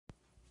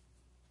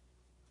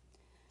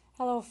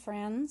Hello,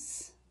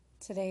 friends.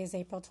 Today is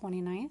April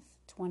 29th,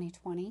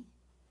 2020.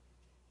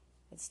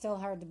 It's still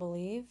hard to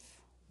believe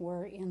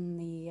we're in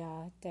the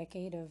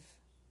decade of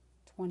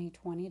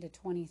 2020 to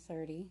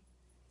 2030.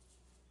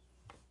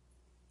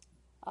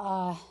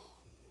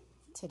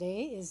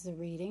 Today is the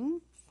reading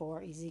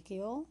for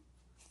Ezekiel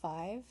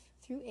 5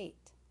 through 8.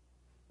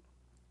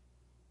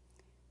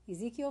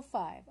 Ezekiel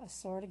 5, a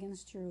sword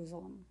against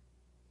Jerusalem.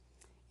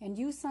 And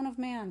you, son of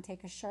man,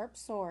 take a sharp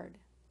sword,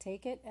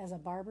 take it as a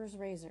barber's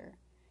razor,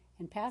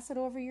 and pass it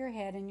over your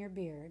head and your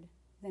beard.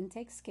 Then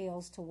take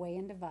scales to weigh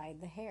and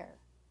divide the hair.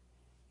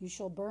 You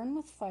shall burn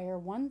with fire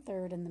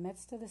 1/3 in the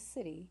midst of the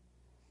city,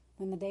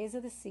 when the days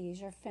of the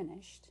siege are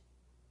finished.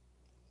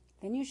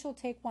 Then you shall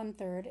take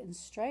 1/3 and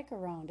strike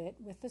around it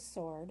with the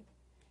sword,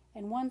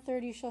 and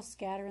 1/3 you shall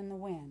scatter in the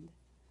wind.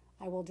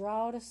 I will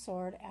draw out a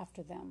sword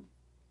after them.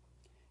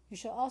 You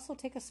shall also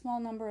take a small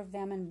number of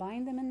them and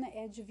bind them in the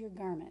edge of your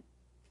garment.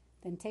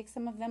 Then take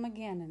some of them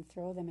again and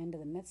throw them into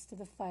the midst of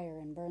the fire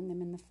and burn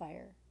them in the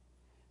fire.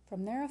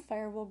 From there a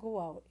fire will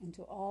go out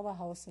into all the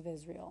house of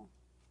Israel.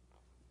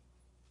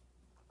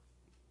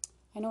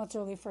 I know it's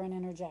early for an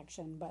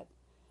interjection, but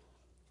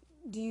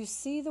do you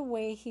see the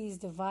way he's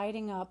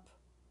dividing up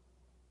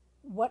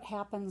what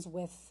happens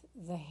with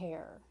the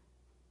hair?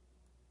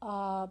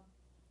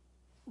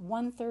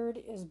 1/3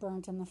 is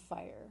burnt in the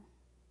fire.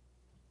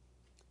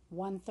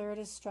 1/3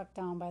 is struck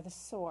down by the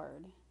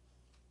sword.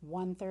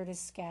 1/3 is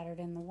scattered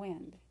in the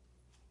wind.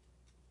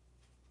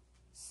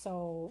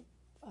 So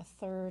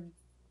 1/3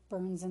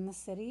 burns in the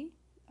city,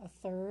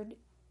 1/3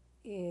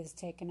 is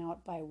taken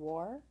out by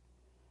war,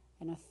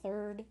 and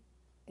 1/3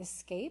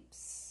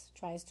 escapes,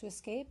 tries to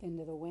escape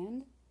into the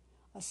wind.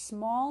 A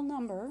small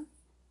number,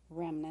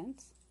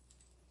 remnant,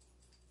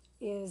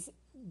 is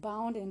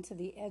bound into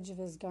the edge of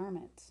his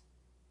garment.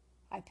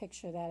 I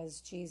picture that as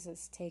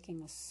Jesus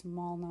taking a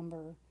small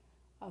number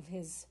of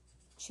his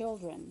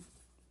children,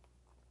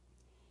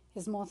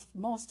 his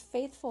most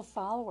faithful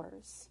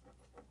followers,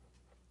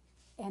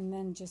 and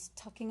then just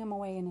tucking them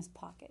away in his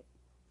pocket.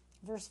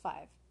 Verse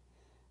 5.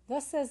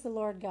 Thus says the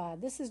Lord God,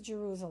 this is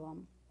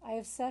Jerusalem. I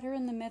have set her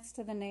in the midst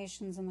of the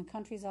nations and the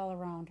countries all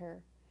around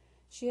her.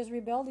 She has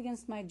rebelled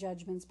against my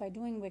judgments by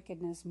doing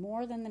wickedness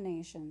more than the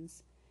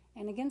nations,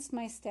 and against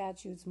my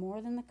statutes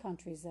more than the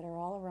countries that are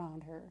all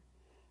around her.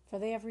 For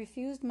they have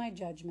refused my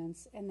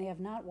judgments, and they have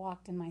not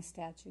walked in my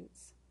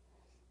statutes.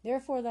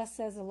 Therefore thus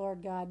says the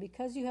Lord God,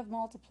 because you have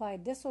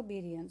multiplied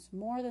disobedience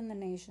more than the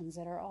nations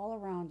that are all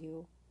around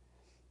you,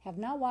 have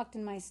not walked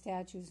in my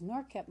statutes,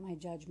 nor kept my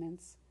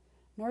judgments,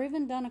 nor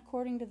even done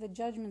according to the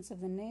judgments of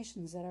the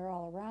nations that are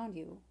all around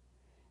you.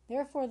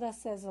 Therefore thus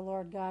says the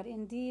Lord God,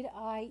 indeed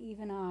I,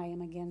 even I,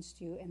 am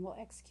against you, and will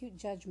execute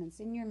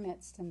judgments in your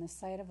midst in the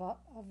sight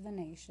of the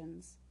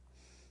nations.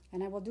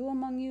 And I will do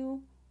among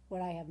you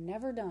what I have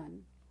never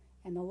done,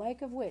 and the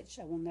like of which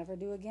I will never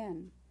do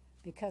again,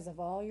 because of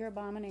all your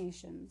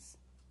abominations.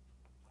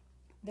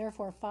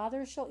 Therefore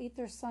fathers shall eat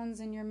their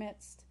sons in your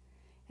midst,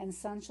 and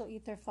sons shall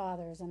eat their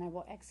fathers, and I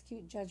will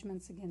execute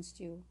judgments against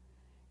you.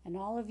 And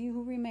all of you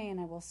who remain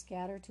I will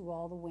scatter to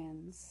all the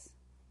winds.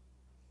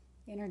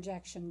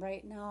 Interjection.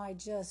 Right now I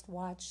just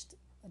watched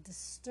a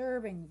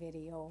disturbing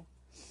video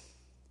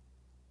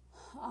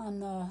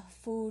on the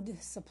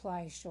food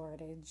supply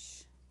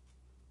shortage.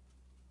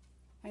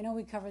 I know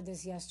we covered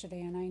this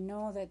yesterday, and I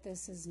know that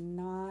this is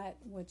not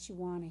what you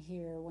want to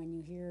hear when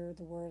you hear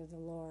the word of the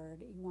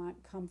Lord. You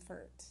want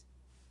comfort.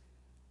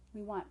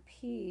 We want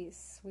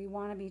peace. We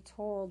want to be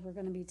told we're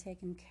going to be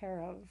taken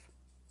care of.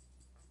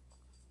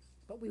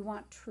 But we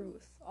want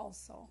truth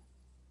also.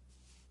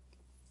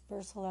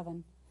 Verse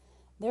 11.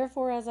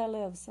 Therefore, as I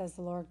live, says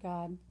the Lord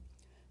God,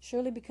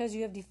 surely because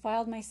you have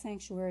defiled my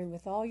sanctuary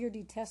with all your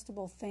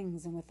detestable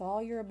things and with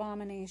all your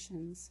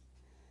abominations,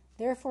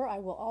 therefore I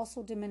will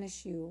also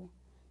diminish you.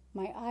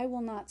 My eye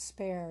will not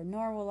spare,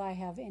 nor will I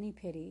have any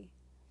pity.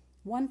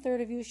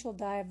 1/3 of you shall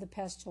die of the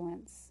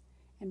pestilence,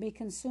 and be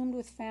consumed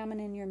with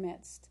famine in your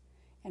midst,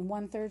 and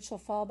 1/3 shall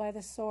fall by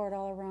the sword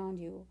all around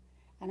you.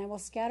 And I will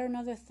scatter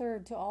another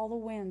 1/3 to all the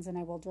winds, and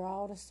I will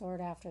draw out a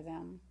sword after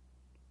them.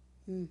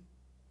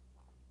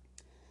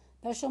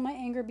 Thus shall my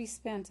anger be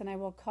spent, and I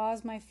will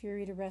cause my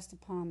fury to rest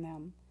upon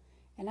them.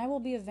 And I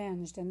will be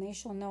avenged, and they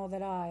shall know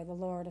that I, the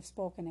Lord, have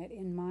spoken it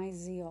in my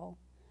zeal,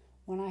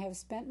 when I have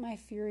spent my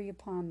fury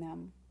upon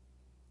them.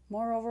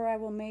 Moreover, I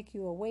will make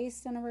you a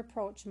waste and a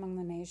reproach among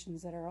the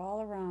nations that are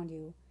all around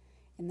you,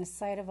 in the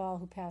sight of all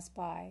who pass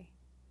by.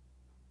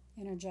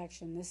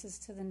 Interjection. This is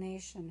to the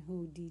nation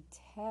who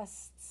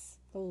detests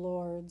the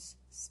Lord's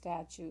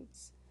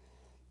statutes.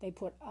 They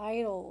put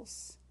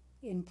idols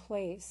in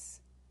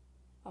place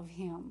of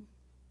him.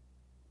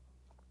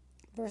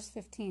 Verse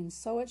 15.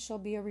 So it shall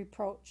be a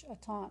reproach, a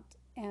taunt,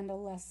 and a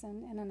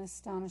lesson, and an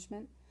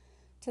astonishment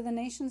to the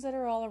nations that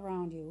are all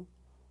around you,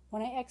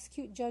 when I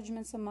execute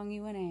judgments among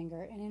you in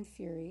anger and in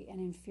fury and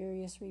in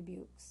furious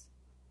rebukes.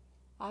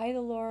 I,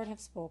 the Lord, have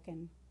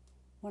spoken.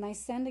 When I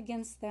send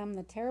against them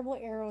the terrible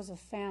arrows of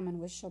famine,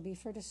 which shall be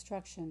for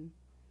destruction,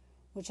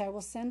 which I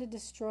will send to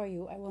destroy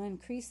you, I will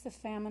increase the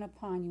famine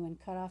upon you and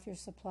cut off your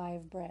supply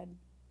of bread.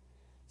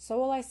 So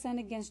will I send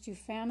against you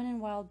famine and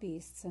wild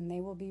beasts, and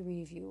they will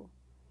bereave you.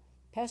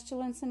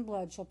 Pestilence and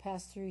blood shall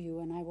pass through you,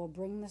 and I will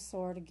bring the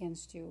sword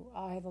against you.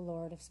 I, the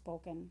Lord, have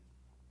spoken.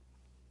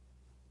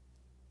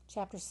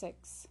 Chapter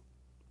 6.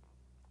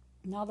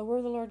 Now the word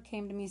of the Lord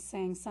came to me,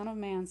 saying, Son of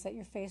man, set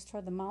your face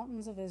toward the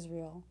mountains of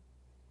Israel,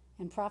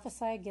 and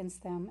prophesy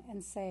against them,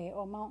 and say,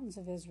 O mountains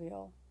of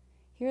Israel,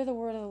 hear the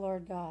word of the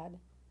Lord God.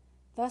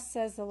 Thus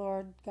says the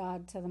Lord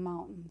God to the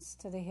mountains,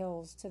 to the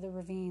hills, to the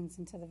ravines,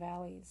 and to the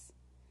valleys.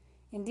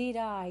 Indeed,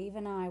 I,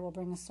 even I, will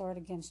bring a sword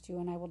against you,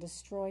 and I will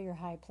destroy your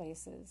high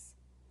places.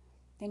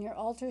 Then your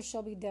altars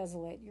shall be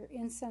desolate, your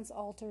incense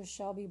altars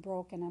shall be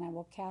broken, and I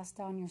will cast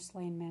down your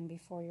slain men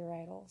before your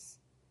idols.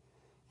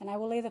 And I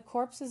will lay the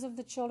corpses of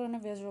the children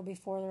of Israel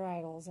before their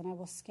idols, and I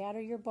will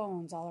scatter your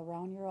bones all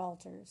around your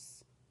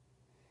altars.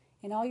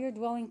 In all your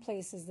dwelling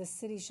places the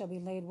city shall be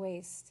laid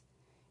waste,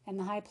 and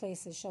the high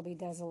places shall be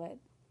desolate,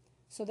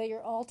 so that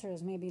your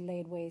altars may be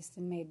laid waste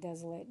and made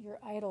desolate, your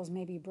idols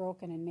may be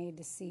broken and made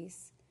to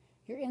cease,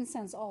 your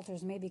incense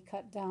altars may be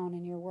cut down,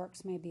 and your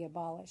works may be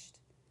abolished.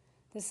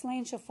 The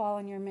slain shall fall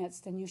in your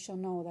midst, and you shall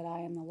know that I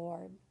am the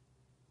Lord.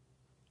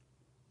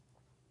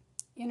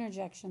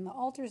 Interjection. The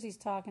altars he's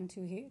talking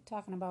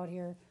about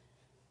here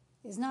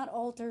is not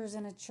altars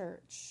in a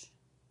church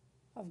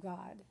of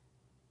God.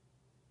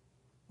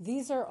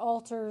 These are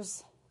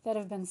altars that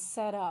have been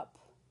set up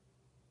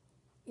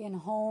in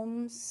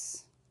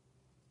homes,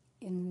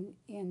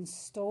 in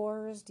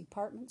stores,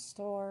 department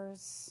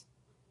stores,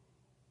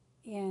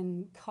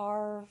 in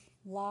car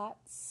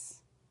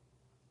lots,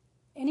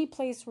 any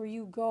place where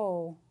you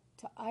go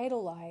to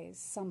idolize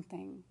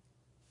something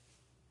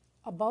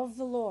above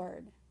the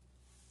Lord,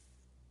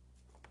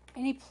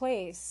 any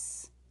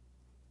place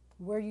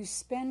where you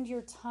spend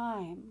your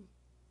time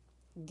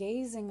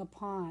gazing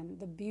upon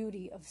the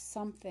beauty of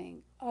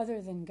something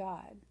other than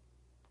God,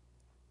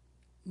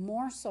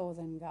 more so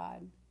than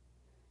God,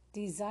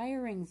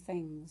 desiring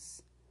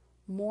things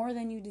more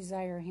than you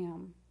desire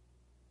Him.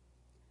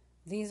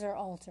 These are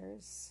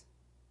altars.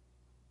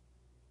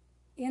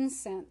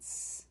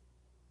 Incense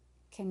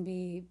can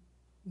be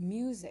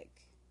music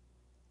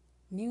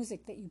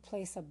that you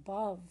place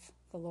above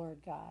the Lord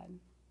God.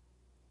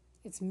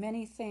 It's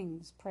many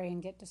things. Pray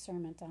and get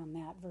discernment on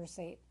that. Verse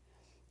 8.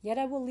 Yet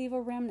I will leave a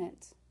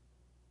remnant,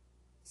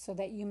 so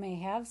that you may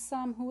have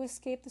some who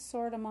escape the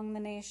sword among the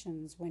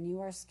nations when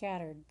you are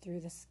scattered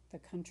through the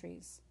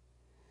countries.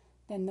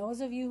 Then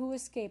those of you who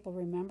escape will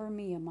remember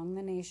me among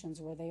the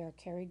nations where they are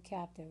carried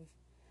captive,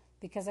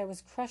 because I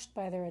was crushed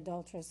by their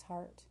adulterous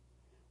heart,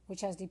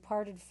 which has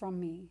departed from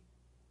me,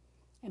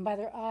 and by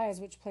their eyes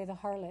which play the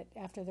harlot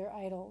after their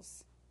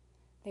idols.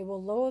 They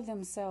will loathe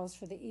themselves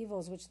for the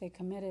evils which they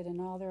committed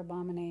and all their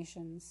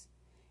abominations.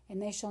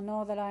 And they shall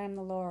know that I am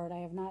the Lord.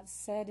 I have not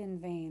said in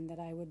vain that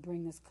I would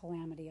bring this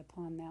calamity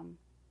upon them.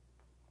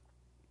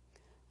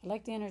 I'd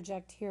like to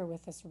interject here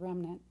with this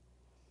remnant.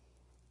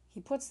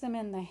 He puts them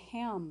in the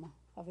hem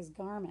of his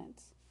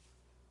garment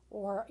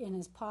or in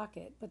his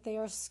pocket, but they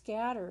are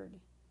scattered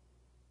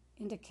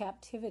into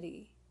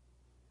captivity.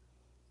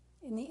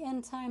 In the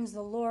end times,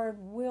 the Lord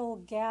will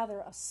gather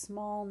a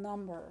small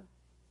number.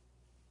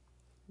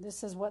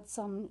 This is what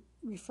some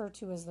refer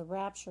to as the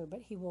rapture,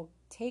 but he will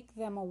take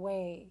them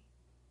away.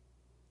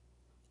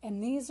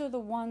 And these are the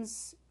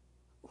ones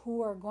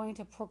who are going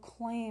to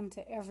proclaim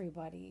to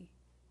everybody,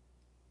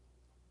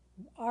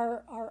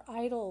 our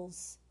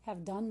idols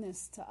have done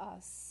this to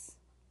us.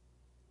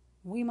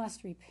 We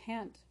must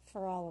repent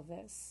for all of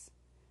this.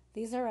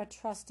 These are a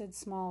trusted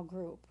small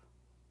group.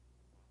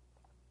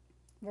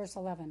 Verse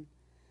 11.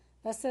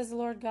 Thus says the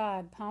Lord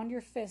God, pound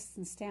your fists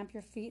and stamp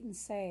your feet and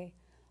say,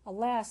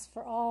 Alas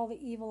for all the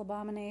evil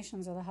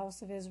abominations of the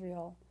house of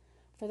Israel,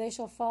 for they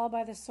shall fall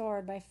by the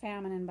sword, by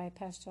famine, and by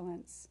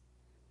pestilence.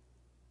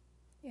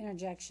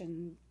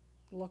 Interjection.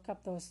 Look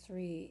up those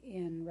three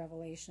in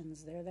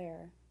Revelations. They're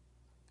there.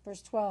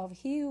 Verse 12.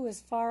 He who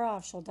is far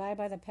off shall die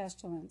by the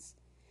pestilence.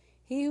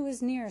 He who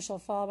is near shall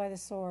fall by the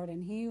sword,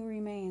 and he who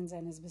remains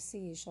and is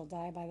besieged shall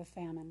die by the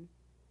famine.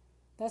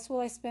 Thus will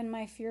I spend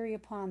my fury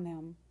upon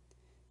them.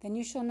 Then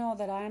you shall know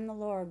that I am the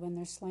Lord when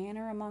their slain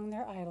are among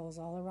their idols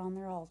all around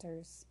their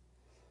altars,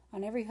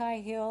 on every high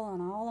hill,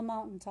 on all the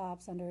mountain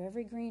tops, under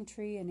every green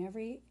tree, and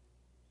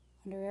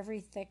under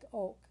every thick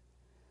oak,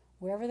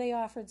 wherever they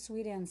offered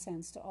sweet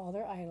incense to all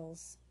their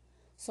idols.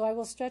 So I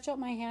will stretch out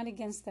my hand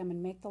against them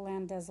and make the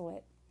land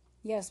desolate,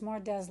 yes, more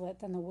desolate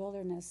than the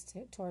wilderness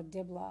toward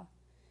Diblah,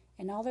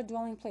 and all their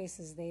dwelling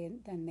places.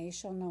 Then they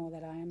shall know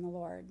that I am the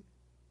Lord.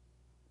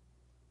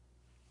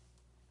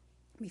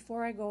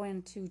 Before I go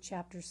into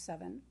chapter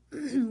 7,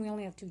 we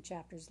only have 2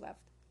 chapters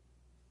left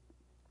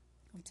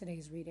of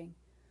today's reading.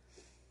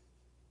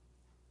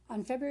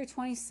 On February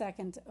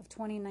 22nd of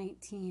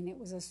 2019, it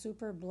was a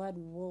super blood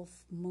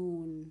wolf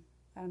moon.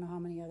 I don't know how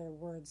many other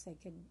words they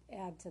could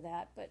add to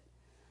that, but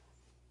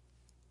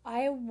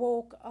I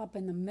woke up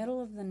in the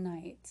middle of the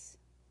night,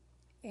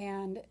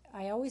 and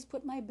I always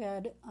put my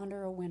bed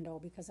under a window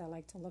because I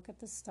like to look at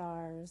the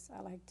stars.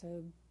 I like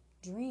to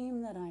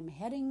dream that I'm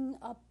heading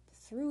up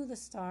through the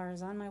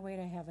stars on my way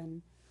to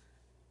heaven.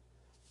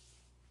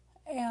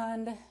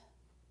 And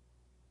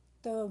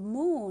the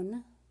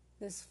moon,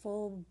 this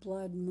full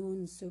blood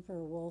moon,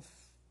 super wolf,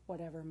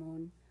 whatever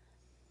moon,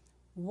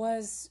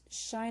 was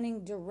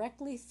shining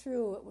directly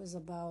through. It was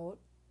about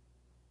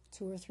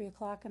 2 or 3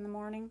 o'clock in the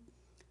morning,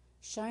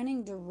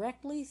 shining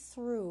directly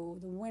through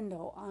the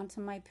window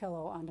onto my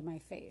pillow, onto my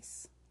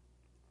face.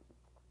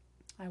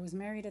 I was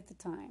married at the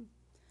time.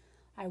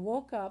 I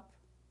woke up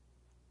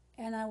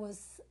and I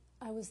was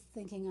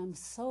thinking, I'm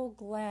so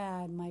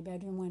glad my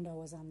bedroom window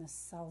was on the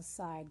south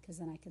side, because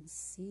then I could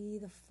see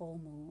the full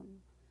moon.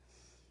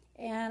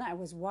 And I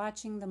was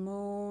watching the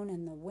moon,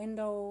 and the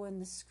window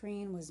and the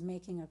screen was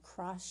making a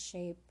cross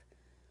shape,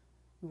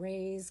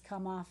 rays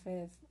come off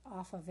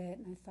of it,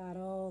 and I thought,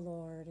 oh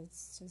Lord,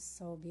 it's just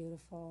so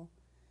beautiful.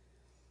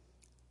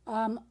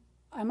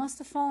 I must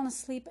have fallen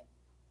asleep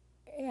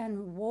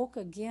and woke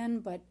again,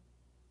 but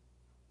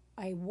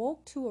I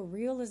woke to a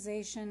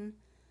realization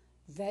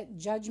that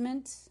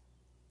judgment,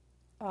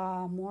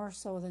 more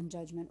so than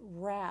judgment,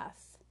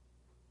 wrath,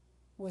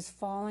 was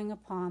falling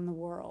upon the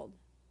world.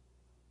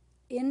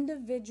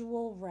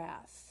 Individual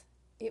wrath.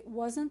 It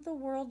wasn't the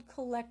world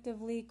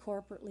collectively,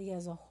 corporately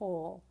as a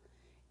whole.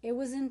 It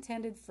was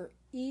intended for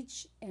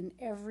each and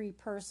every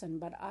person,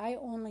 but I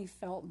only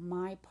felt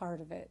my part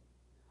of it.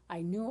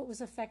 I knew it was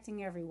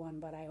affecting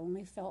everyone, but I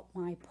only felt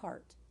my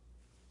part.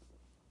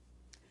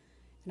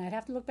 And I'd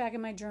have to look back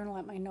in my journal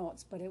at my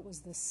notes, but it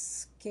was the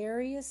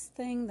scariest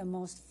thing, the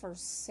most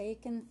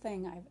forsaken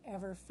thing I've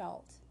ever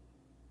felt.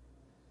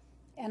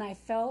 And I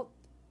felt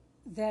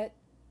that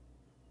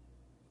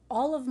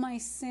all of my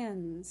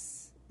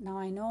sins, now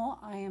I know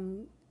I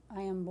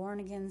am born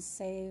again,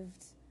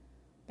 saved,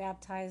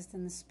 baptized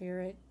in the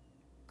Spirit,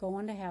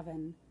 going to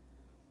heaven,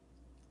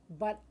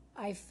 but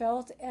I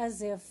felt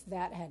as if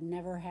that had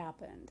never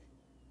happened.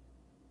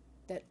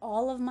 That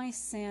all of my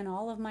sin,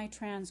 all of my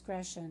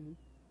transgression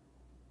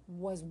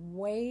was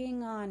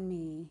weighing on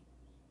me,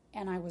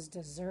 and I was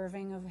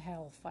deserving of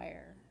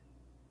hellfire.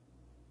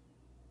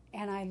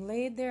 And I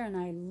laid there and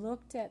I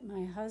looked at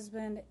my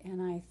husband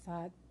and I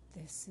thought,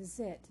 this is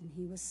it. And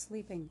he was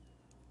sleeping.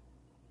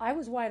 I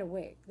was wide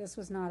awake. This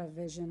was not a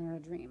vision or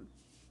a dream.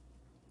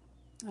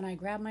 And I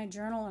grabbed my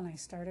journal and I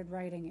started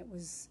writing. It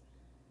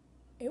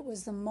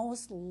was the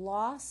most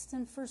lost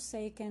and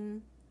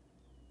forsaken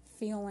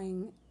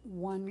feeling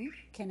one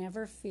can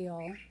ever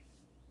feel.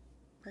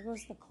 There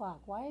goes the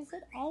clock. Why does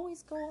it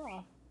always go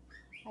off?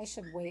 I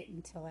should wait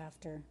until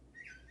after.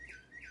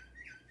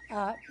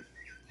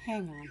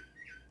 Hang on.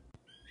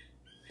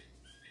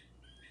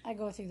 I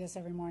go through this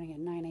every morning at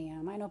 9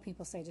 a.m. I know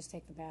people say just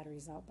take the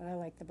batteries out, but I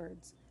like the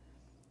birds.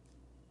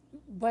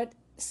 But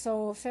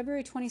so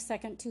February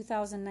 22nd,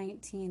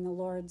 2019, the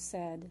Lord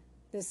said,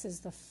 this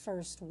is the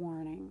first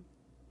warning.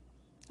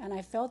 And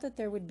I felt that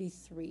there would be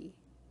 3.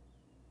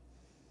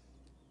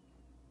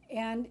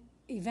 And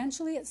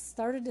eventually it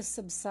started to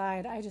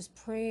subside. I just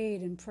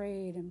prayed and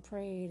prayed and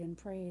prayed and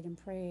prayed and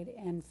prayed.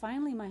 And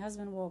finally my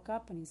husband woke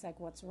up and he's like,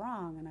 what's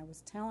wrong? And I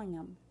was telling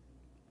him.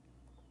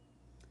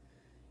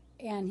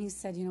 And he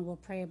said, we'll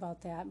pray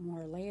about that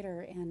more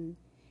later. And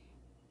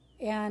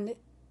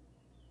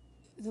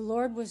the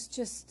Lord was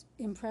just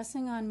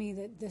impressing on me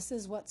that this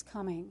is what's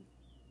coming.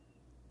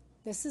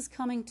 This is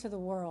coming to the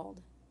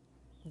world.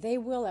 They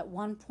will at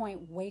one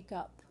point wake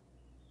up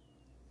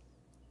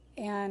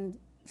and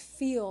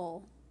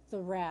feel the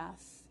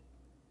wrath.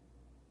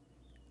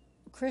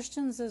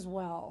 Christians as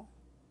well.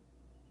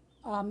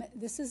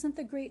 This isn't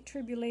the great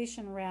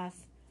tribulation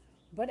wrath,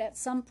 but at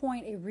some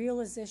point a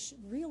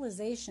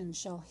realization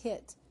shall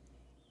hit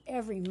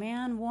every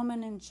man,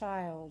 woman, and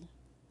child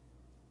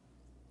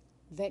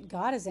that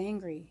God is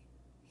angry.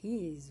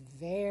 He is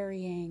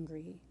very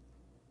angry.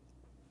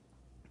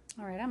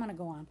 All right, I'm going to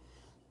go on.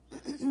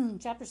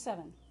 Chapter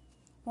 7.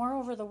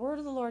 Moreover, the word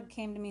of the Lord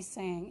came to me,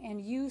 saying,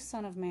 and you,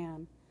 son of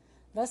man,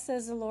 thus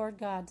says the Lord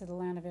God to the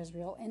land of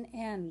Israel, an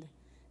end.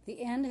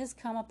 The end has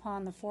come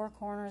upon the 4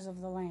 corners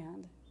of the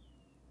land.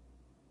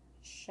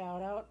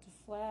 Shout out to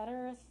Flat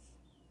Earth.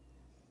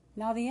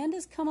 Now the end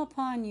has come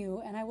upon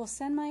you, and I will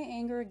send my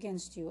anger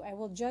against you. I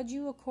will judge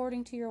you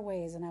according to your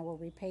ways, and I will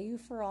repay you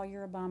for all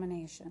your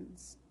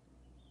abominations.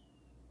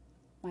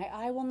 My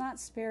eye will not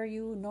spare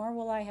you, nor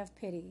will I have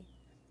pity,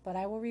 but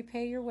I will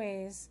repay your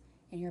ways,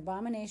 and your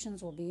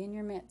abominations will be in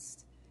your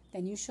midst.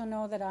 Then you shall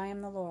know that I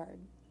am the Lord.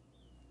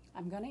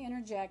 I'm going to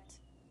interject.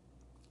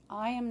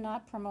 I am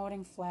not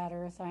promoting Flat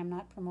Earth. I am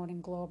not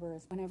promoting Globe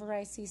Earth. Whenever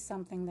I see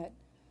something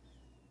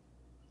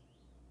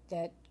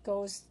that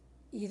goes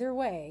either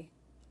way,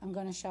 I'm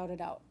going to shout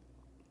it out,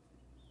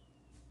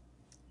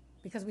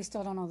 because we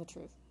still don't know the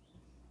truth.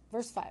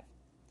 Verse 5.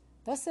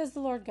 Thus says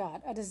the Lord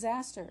God, a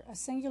disaster, a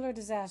singular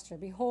disaster.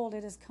 Behold,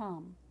 it has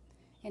come.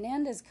 An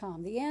end has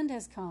come. The end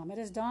has come. It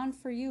has dawned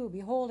for you.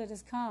 Behold, it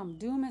has come.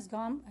 Doom has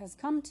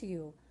come to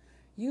you.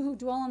 You who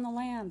dwell in the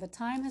land, the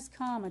time has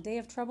come. A day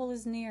of trouble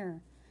is near,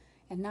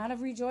 and not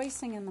of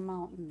rejoicing in the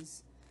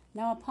mountains.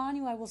 Now upon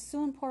you I will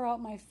soon pour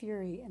out my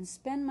fury, and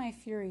spend my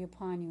fury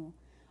upon you.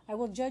 I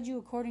will judge you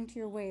according to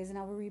your ways, and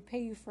I will repay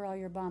you for all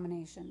your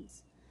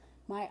abominations.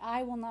 My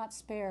eye will not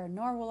spare,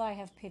 nor will I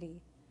have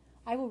pity.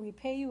 I will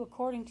repay you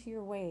according to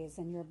your ways,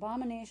 and your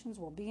abominations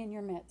will be in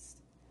your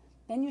midst.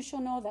 Then you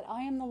shall know that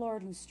I am the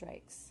Lord who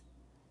strikes.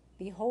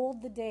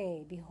 Behold the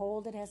day,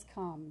 behold it has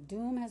come.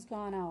 Doom has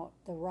gone out,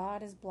 the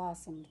rod has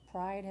blossomed,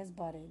 pride has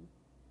budded.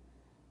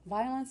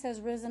 Violence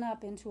has risen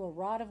up into a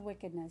rod of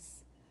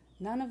wickedness.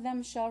 None of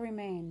them shall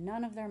remain,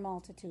 none of their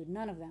multitude,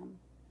 none of them.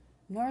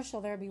 Nor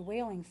shall there be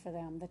wailing for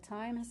them. The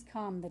time has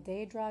come, the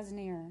day draws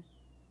near.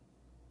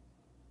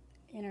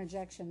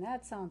 Interjection.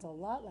 That sounds a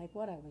lot like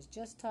what I was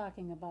just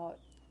talking about.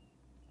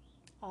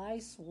 I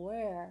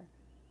swear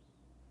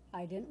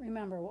I didn't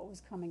remember what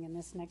was coming in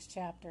this next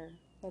chapter.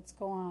 Let's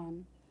go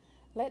on.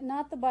 Let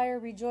not the buyer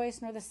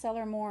rejoice nor the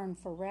seller mourn,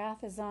 for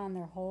wrath is on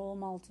their whole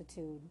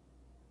multitude.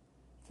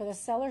 For the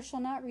seller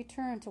shall not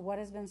return to what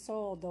has been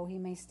sold, though he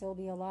may still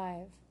be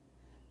alive.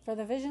 For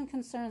the vision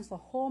concerns the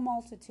whole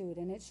multitude,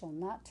 and it shall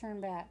not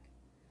turn back.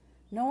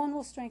 No one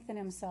will strengthen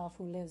himself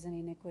who lives in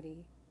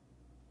iniquity.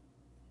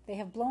 They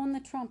have blown the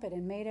trumpet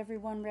and made every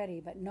one ready,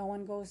 but no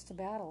one goes to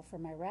battle, for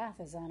my wrath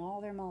is on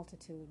all their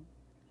multitude.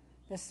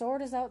 The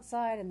sword is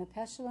outside, and the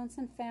pestilence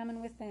and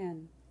famine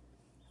within.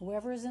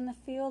 Whoever is in the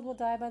field will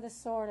die by the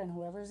sword, and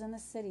whoever is in the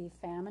city,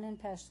 famine and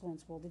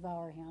pestilence will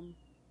devour him.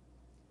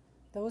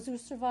 Those who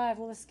survive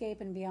will escape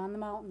and be on the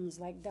mountains,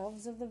 like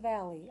doves of the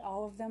valley,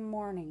 all of them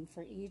mourning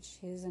for each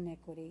his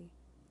iniquity.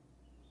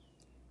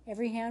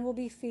 Every hand will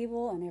be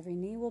feeble, and every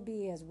knee will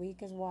be as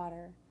weak as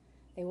water.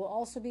 They will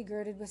also be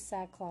girded with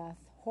sackcloth.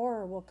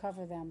 Horror will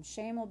cover them.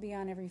 Shame will be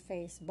on every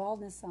face,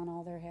 baldness on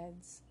all their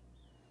heads.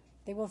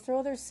 They will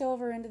throw their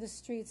silver into the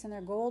streets, and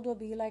their gold will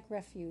be like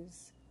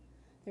refuse.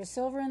 Their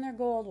silver and their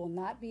gold will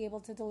not be able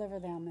to deliver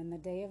them in the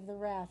day of the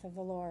wrath of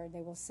the Lord.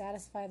 They will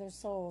satisfy their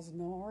souls,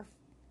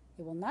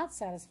 they will not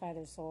satisfy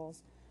their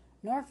souls,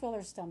 nor fill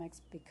their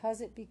stomachs,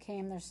 because it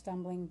became their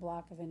stumbling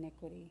block of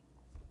iniquity.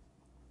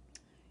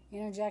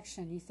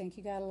 Interjection. You think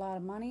you got a lot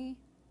of money?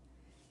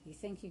 You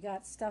think you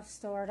got stuff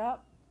stored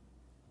up?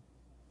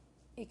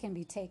 It can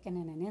be taken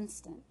in an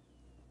instant.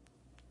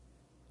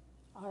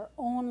 Our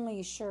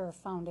only sure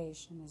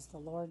foundation is the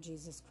Lord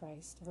Jesus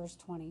Christ. Verse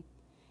 20.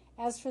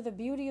 As for the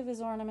beauty of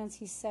his ornaments,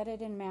 he set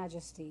it in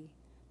majesty,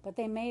 but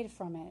they made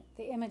from it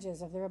the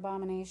images of their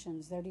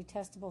abominations, their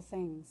detestable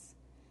things.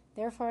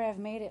 Therefore I have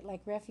made it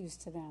like refuse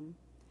to them.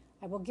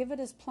 I will give it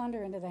as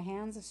plunder into the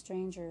hands of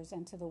strangers,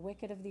 and to the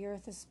wicked of the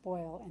earth as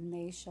spoil, and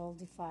they shall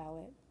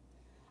defile it.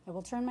 I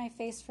will turn my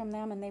face from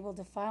them, and they will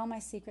defile my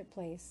secret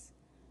place.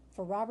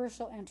 For robbers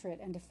shall enter it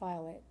and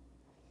defile it.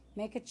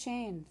 Make a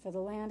chain, for the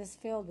land is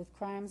filled with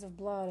crimes of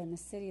blood, and the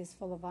city is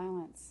full of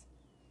violence.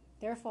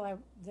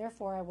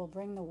 Therefore I will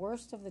bring the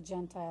worst of the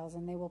Gentiles,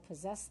 and they will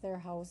possess their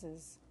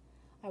houses.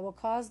 I will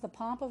cause the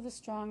pomp of the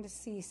strong to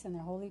cease, and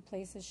their holy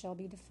places shall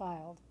be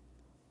defiled.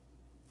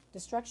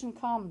 Destruction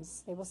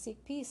comes. They will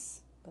seek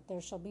peace, but there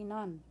shall be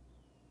none.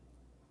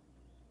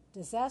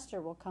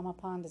 Disaster will come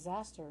upon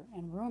disaster,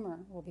 and rumor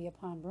will be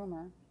upon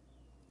rumor.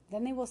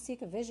 Then they will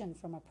seek a vision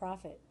from a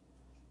prophet,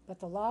 but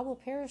the law will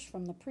perish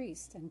from the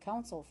priest, and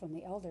counsel from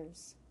the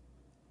elders.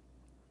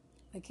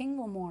 The king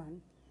will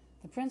mourn.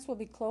 The prince will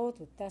be clothed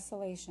with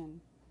desolation,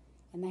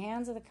 and the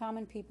hands of the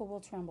common people will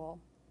tremble.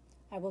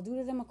 I will do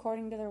to them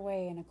according to their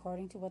way, and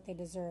according to what they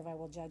deserve I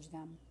will judge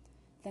them.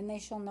 Then they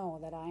shall know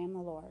that I am the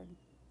Lord.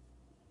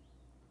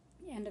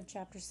 End of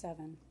chapter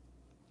 7.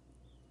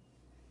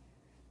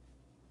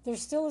 There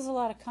still is a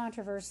lot of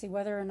controversy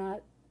whether or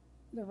not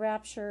the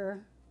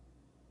rapture,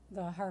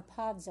 the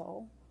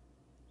harpazo,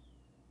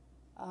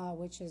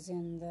 which is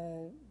in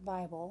the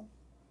Bible,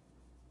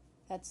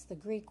 that's the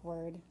Greek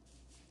word,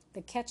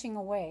 the catching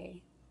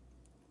away,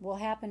 will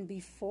happen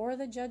before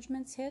the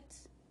judgments hit,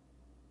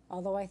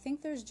 although I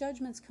think there's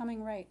judgments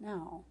coming right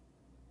now.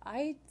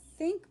 I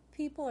think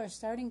people are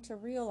starting to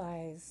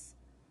realize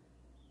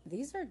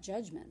these are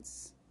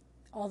judgments,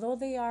 although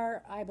they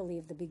are, I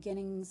believe, the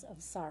beginnings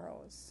of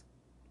sorrows.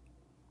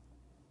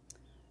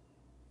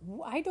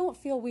 I don't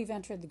feel we've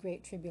entered the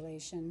Great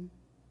Tribulation.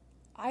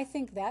 I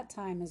think that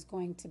time is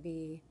going to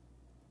be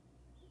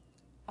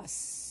a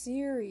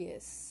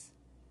serious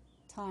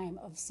time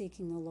of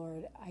seeking the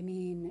Lord. I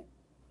mean,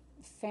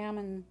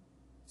 famine,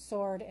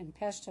 sword, and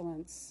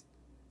pestilence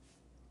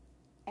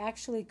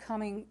actually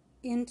coming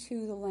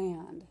into the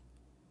land.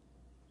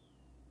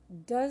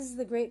 Does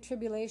the Great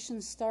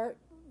Tribulation start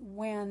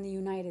when the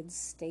United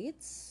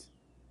States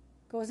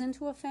goes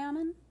into a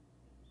famine?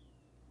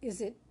 Is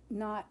it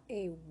not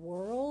a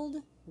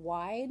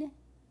worldwide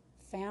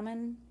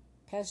famine,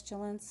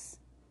 pestilence,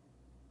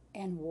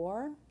 and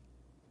war?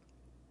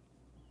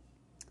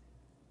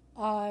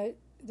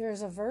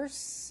 There's a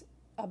verse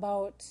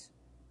about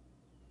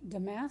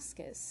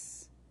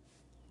Damascus,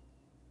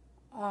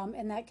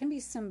 and that can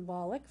be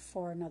symbolic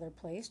for another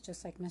place,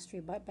 just like Mystery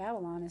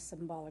Babylon is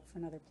symbolic for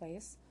another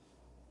place.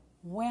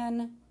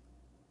 When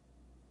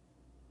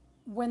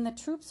the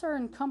troops are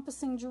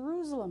encompassing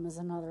Jerusalem is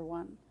another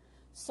one.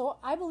 So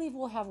I believe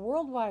we'll have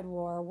worldwide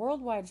war,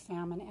 worldwide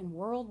famine, and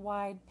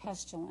worldwide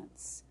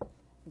pestilence.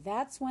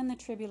 That's when the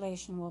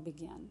tribulation will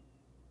begin,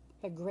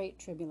 the Great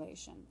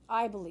Tribulation,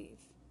 I believe.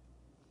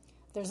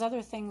 There's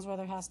other things where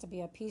there has to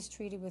be a peace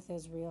treaty with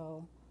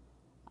Israel.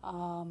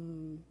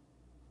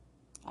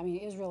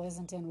 Israel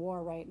isn't in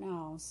war right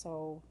now,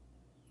 so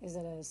is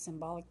it a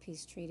symbolic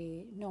peace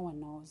treaty? No one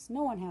knows.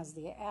 No one has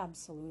the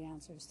absolute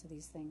answers to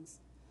these things.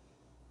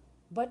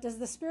 But does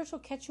the spiritual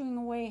catching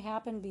away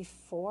happen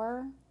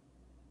before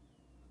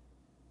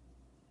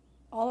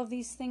all of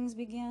these things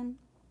begin?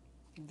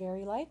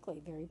 Very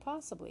likely, very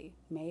possibly.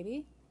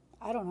 Maybe.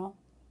 I don't know.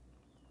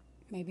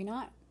 Maybe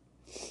not.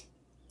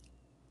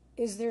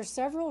 Is there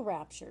several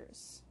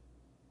raptures?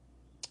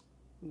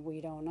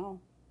 We don't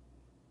know.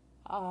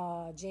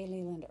 J.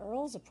 Leland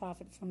Earls, a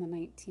prophet from the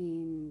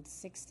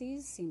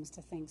 1960s, seems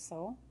to think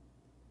so.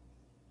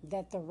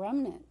 That the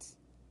remnant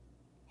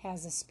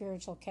has a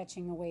spiritual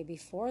catching away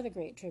before the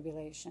Great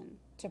Tribulation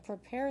to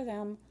prepare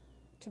them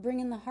to bring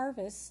in the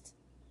harvest,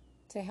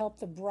 to help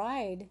the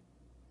bride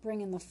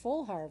bring in the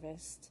full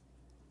harvest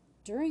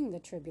during the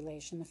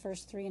tribulation, the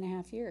first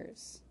 3.5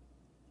 years,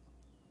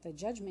 the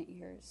judgment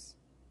years.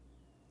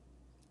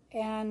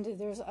 And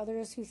there's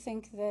others who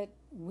think that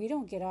we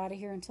don't get out of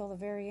here until the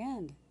very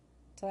end,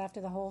 till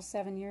after the whole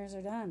 7 years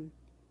are done.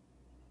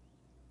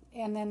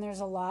 And then there's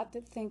a lot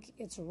that think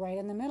it's right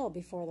in the middle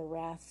before the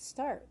wrath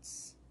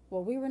starts.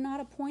 Well, we were not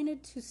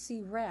appointed to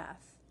see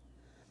wrath.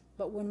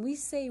 But when we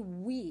say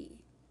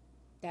we,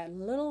 that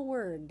little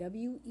word,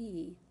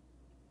 W-E,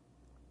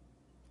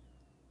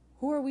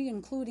 who are we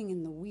including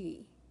in the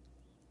we?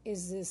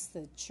 Is this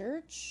the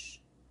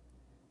church?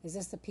 Is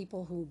this the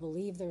people who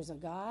believe there's a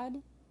God?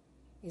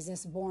 Is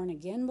this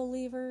born-again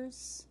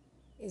believers?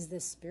 Is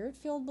this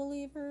spirit-filled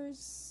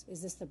believers?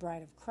 Is this the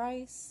bride of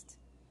Christ?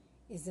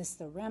 Is this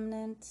the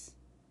remnant?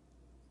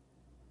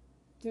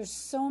 There's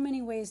so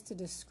many ways to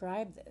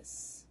describe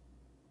this.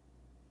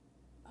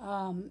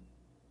 Do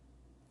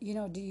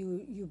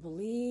you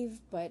believe,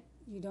 but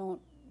you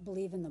don't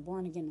believe in the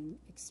born-again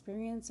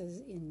experience,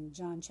 as in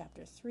John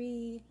chapter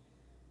 3?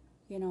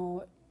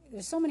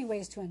 There's so many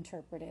ways to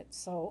interpret it,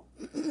 so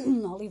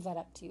I'll leave that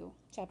up to you.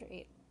 Chapter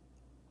 8.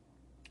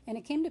 And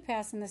it came to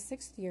pass in the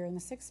 6th year, in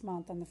the 6th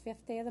month, on the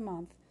 5th day of the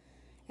month,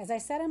 as I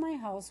sat in my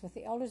house with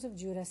the elders of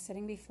Judah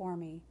sitting before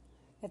me,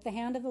 that the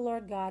hand of the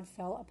Lord God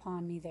fell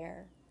upon me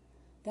there.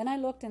 Then I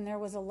looked, and there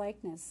was a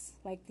likeness,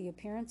 like the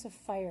appearance of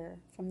fire,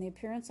 from the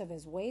appearance of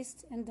his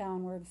waist and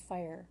downward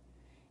fire,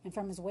 and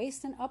from his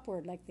waist and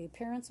upward, like the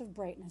appearance of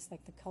brightness,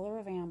 like the color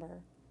of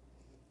amber.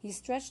 He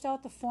stretched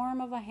out the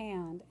form of a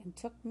hand, and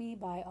took me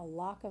by a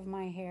lock of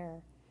my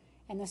hair.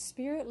 And the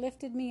Spirit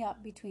lifted me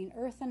up between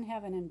earth and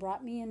heaven, and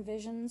brought me in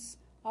visions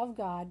of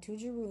God to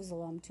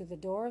Jerusalem, to the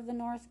door of the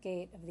north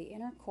gate of the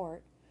inner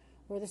court,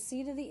 where the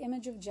seat of the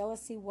image of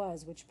jealousy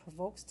was, which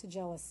provokes to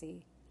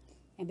jealousy.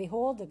 And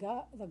behold,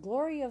 the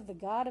glory of the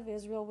God of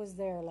Israel was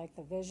there, like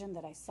the vision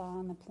that I saw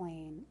on the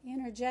plain.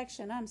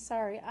 Interjection, I'm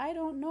sorry, I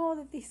don't know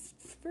that these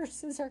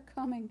verses are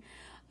coming.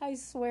 I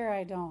swear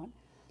I don't.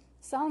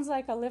 Sounds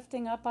like a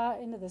lifting up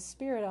into the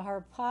Spirit, a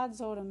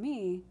harpazo to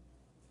me,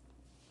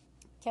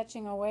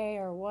 catching away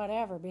or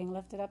whatever, being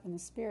lifted up in the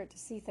Spirit to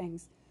see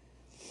things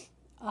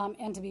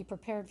and to be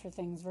prepared for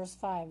things. Verse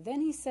 5,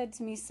 Then he said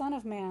to me, Son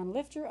of man,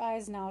 lift your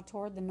eyes now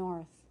toward the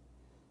north.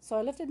 So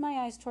I lifted my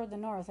eyes toward the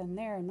north, and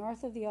there,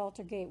 north of the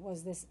altar gate,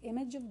 was this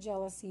image of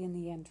jealousy in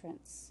the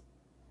entrance.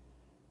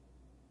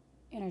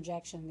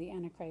 Interjection, the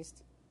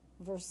Antichrist.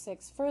 Verse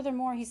 6,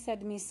 Furthermore he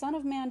said to me, Son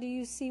of man, do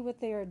you see what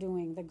they are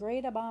doing, the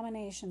great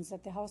abominations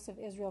that the house of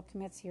Israel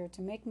commits here,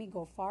 to make me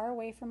go far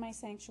away from my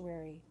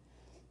sanctuary?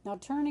 Now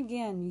turn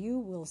again, you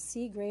will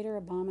see greater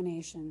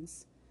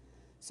abominations.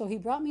 So he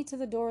brought me to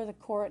the door of the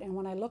court, and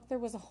when I looked, there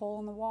was a hole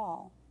in the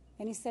wall.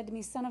 Then he said to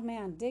me, Son of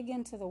man, dig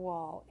into the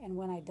wall. And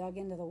when I dug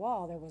into the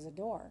wall, there was a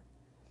door.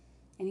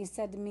 And he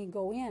said to me,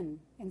 Go in,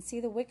 and see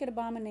the wicked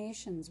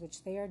abominations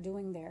which they are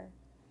doing there.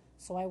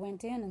 So I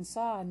went in and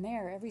saw, and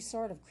there every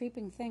sort of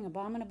creeping thing,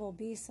 abominable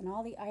beasts, and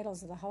all the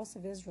idols of the house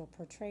of Israel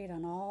portrayed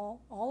on all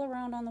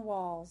around on the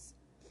walls.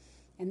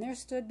 And there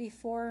stood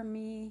before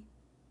them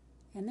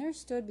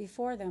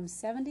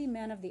 70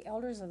 men of the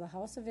elders of the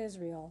house of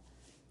Israel,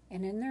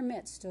 and in their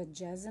midst stood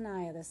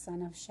Jezaniah the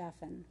son of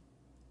Shaphan.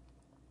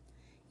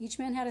 Each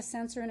man had a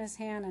censer in his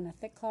hand, and a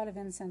thick cloud of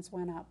incense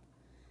went up.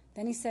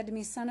 Then he said to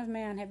me, Son of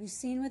man, have you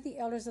seen what the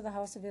elders of the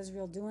house of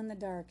Israel do in the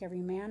dark, every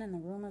man in the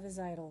room of his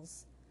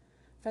idols?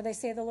 For they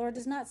say, the Lord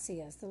does not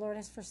see us. The Lord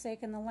has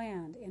forsaken the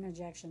land.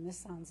 Interjection. This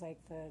sounds like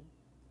the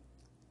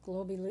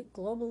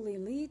global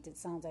elite. It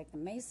sounds like the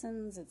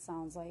Masons. It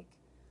sounds like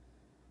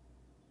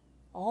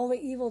all the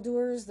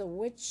evildoers, the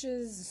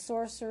witches, the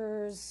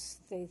sorcerers.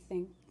 They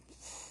think,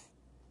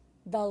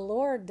 the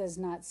Lord does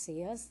not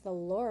see us. The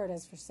Lord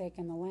has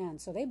forsaken the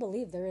land. So they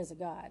believe there is a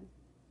God.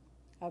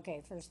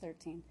 Okay, verse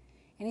 13.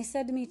 And he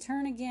said to me,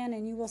 Turn again,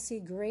 and you will see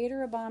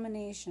greater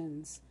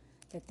abominations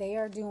that they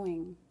are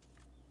doing.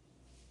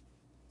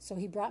 So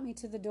he brought me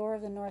to the door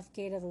of the north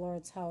gate of the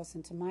Lord's house,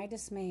 and to my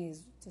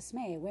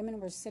dismay, women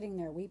were sitting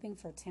there weeping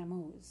for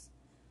Tammuz.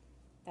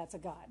 That's a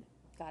god,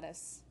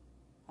 goddess.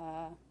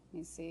 Let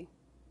me see.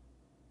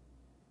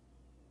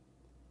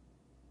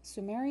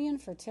 Sumerian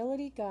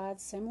fertility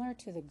god similar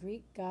to the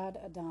Greek god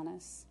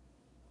Adonis.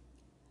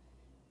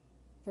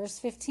 Verse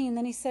 15,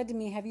 then he said to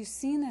me, have you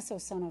seen this, O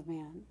son of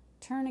man?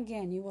 Turn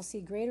again, you will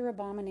see greater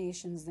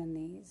abominations than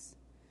these.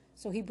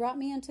 So he brought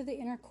me into the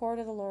inner court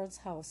of the Lord's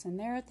house, and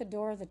there at the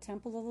door of the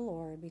temple of the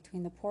Lord,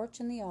 between the porch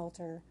and the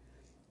altar,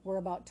 were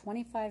about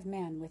 25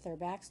 men with their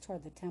backs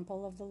toward the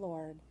temple of the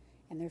Lord,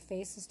 and their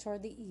faces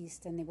toward the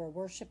east, and they were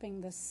worshiping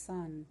the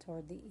sun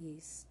toward the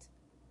east.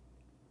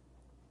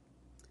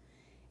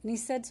 And he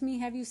said to me,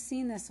 have you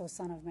seen this, O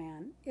son of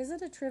man? Is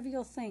it a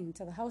trivial thing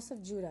to the house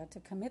of Judah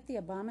to commit the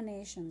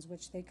abominations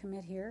which they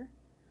commit here?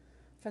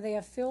 For they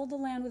have filled the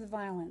land with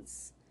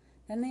violence.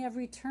 Then they have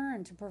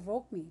returned to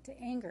provoke me to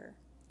anger.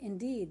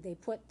 Indeed, they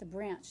put the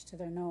branch to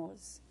their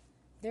nose.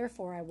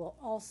 Therefore I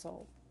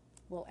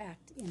will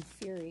act in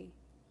fury.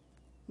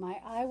 My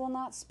eye will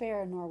not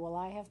spare, nor will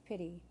I have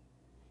pity.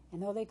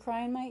 And though they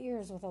cry in my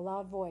ears with a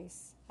loud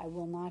voice, I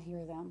will not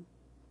hear them.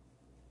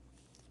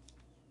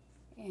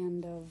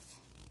 End of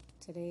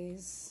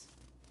today's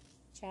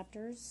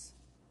chapters.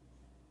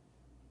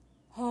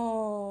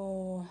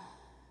 Oh,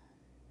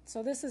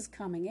 so this is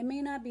coming. It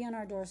may not be on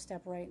our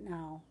doorstep right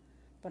now,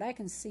 but I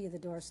can see the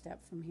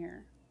doorstep from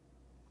here.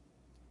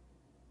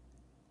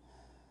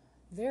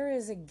 There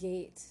is a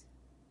gate,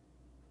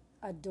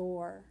 a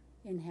door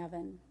in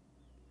heaven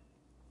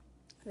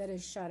that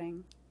is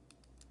shutting.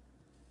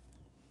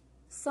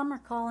 Some are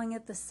calling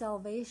it the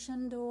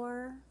salvation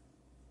door.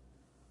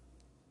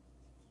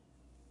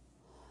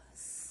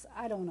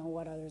 I don't know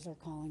what others are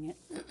calling it.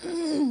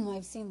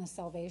 I've seen the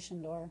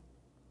salvation door.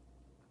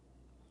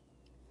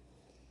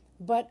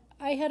 But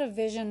I had a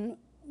vision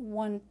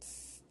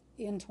once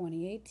in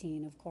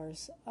 2018, of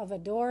course, of a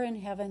door in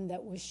heaven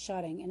that was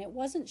shutting. And it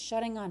wasn't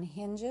shutting on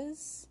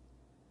hinges,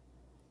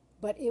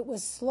 but it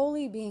was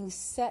slowly being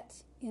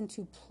set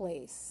into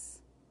place.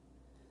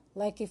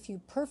 Like if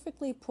you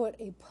perfectly put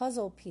a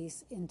puzzle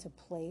piece into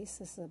place,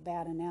 this is a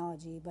bad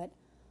analogy, but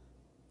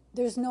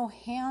there's no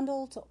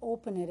handle to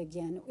open it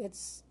again.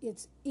 It's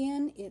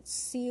in, it's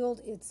sealed,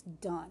 it's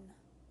done.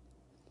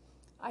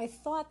 I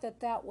thought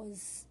that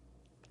was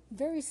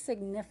very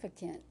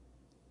significant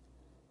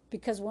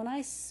because when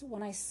I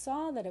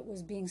saw that it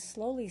was being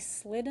slowly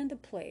slid into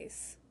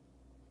place,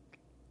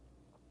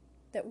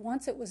 that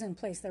once it was in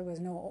place, there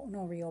was no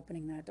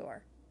reopening that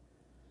door.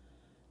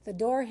 The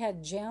door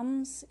had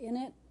gems in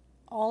it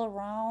all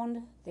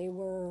around. They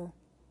were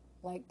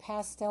like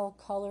pastel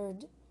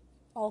colored,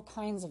 all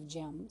kinds of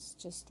gems,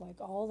 just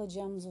like all the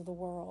gems of the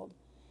world.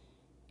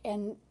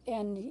 And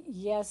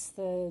yes,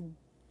 the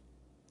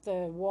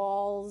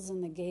walls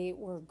and the gate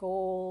were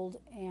gold,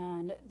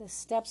 and the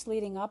steps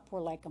leading up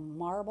were like a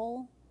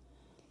marble.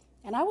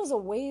 And I was a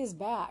ways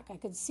back. I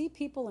could see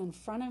people in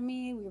front of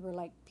me. We were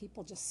like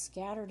people just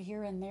scattered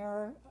here and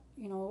there,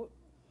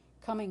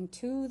 coming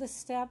to the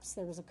steps.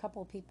 There was a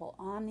couple of people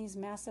on these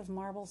massive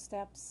marble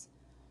steps.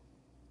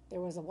 There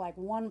was like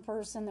one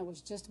person that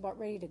was just about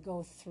ready to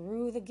go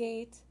through the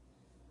gate.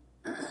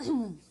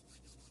 And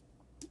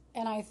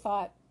I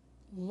thought,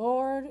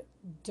 Lord,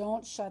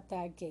 don't shut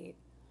that gate.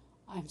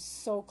 I'm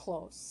so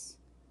close.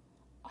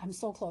 I'm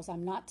so close.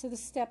 I'm not to the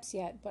steps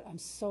yet, but I'm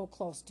so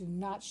close. Do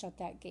not shut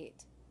that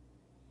gate.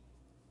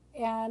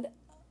 And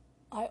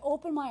I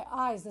opened my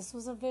eyes. This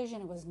was a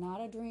vision. It was not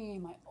a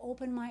dream. I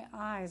opened my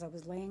eyes. I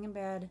was laying in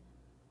bed.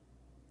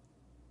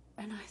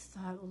 And I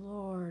thought,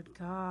 Lord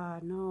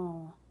God,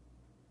 no.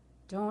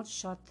 Don't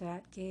shut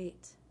that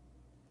gate.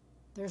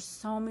 There's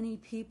so many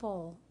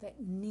people that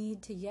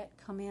need to yet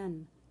come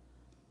in.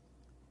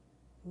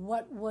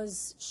 What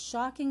was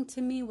shocking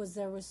to me was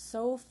there were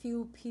so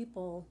few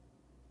people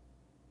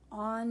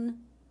on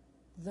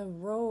the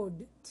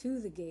road to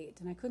the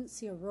gate. And I couldn't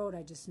see a road.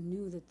 I just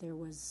knew that there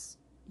was,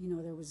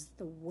 there was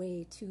the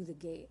way to the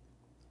gate.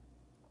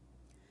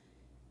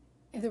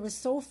 And there were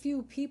so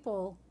few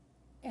people,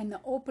 and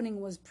the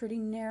opening was pretty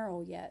narrow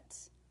yet.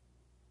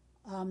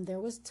 There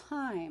was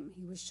time.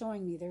 He was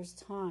showing me there's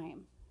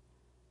time.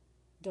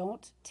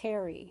 Don't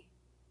tarry.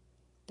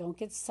 Don't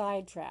get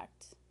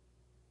sidetracked.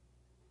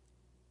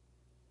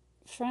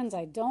 Friends,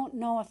 I don't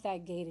know if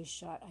that gate is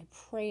shut. I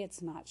pray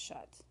it's not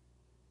shut.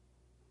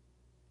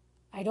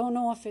 I don't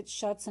know if it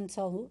shuts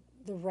until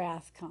the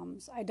wrath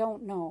comes. I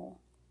don't know.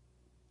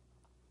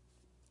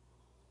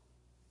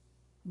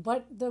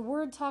 But the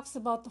word talks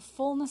about the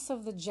fullness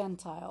of the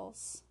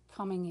Gentiles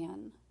coming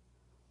in.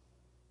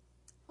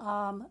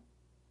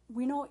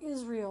 We know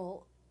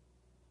Israel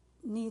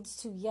needs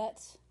to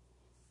yet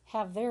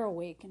have their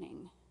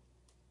awakening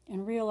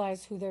and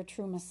realize who their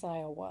true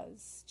Messiah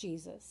was,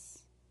 Jesus.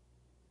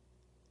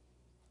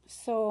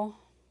 So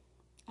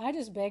I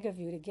just beg of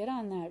you to get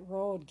on that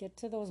road, get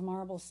to those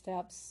marble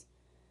steps.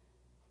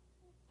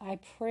 I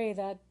pray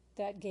that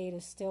that gate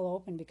is still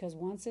open, because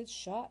once it's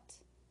shut,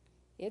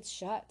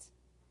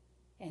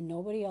 and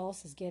nobody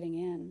else is getting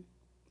in.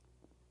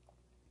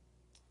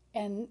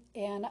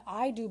 And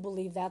I do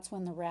believe that's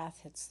when the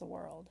wrath hits the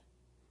world.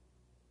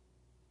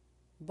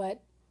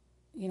 But,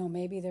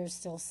 maybe there's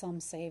still some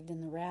saved in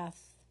the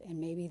wrath,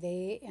 and maybe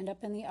they end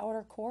up in the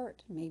outer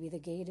court. Maybe the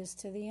gate is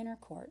to the inner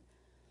court.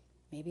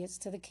 Maybe it's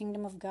to the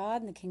kingdom of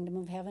God, and the kingdom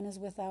of heaven is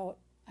without.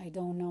 I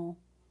don't know.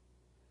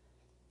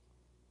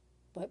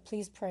 But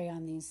please pray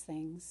on these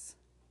things.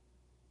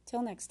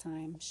 Till next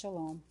time,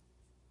 shalom.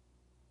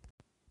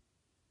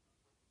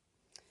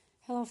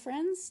 Hello,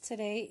 friends.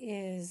 Today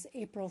is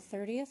April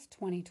 30th,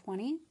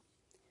 2020.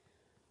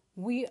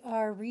 We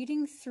are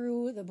reading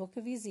through the book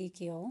of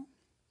Ezekiel.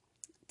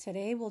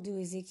 Today we'll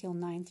do Ezekiel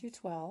 9 through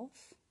 12.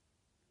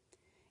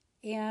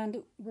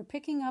 And we're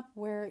picking up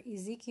where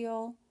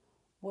Ezekiel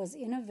was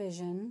in a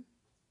vision.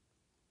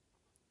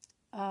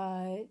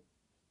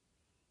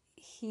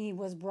 He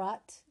was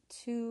brought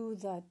to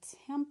the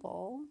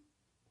temple.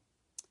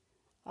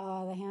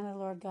 The hand of the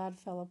Lord God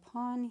fell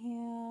upon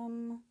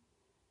him.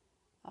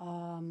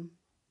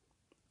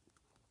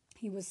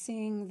 He was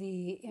seeing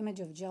the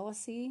image of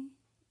jealousy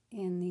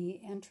in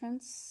the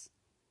entrance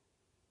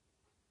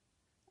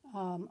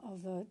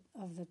of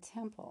the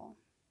temple.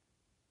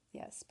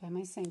 Yes, by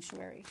my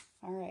sanctuary.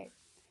 All right.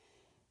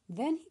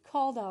 Then he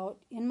called out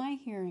in my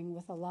hearing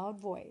with a loud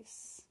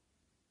voice.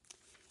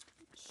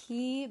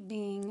 He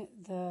being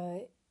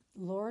the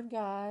Lord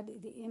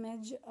God, the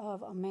image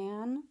of a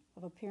man,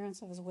 of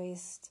appearance of his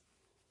waist,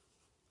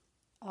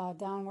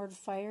 downward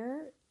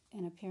fire,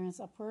 and appearance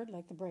upward,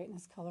 like the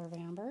brightness color of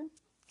amber.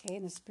 Okay,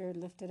 and the Spirit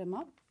lifted him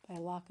up by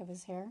a lock of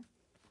his hair.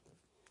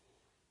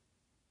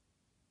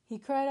 He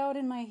cried out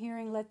in my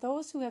hearing, "Let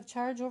those who have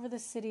charge over the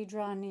city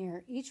draw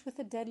near, each with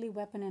a deadly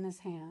weapon in his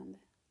hand."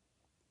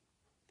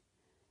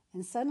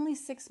 And suddenly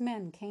 6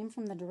 men came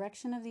from the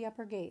direction of the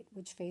upper gate,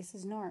 which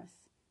faces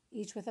north,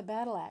 each with a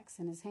battle axe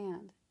in his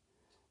hand.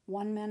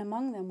 One man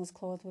among them was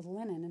clothed with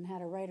linen and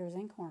had a writer's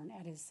inkhorn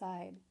at his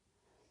side.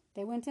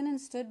 They went in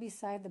and stood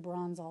beside the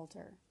bronze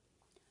altar.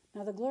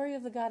 Now the glory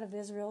of the God of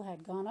Israel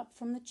had gone up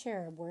from the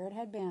cherub where it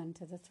had been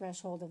to the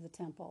threshold of the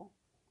temple.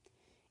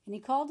 And he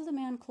called to the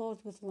man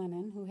clothed with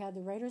linen, who had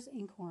the writer's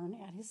inkhorn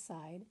at his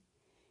side.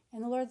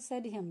 And the Lord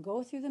said to him,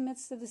 "Go through the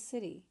midst of the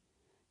city,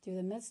 through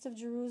the midst of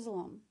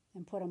Jerusalem,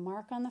 and put a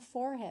mark on the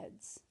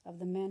foreheads of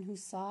the men who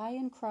sigh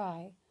and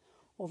cry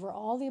over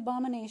all the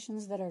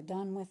abominations that are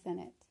done within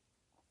it."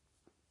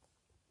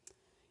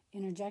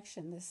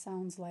 Interjection. This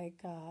sounds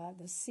like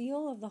the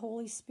seal of the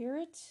Holy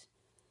Spirit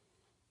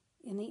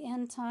in the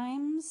end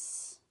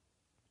times.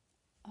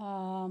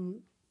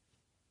 In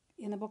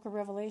the book of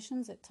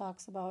Revelations, it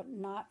talks about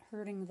not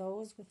hurting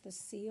those with the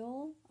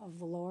seal of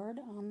the Lord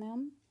on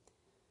them.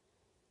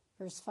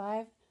 Verse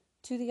 5,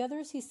 "To the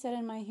others he said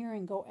in my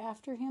hearing, Go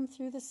after him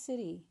through the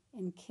city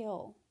and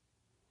kill.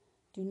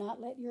 Do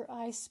not let your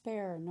eye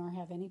spare, nor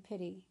have any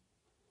pity.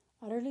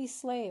 Utterly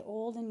slay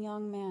old and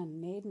young men,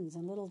 maidens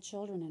and little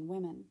children and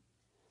women.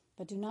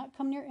 But do not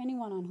come near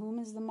anyone on whom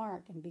is the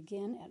mark, and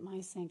begin at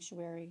my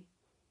sanctuary."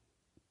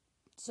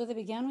 So they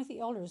began with the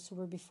elders who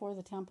were before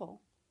the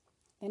temple.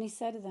 Then he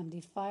said to them,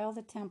 "Defile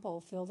the temple,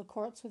 fill the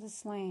courts with the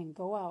slain,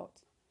 go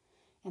out."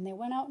 And they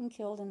went out and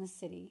killed in the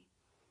city.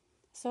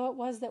 So it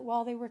was that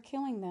while they were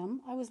killing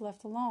them, I was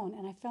left alone,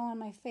 and I fell on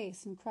my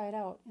face and cried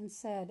out and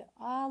said,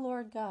 "Ah,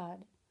 Lord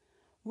God,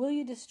 will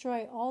you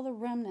destroy all the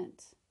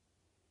remnant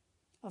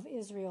of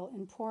Israel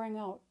in pouring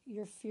out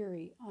your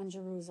fury on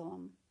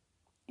Jerusalem?"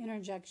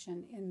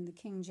 Interjection. In the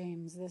King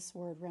James, this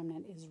word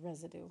remnant is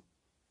residue.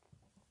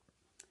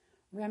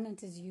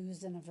 Remnant is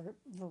used in a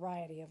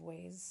variety of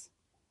ways.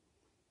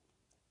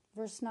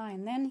 Verse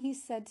 9, "Then he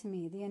said to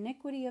me, The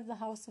iniquity of the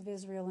house of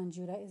Israel and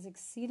Judah is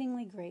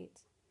exceedingly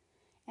great,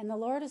 and the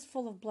Lord is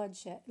full of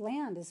bloodshed,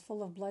 land is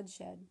full of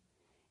bloodshed,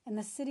 and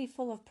the city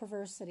full of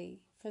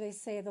perversity. For they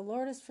say, The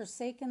Lord has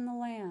forsaken the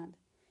land,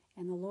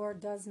 and the Lord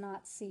does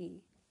not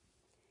see.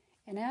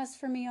 And as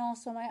for me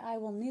also, my eye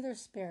will neither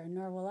spare,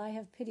 nor will I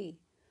have pity,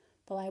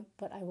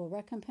 but I will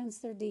recompense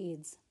their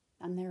deeds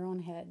on their own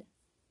head."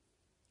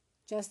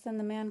 Just then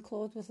the man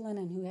clothed with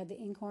linen, who had the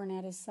inkhorn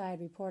at his side,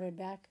 reported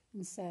back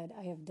and said,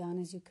 "I have done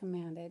as you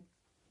commanded."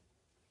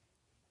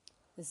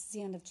 This is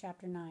the end of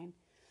chapter 9.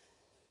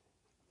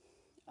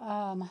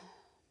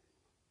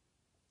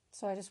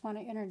 So I just want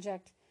to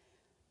interject.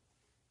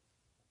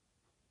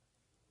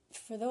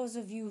 For those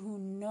of you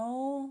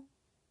who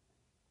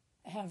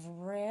have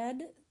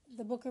read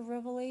the book of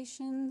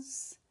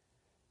Revelations,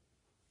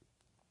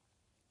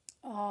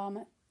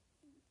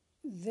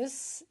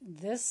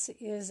 this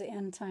is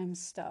end time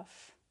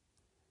stuff.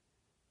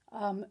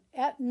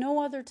 At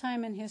no other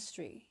time in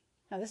history,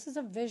 now this is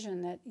a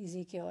vision that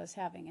Ezekiel is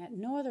having, at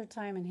no other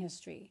time in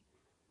history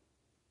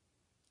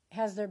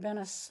has there been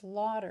a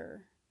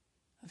slaughter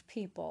of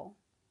people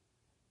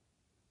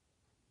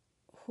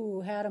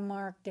who had a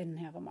mark, didn't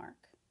have a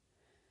mark.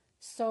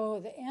 So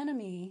the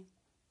enemy,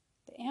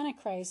 the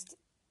Antichrist,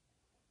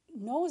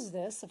 knows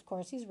this. Of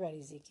course, he's read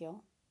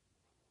Ezekiel.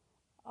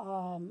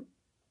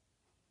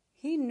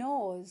 He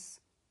knows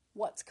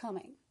what's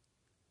coming.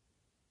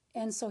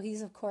 And so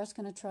he's, of course,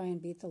 going to try and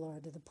beat the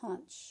Lord to the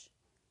punch.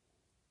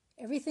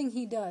 Everything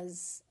he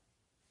does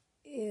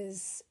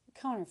is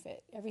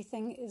counterfeit.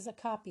 Everything is a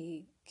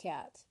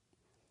copycat.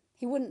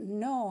 He wouldn't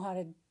know how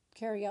to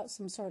carry out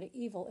some sort of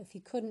evil if he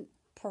couldn't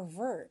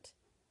pervert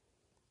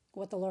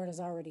what the Lord has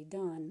already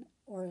done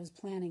or is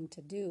planning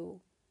to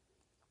do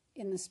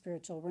in the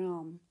spiritual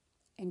realm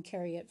and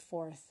carry it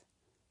forth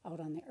out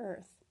on the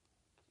earth.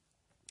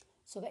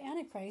 So the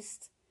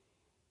Antichrist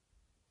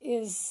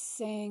is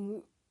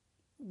saying,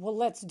 well,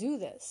 let's do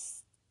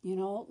this.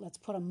 Let's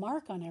put a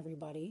mark on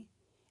everybody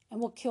and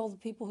we'll kill the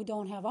people who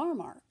don't have our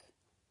mark.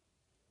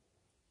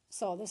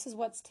 So this is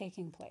what's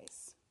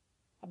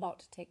about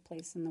to take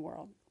place in the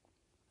world.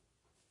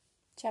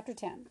 Chapter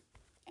 10.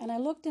 And I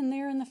looked, and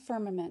there in the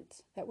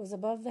firmament that was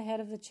above the head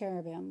of the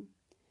cherubim,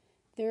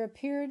 there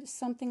appeared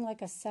something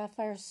like a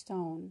sapphire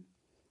stone,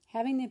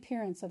 having the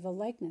appearance of the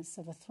likeness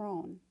of a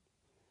throne.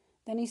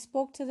 Then he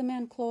spoke to the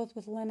man clothed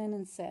with linen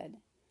and said,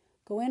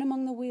 Go in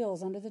among the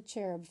wheels under the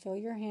cherub, fill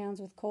your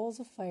hands with coals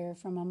of fire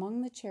from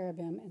among the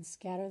cherubim, and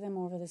scatter them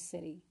over the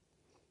city.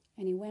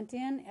 And he went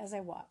in as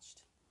I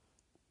watched.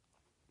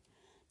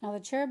 Now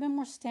the cherubim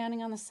were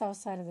standing on the south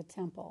side of the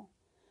temple,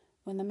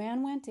 when the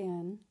man went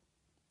in,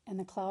 and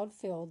the cloud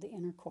filled the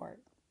inner court.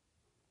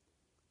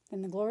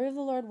 Then the glory of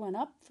the Lord went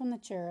up from the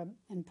cherub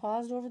and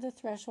paused over the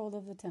threshold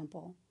of the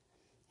temple,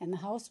 and the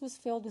house was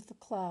filled with the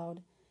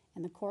cloud,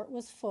 and the court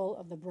was full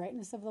of the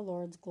brightness of the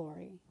Lord's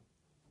glory.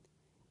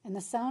 And the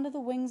sound of the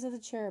wings of the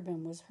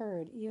cherubim was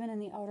heard even in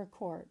the outer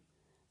court,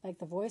 like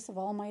the voice of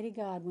Almighty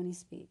God when he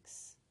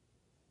speaks.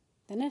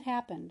 Then it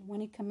happened, when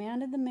he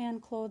commanded the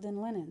man clothed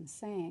in linen,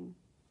 saying,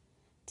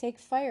 Take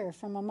fire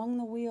from among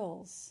the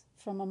wheels,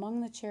 from among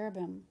the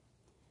cherubim,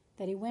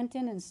 that he went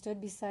in and stood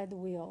beside the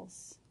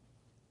wheels.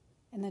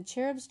 And the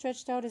cherub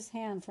stretched out his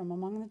hand from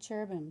among the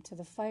cherubim to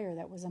the fire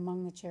that was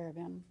among the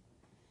cherubim,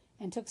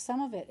 and took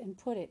some of it and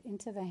put it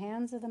into the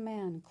hands of the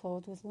man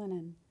clothed with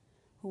linen,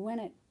 who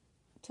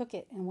took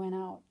it and went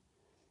out.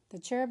 The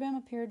cherubim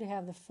appeared to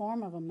have the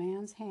form of a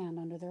man's hand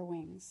under their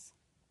wings.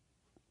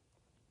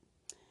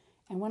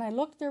 And when I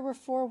looked, there were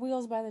 4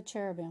 wheels by the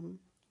cherubim,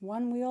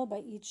 1 wheel by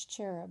each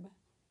cherub,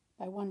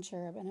 by one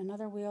cherub, and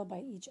another wheel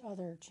by each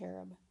other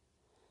cherub.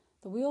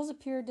 The wheels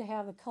appeared to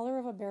have the color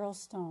of a beryl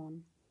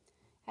stone.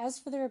 As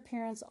for their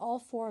appearance, all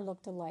 4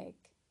 looked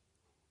alike,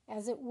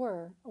 as it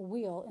were a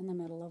wheel in the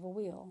middle of a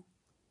wheel.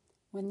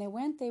 When they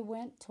went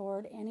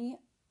toward any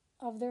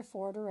of their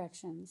 4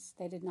 directions.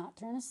 They did not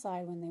turn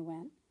aside when they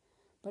went,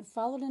 but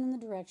followed in the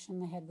direction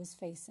the head was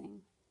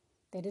facing.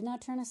 They did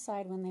not turn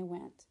aside when they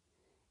went,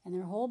 and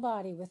their whole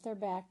body, with their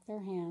back, their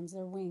hands,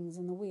 their wings,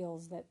 and the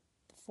wheels that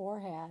the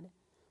 4 had,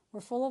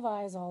 were full of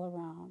eyes all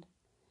around.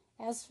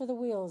 As for the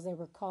wheels, they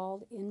were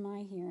called, in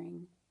my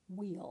hearing,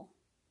 wheel.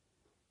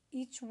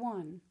 Each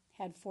one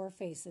had 4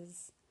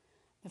 faces.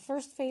 The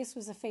first face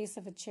was the face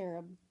of a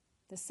cherub,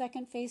 the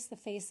second face the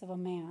face of a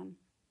man,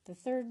 the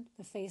third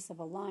the face of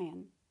a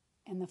lion,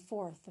 and the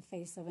fourth the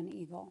face of an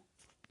eagle.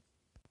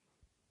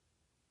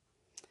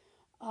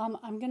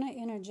 I'm going to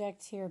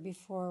interject here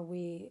before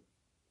we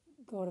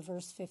go to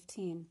verse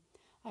 15.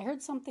 I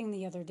heard something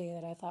the other day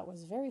that I thought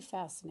was very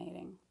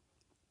fascinating.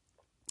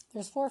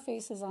 There's 4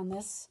 faces on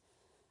this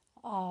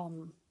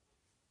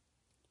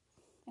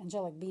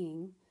angelic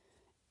being,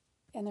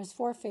 and there's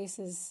 4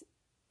 faces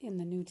in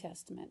the New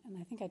Testament, and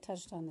I think I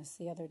touched on this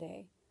the other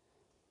day.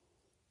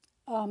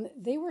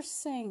 They were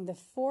saying the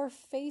 4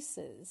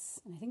 faces,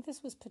 and I think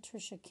this was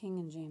Patricia King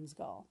and James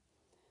Gall.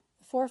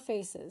 The 4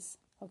 faces.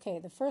 Okay,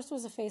 the first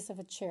was the face of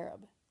a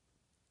cherub,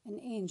 an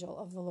angel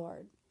of the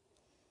Lord.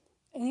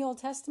 In the Old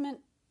Testament,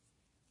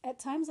 at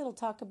times it'll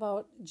talk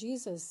about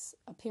Jesus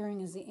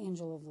appearing as the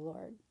angel of the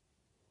Lord.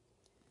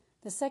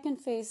 The second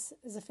face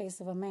is the face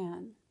of a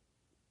man.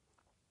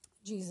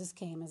 Jesus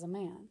came as a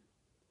man.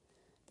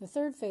 The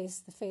third face,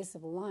 the face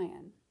of a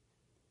lion.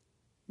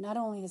 Not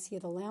only is he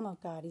the Lamb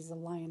of God, he's the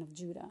Lion of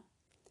Judah.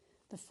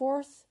 The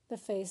fourth, the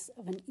face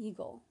of an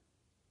eagle.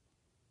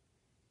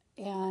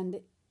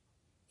 And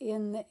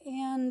in the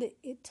end,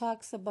 it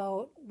talks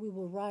about we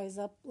will rise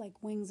up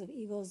like wings of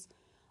eagles.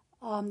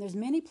 There's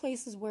many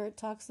places where it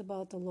talks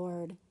about the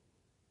Lord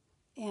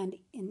and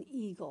an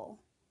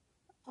eagle.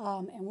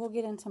 And we'll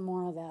get into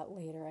more of that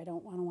later. I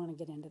don't want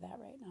to get into that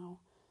right now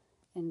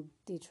and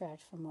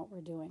detract from what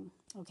we're doing.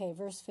 Okay,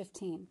 verse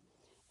 15.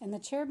 And the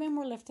cherubim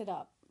were lifted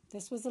up.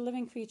 This was the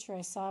living creature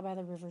I saw by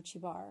the river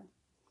Chebar.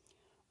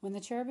 When the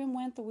cherubim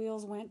went, the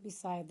wheels went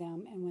beside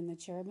them, and when the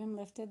cherubim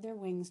lifted their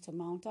wings to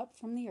mount up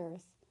from the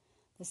earth,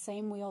 the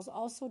same wheels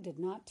also did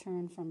not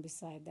turn from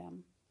beside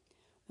them.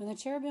 When the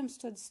cherubim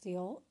stood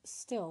still,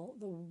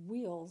 the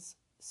wheels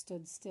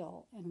stood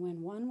still, and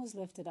when one was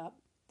lifted up,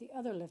 the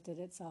other lifted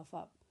itself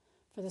up,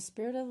 for the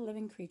spirit of the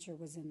living creature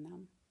was in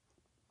them.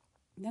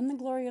 Then the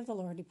glory of the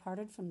Lord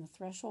departed from the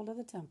threshold of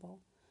the temple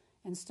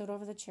and stood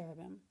over the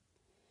cherubim.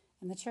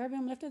 And the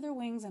cherubim lifted their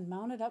wings and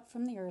mounted up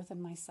from the earth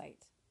in my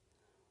sight.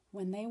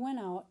 When they went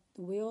out,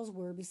 the wheels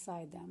were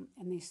beside them,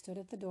 and they stood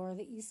at the door of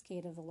the east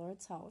gate of the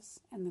Lord's house,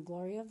 and the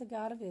glory of the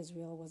God of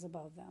Israel was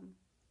above them.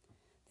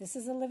 This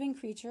is a living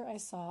creature I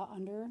saw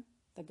under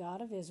the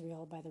God of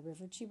Israel by the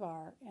river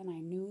Chebar, and I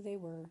knew they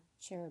were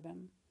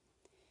cherubim.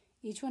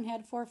 Each one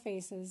had 4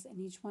 faces, and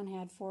each one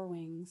had 4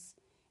 wings,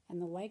 and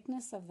the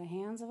likeness of the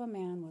hands of a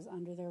man was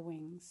under their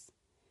wings.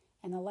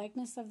 And the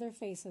likeness of their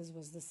faces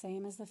was the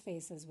same as the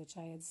faces which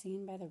I had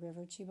seen by the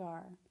river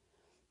Chebar,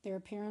 their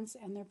appearance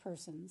and their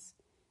persons.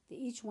 They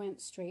each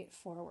went straight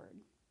forward.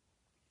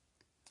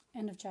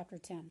 End of chapter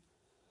 10.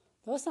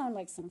 Those sound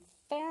like some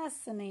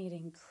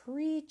fascinating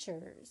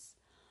creatures.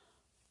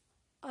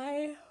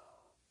 I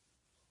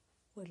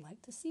would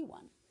like to see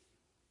one.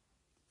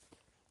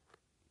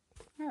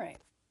 All right.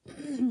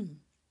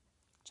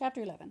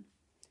 Chapter 11.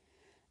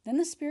 Then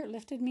the Spirit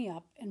lifted me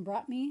up and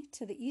brought me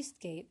to the east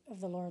gate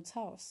of the Lord's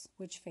house,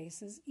 which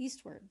faces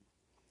eastward.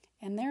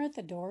 And there at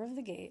the door of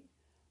the gate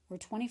were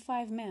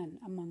 25 men,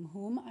 among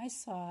whom I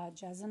saw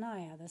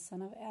Jezaniah the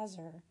son of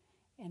Azur,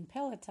 and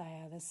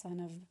Pelatiah the son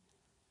of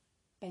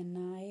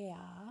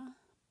Benaiah,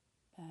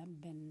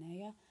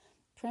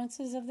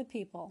 princes of the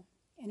people.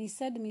 And he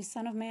said to me,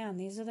 Son of man,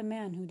 these are the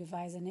men who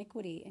devise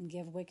iniquity and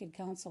give wicked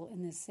counsel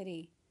in this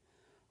city,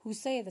 who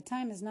say the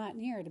time is not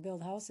near to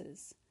build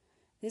houses.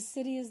 This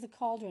city is the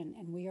cauldron,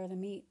 and we are the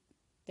meat.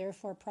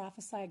 Therefore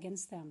prophesy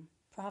against them.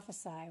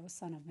 Prophesy, O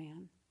Son of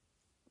man.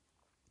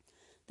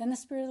 Then the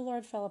Spirit of the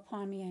Lord fell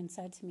upon me and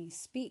said to me,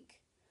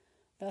 Speak.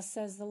 Thus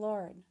says the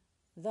Lord.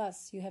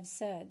 Thus you have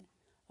said,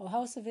 O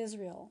house of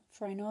Israel,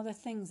 for I know the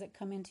things that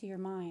come into your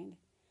mind.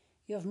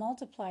 You have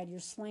multiplied your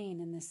slain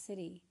in this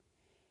city.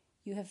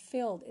 You have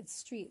filled its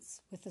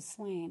streets with the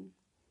slain.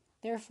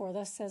 Therefore,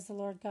 thus says the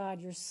Lord God,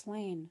 your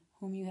slain,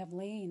 whom you have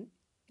laid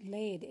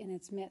in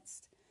its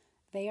midst.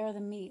 They are the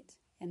meat,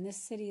 and this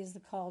city is the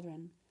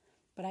cauldron.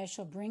 But I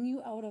shall bring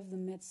you out of the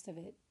midst of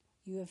it.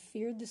 You have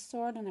feared the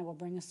sword, and I will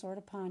bring a sword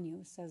upon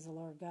you, says the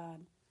Lord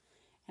God.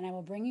 And I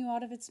will bring you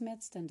out of its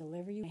midst, and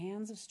deliver you in the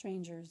hands of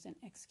strangers, and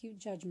execute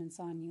judgments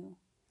on you.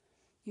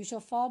 You shall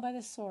fall by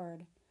the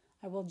sword.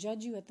 I will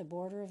judge you at the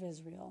border of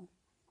Israel.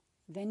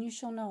 Then you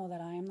shall know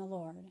that I am the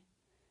Lord.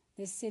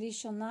 This city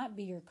shall not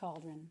be your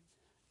cauldron,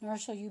 nor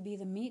shall you be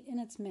the meat in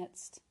its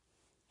midst.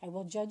 I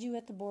will judge you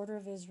at the border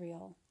of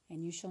Israel,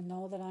 and you shall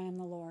know that I am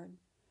the Lord.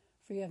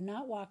 For you have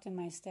not walked in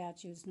my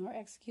statutes, nor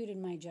executed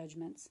my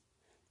judgments,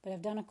 but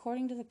have done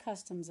according to the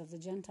customs of the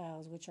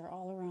Gentiles which are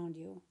all around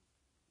you.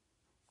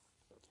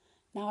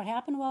 Now it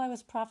happened while I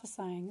was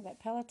prophesying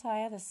that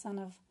Pelatiah the son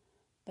of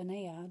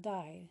Benaiah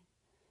died.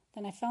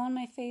 Then I fell on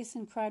my face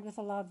and cried with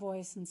a loud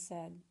voice and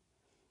said,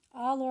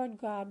 Ah, Lord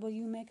God, will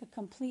you make a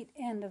complete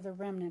end of the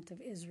remnant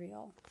of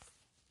Israel?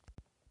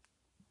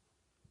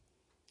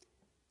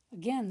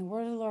 Again, the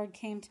word of the Lord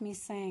came to me,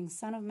 saying,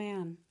 Son of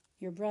man,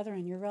 your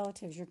brethren, your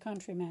relatives, your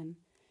countrymen,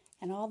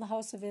 and all the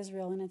house of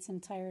Israel in its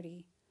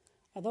entirety,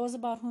 are those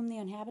about whom the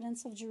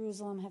inhabitants of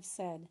Jerusalem have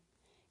said,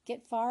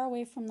 Get far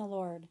away from the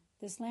Lord.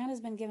 This land has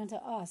been given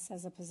to us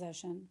as a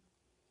possession.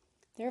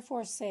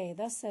 Therefore say,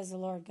 Thus says the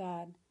Lord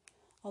God,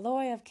 Although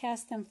I have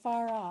cast them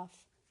far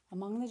off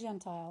among the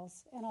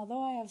Gentiles, and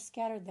although I have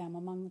scattered them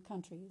among the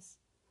countries,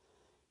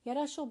 yet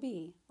I shall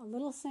be a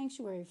little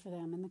sanctuary for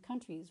them in the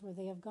countries where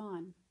they have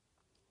gone.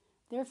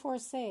 Therefore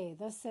say,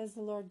 Thus says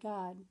the Lord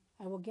God,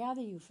 I will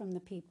gather you from the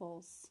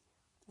peoples,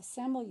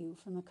 assemble you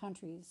from the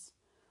countries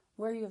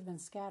where you have been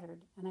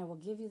scattered, and I will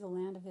give you the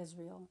land of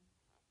Israel.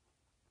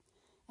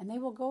 And they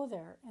will go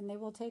there, and they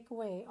will take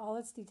away all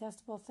its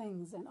detestable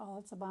things and all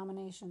its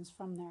abominations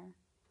from there.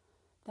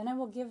 Then I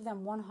will give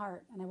them one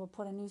heart, and I will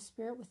put a new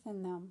spirit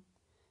within them,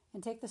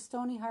 and take the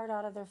stony heart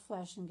out of their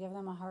flesh, and give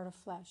them a heart of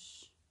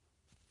flesh,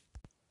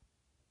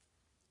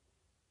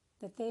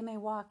 that they may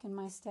walk in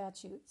my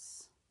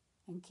statutes,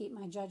 and keep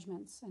my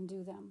judgments, and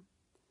do them.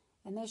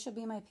 And they shall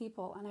be my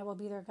people, and I will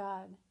be their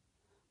God.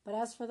 But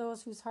as for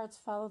those whose hearts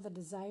follow the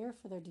desire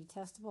for their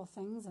detestable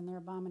things and their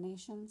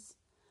abominations,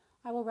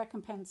 I will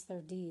recompense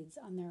their deeds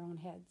on their own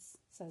heads,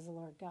 says the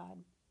Lord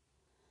God.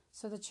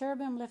 So the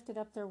cherubim lifted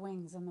up their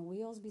wings, and the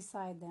wheels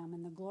beside them,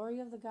 and the glory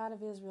of the God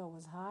of Israel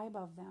was high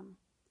above them.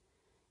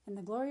 And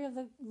the glory of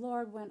the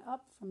Lord went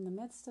up from the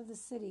midst of the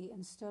city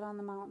and stood on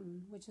the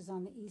mountain, which is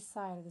on the east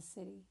side of the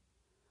city.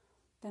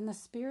 Then the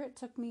Spirit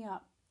took me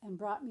up and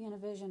brought me in a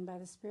vision by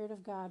the Spirit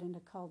of God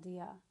into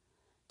Chaldea,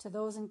 to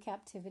those in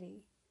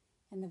captivity.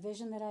 And the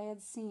vision that I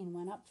had seen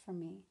went up from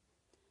me.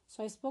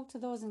 So I spoke to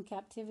those in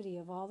captivity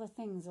of all the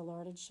things the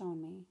Lord had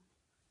shown me.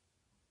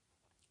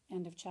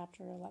 End of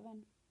chapter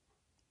 11.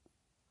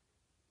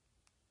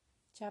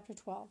 Chapter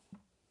 12.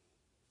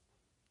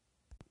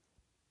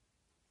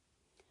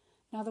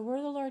 Now the word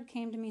of the Lord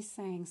came to me,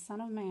 saying,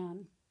 Son of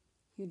man,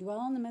 you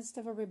dwell in the midst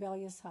of a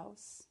rebellious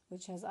house,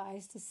 which has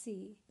eyes to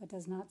see, but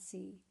does not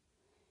see,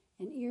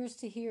 and ears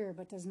to hear,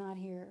 but does not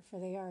hear, for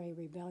they are a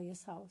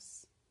rebellious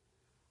house.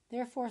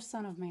 Therefore,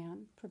 Son of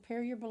man,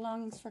 prepare your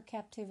belongings for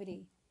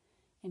captivity,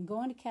 and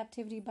go into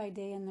captivity by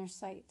day in their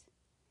sight.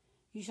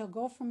 You shall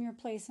go from your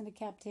place into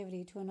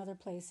captivity to another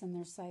place in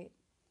their sight.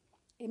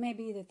 It may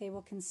be that they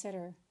will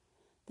consider,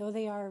 though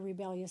they are a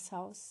rebellious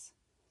house.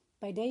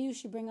 By day you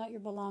should bring out your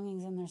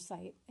belongings in their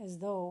sight, as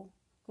though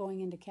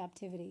going into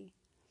captivity.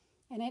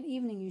 And at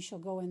evening you shall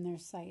go in their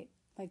sight,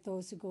 like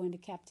those who go into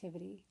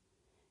captivity.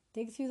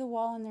 Dig through the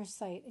wall in their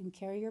sight, and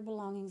carry your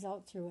belongings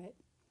out through it.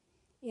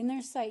 In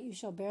their sight you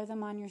shall bear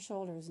them on your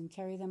shoulders, and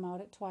carry them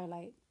out at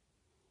twilight.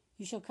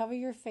 You shall cover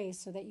your face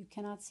so that you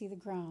cannot see the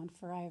ground,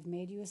 for I have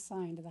made you a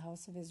sign to the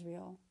house of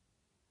Israel.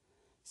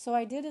 So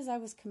I did as I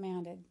was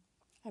commanded.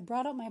 I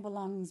brought out my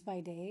belongings by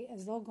day,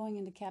 as though going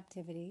into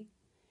captivity,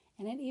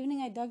 and at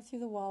evening I dug through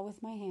the wall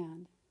with my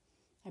hand.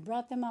 I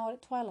brought them out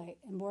at twilight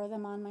and bore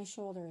them on my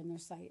shoulder in their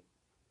sight.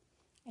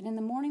 And in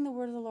the morning the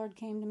word of the Lord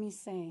came to me,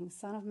 saying,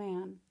 Son of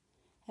man,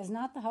 has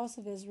not the house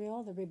of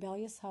Israel, the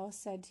rebellious house,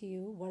 said to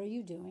you, What are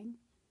you doing?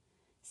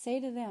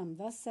 Say to them,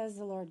 Thus says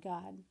the Lord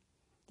God,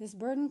 This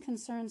burden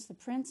concerns the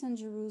prince in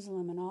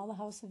Jerusalem and all the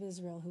house of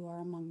Israel who are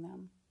among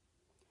them.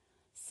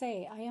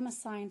 Say, I am a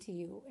sign to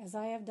you. As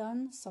I have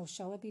done, so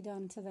shall it be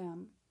done to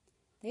them.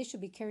 They shall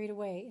be carried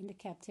away into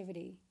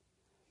captivity.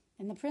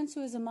 And the prince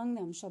who is among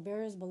them shall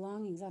bear his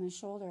belongings on his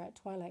shoulder at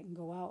twilight and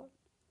go out.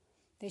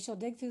 They shall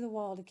dig through the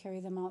wall to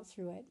carry them out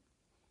through it.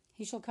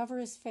 He shall cover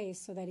his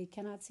face so that he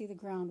cannot see the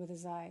ground with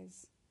his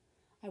eyes.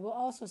 I will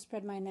also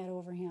spread my net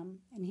over him,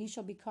 and he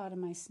shall be caught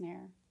in my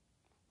snare.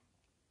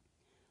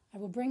 I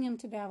will bring him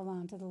to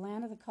Babylon, to the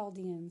land of the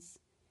Chaldeans,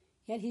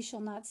 yet he shall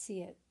not see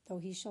it, though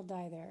he shall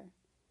die there.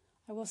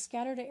 I will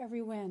scatter to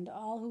every wind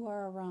all who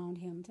are around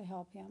him to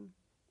help him,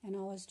 and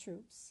all his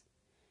troops,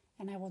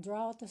 and I will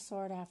draw out the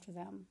sword after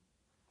them.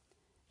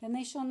 Then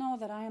they shall know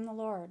that I am the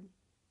Lord,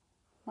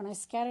 when I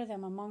scatter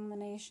them among the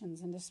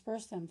nations and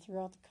disperse them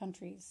throughout the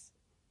countries.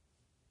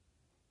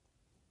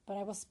 But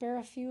I will spare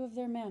a few of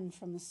their men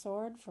from the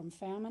sword, from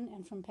famine,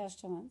 and from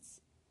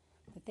pestilence,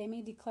 that they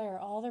may declare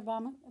all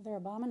their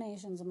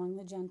abominations among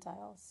the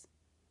Gentiles.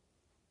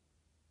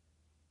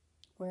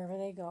 Wherever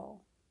they go,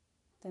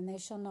 then they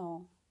shall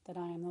know that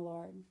I am the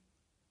Lord.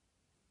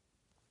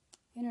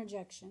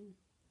 Interjection.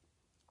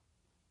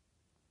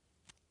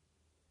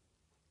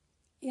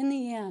 In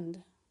the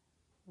end,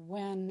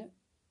 when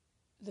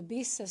the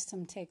beast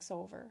system takes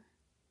over,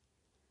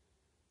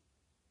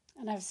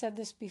 and I've said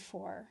this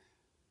before,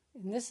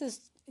 and this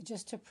is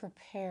just to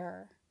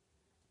prepare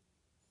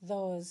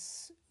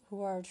those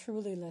who are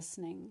truly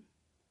listening,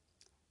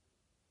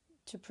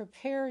 to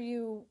prepare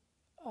you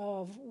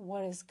of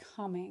what is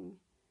coming.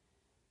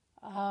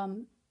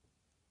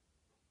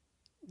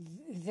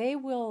 They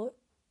will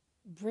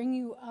bring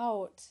you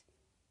out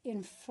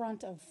in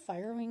front of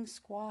firing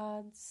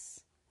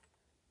squads,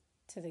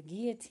 to the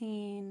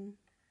guillotine,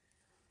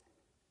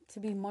 to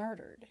be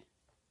martyred.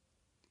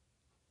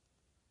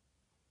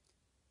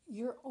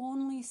 Your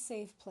only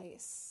safe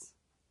place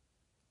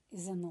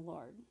is in the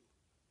Lord.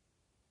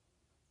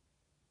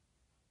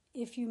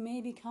 If you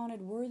may be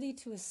counted worthy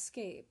to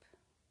escape,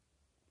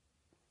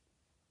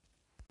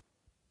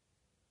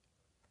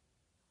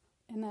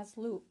 and that's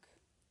Luke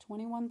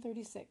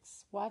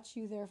 21:36. Watch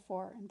you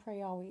therefore and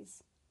pray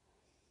always,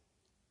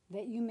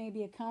 that you may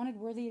be accounted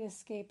worthy to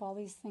escape all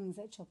these things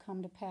that shall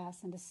come to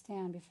pass and to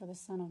stand before the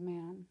Son of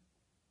Man.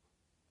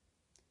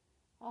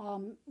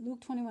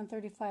 Luke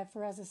 21:35,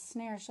 for as a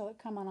snare shall it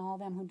come on all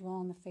them who dwell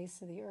on the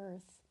face of the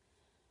earth.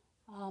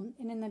 And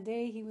in the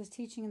day he was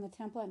teaching in the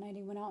temple, at night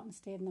he went out and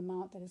stayed in the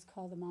mount that is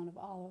called the Mount of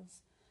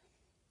Olives.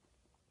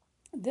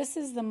 This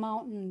is the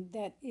mountain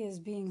that is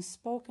being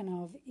spoken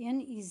of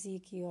in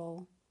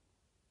Ezekiel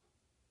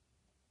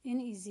 12.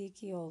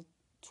 Ezekiel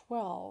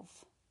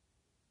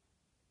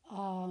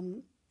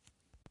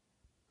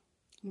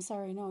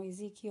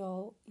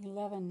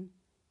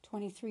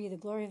 11:23. The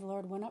glory of the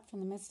Lord went up from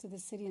the midst of the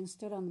city and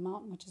stood on the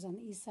mountain which is on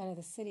the east side of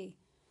the city.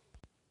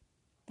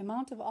 The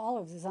Mount of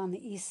Olives is on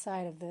the east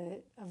side of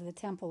the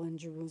temple in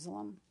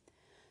Jerusalem.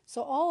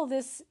 So all of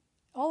this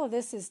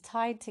is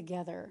tied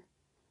together.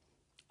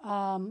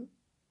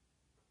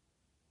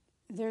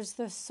 There's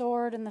the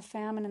sword and the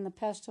famine and the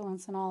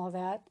pestilence and all of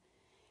that.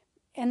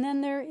 And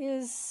then there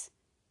is,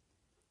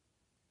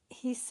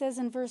 he says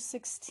in verse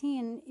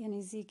 16 in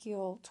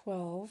Ezekiel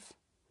 12,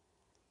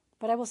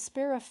 but I will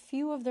spare a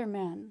few of their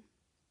men,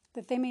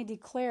 that they may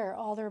declare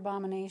all their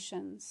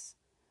abominations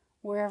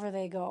wherever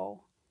they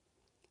go,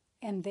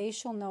 and they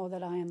shall know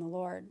that I am the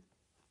Lord.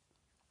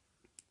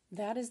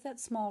 That is that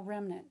small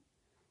remnant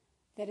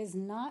that is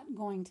not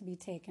going to be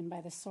taken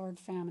by the sword,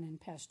 famine, and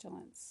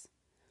pestilence.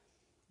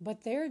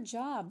 But their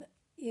job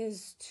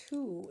is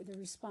the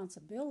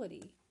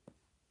responsibility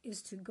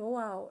is to go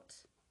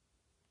out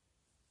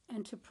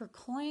and to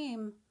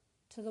proclaim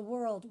to the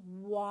world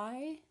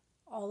why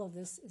all of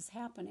this is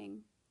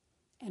happening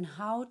and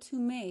how to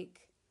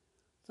make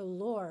the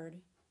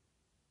Lord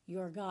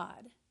your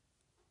God.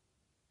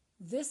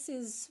 This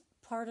is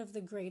part of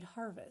the great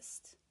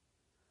harvest.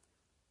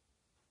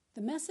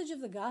 The message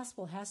of the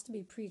gospel has to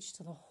be preached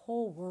to the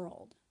whole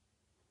world.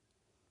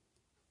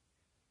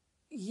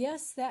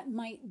 Yes, that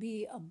might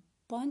be a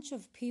bunch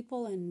of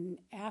people in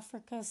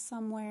Africa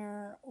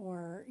somewhere,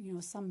 or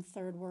some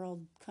third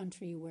world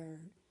country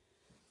where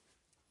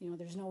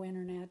there's no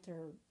internet,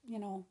 or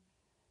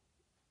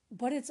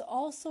but it's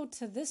also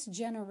to this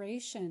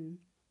generation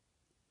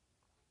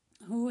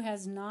who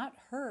has not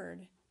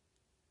heard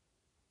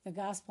the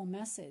gospel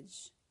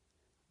message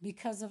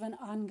because of an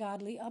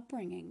ungodly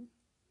upbringing,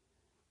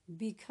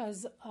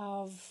 because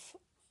of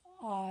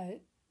the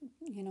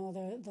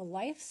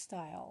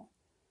lifestyle,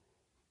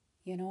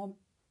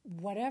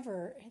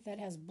 whatever that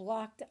has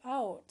blocked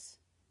out.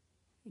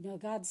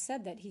 God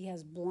said that he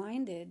has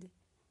blinded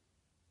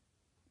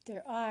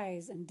their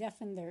eyes and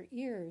deafened their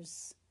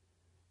ears.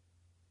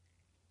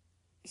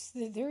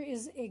 So there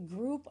is a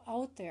group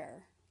out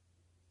there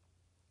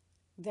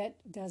that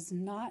does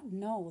not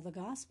know the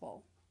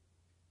gospel,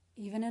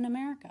 even in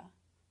America.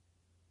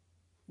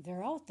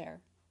 They're out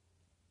there.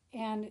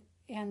 And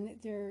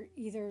they're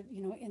either,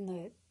 in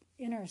the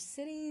inner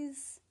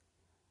cities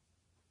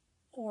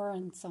or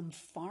on some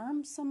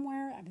farm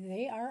somewhere. I mean,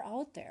 they are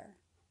out there.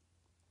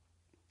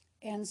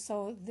 And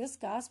so this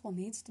gospel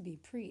needs to be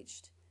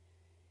preached.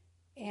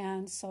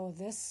 And so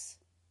this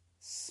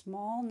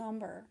small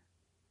number,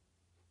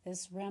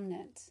 this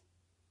remnant,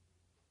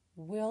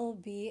 will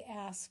be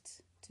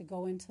asked to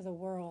go into the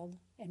world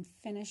and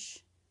finish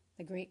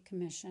the Great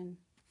Commission.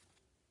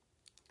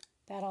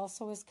 That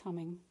also is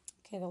coming.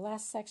 Okay, the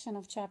last section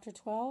of chapter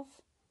 12.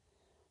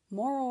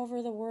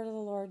 Moreover, the word of the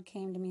Lord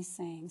came to me,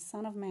 saying,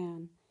 Son of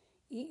man,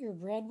 eat your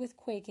bread with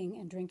quaking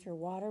and drink your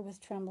water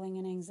with trembling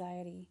and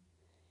anxiety.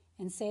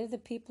 And say to the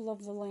people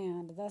of the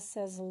land, Thus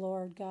says the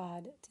Lord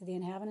God, to the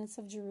inhabitants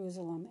of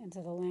Jerusalem and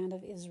to the land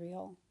of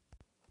Israel.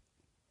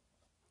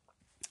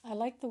 I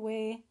like the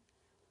way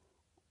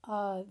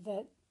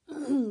that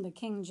the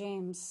King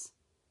James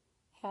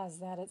has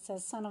that. It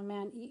says, Son of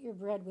man, eat your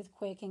bread with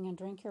quaking and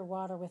drink your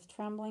water with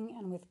trembling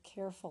and with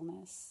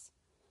carefulness.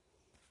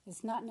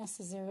 It's not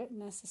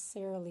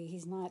necessarily,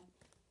 he's not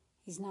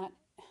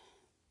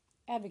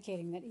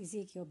advocating that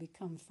Ezekiel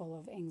become full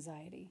of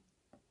anxiety.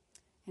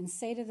 And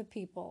say to the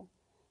people,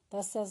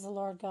 Thus says the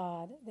Lord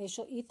God, they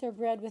shall eat their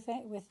bread with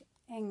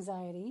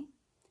anxiety,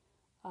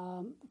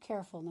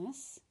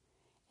 carefulness,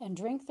 and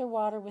drink their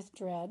water with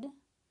dread,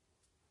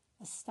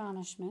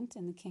 astonishment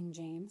in the King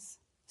James,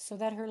 so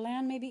that her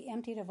land may be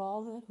emptied of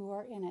all who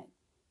are in it.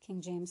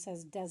 King James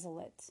says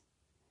desolate,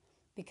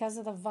 because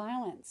of the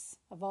violence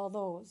of all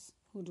those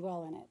who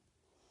dwell in it.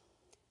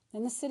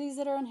 Then the cities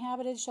that are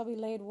inhabited shall be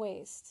laid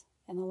waste,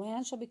 and the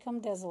land shall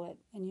become desolate,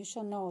 and you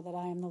shall know that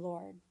I am the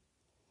Lord.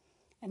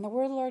 And the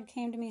word of the Lord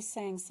came to me,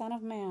 saying, Son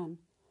of man,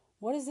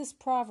 what is this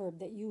proverb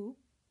that you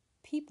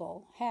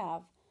people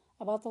have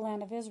about the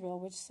land of Israel,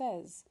 which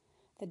says,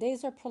 The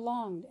days are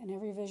prolonged, and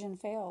every vision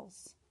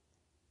fails?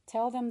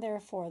 Tell them,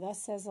 therefore,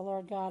 Thus says the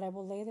Lord God, I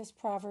will lay this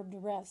proverb to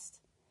rest,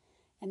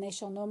 and they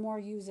shall no more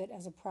use it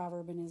as a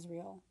proverb in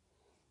Israel.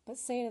 But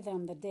say to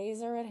them, The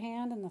days are at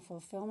hand, and the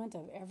fulfillment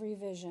of every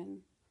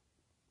vision.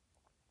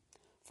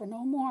 For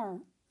no more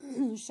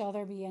shall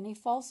there be any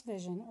false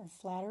vision or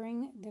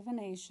flattering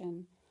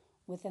divination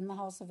within the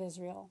house of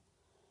Israel.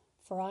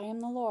 For I am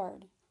the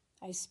Lord,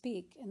 I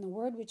speak, and the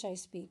word which I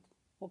speak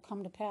will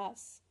come to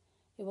pass.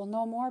 It will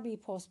no more be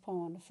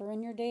postponed, for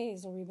in your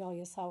days, O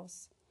rebellious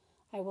house,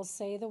 I will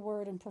say the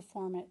word and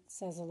perform it,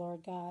 says the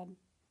Lord God.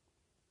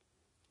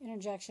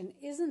 Interjection,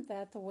 isn't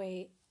that the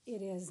way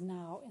it is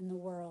now in the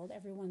world?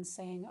 Everyone's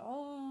saying,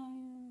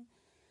 oh,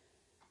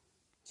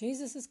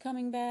 Jesus is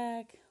coming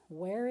back.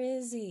 Where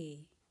is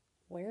he?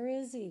 Where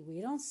is he? We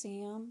don't see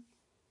him.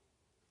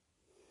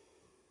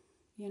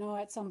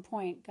 At some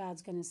point,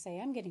 God's going to say,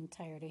 I'm getting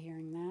tired of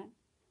hearing that.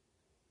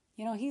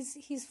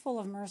 He's full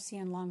of mercy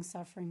and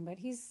long-suffering, but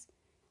he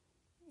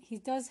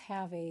does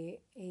have a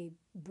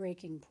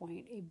breaking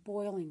point, a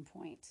boiling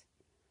point.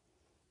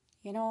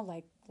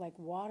 Like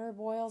water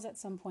boils, at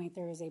some point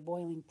there is a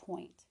boiling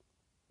point.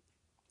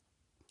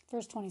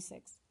 Verse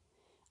 26.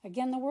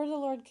 Again, the word of the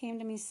Lord came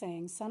to me,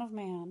 saying, Son of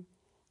man,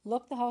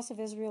 look, the house of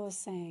Israel is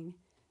saying,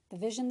 the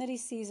vision that he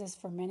sees is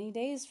for many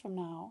days from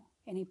now,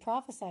 and he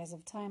prophesies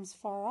of times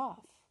far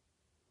off.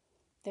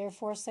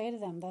 Therefore say to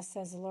them, Thus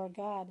says the Lord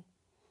God,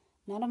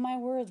 none of my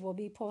words will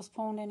be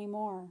postponed any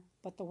more,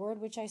 but the word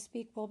which I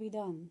speak will be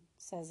done,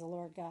 says the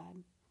Lord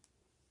God.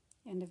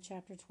 End of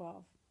chapter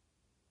 12.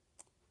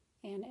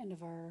 And end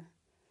of our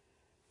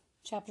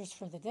chapters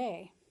for the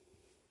day.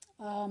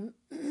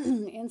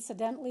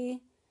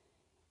 Incidentally,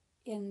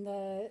 in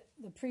the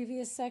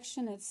previous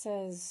section, it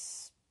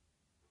says,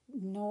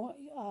 no,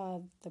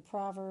 the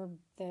proverb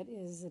that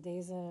is, the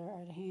days are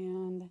at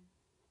hand,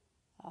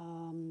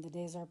 the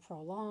days are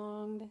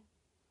prolonged.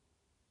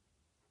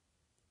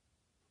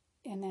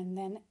 And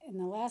then in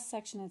the last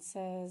section it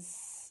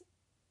says,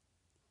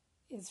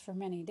 it's for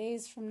many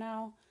days from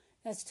now.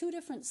 That's two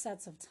different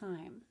sets of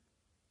time.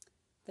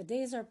 The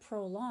days are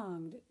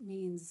prolonged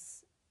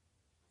means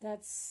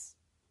that's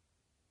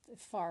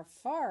far,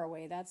 far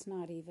away.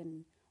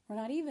 We're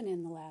not even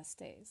in the last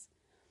days.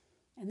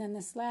 And then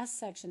this last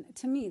section,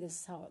 to me,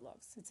 this is how it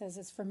looks. It says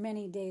it's for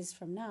many days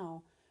from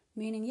now,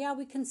 meaning, yeah,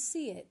 we can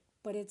see it,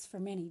 but it's for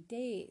many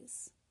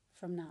days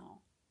from now.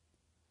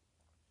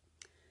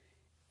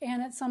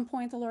 And at some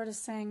point, the Lord is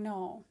saying,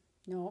 no,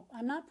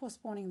 I'm not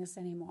postponing this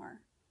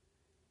anymore.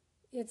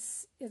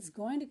 It's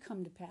going to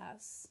come to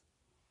pass.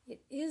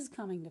 It is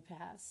coming to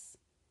pass.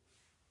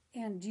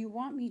 And do you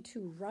want me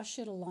to rush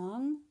it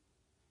along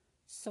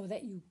so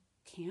that you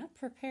can't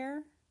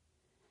prepare?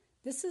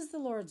 This is the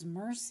Lord's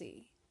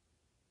mercy.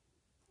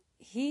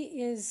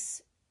 He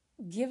is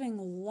giving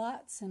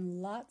lots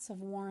and lots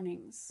of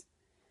warnings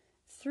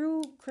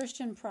through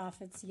Christian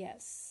prophets,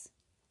 yes,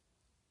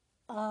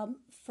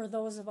 for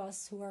those of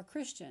us who are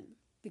Christian,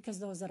 because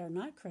those that are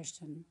not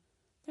Christian,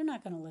 they're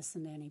not going to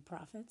listen to any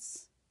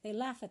prophets. They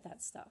laugh at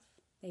that stuff.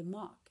 They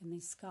mock and they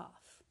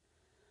scoff.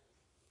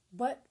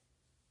 But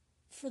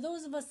for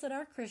those of us that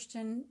are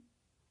Christian,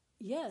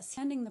 yes,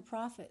 attending the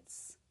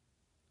prophets.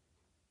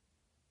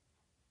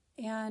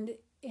 And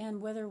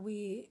whether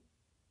we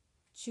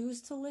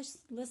choose to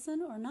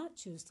listen or not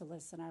choose to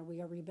listen, are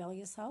we a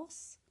rebellious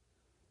house?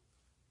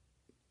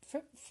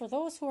 For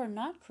those who are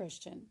not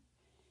Christian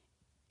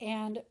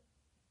and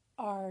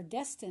are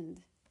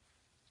destined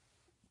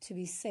to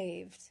be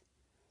saved,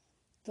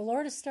 the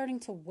Lord is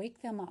starting to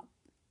wake them up.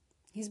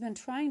 He's been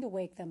trying to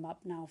wake them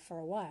up now for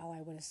a while,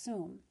 I would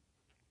assume.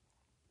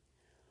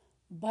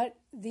 But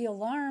the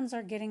alarms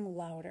are getting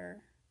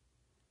louder.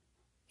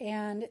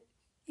 And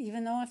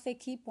even though if they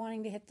keep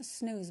wanting to hit the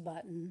snooze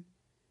button,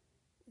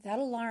 that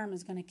alarm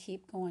is going to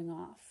keep going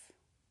off.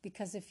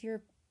 Because if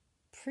you're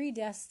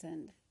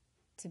predestined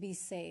to be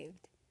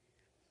saved,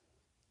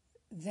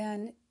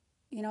 then,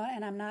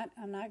 and I'm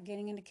not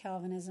getting into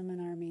Calvinism and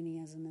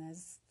Arminianism.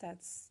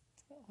 That's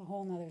a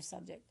whole nother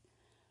subject.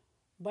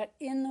 But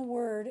in the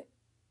Word,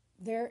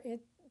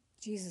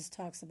 Jesus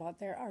talks about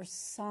there are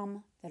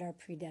some that are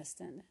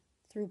predestined.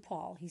 Through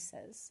Paul, he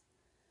says.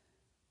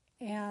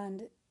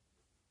 And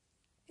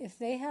if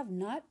they have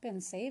not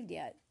been saved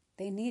yet,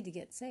 they need to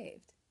get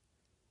saved.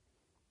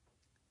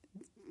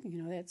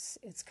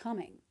 It's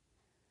coming.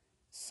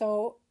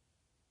 So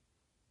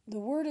the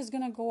word is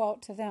going to go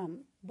out to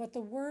them, but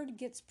the word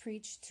gets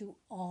preached to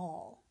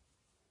all.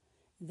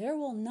 There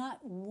will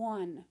not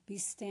one be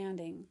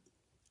standing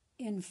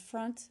in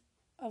front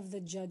of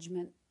the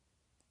judgment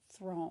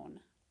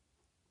throne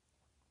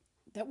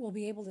that will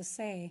be able to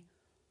say,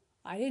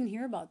 I didn't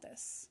hear about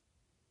this.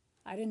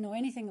 I didn't know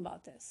anything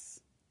about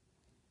this.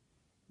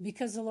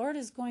 Because the Lord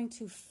is going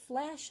to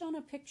flash on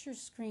a picture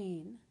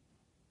screen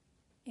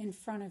in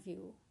front of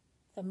you.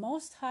 The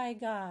Most High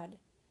God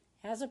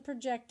has a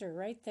projector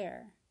right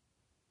there.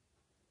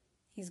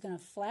 He's going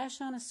to flash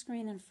on a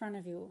screen in front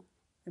of you.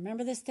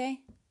 Remember this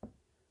day?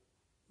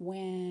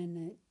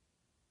 When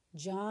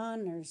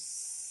John or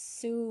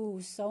Sue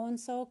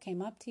so-and-so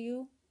came up to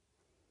you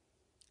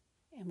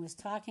and was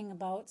talking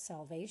about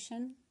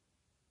salvation?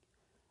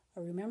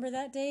 Or remember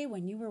that day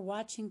when you were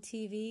watching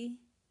TV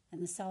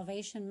and the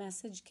salvation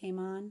message came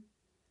on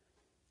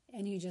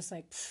and you just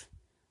like,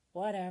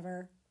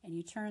 whatever, and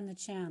you turned the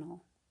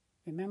channel?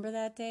 Remember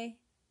that day?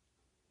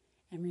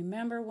 And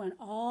remember when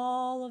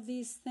all of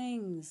these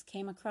things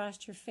came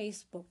across your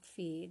Facebook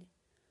feed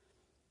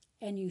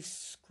and you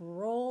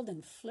scrolled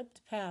and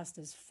flipped past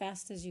as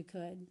fast as you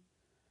could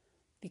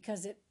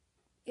because it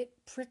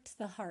pricked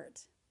the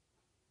heart.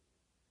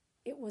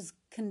 It was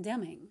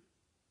condemning.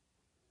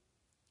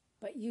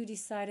 But you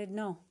decided,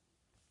 no,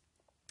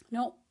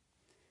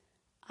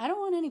 I don't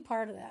want any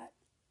part of that.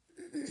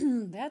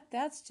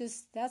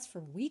 That's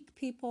for weak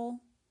people.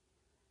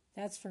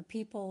 That's for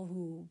people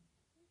who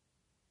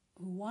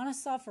want to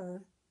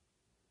suffer.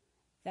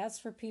 That's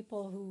for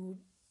people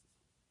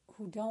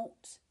who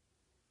don't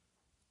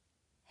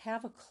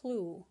have a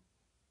clue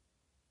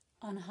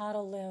on how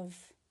to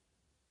live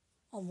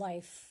a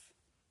life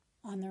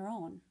on their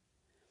own.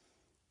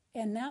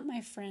 And that,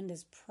 my friend,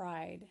 is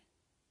pride.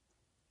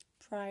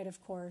 Pride,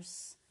 of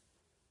course,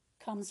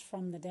 comes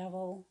from the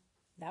devil.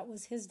 That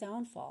was his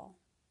downfall.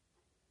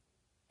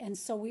 And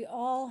so we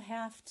all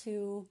have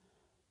to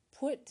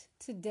put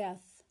to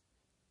death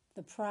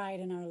the pride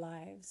in our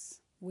lives.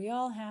 We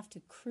all have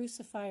to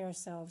crucify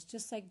ourselves,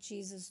 just like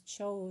Jesus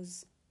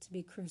chose to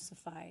be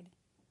crucified.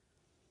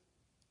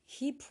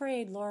 He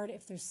prayed, Lord,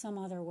 if there's some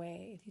other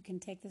way, if you can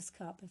take this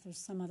cup, if there's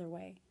some other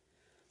way.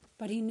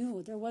 But he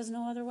knew there was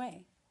no other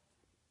way.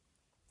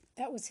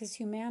 That was his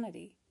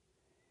humanity.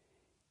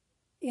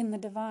 In the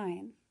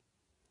divine,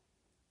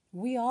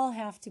 we all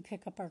have to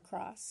pick up our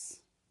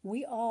cross.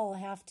 We all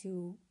have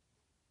to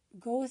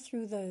go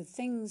through the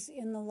things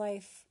in the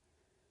life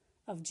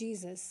of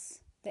Jesus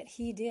that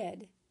he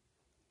did.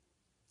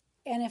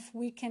 And if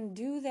we can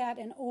do that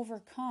and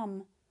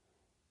overcome,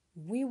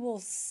 we will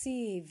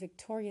see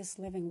victorious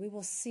living. We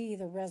will see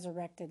the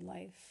resurrected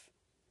life.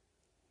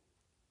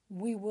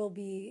 We will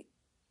be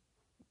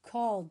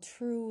called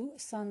true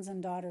sons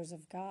and daughters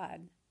of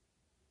God,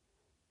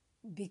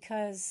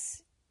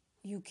 because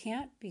you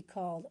can't be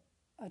called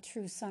a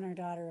true son or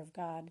daughter of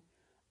God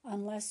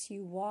unless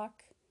you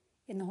walk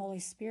in the Holy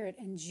Spirit.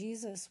 And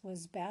Jesus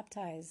was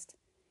baptized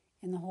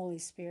in the Holy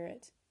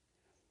Spirit.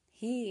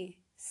 He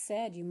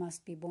said you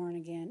must be born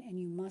again, and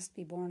you must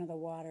be born of the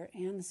water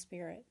and the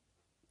Spirit.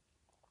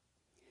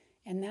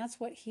 And that's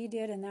what he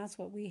did, and that's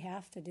what we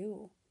have to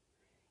do.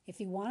 If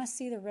you want to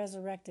see the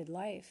resurrected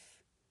life,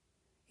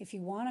 if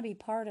you want to be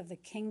part of the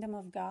kingdom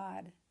of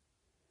God,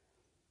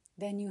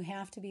 then you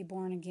have to be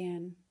born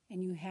again,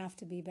 and you have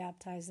to be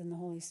baptized in the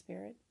Holy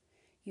Spirit.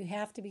 You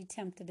have to be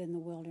tempted in the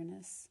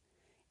wilderness,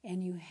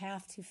 and you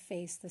have to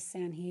face the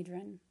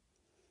Sanhedrin.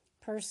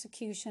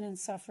 Persecution and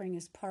suffering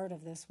is part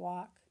of this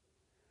walk.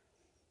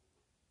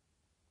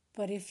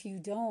 But if you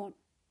don't,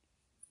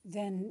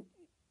 then,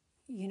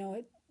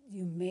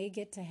 you may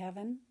get to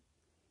heaven.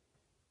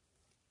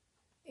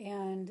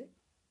 And,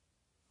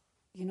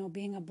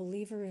 being a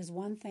believer is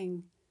one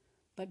thing,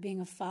 but being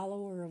a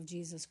follower of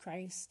Jesus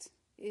Christ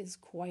is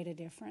quite a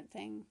different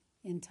thing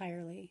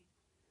entirely.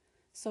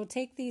 So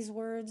take these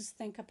words,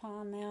 think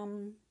upon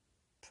them,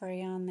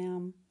 pray on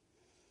them,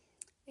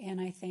 and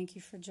I thank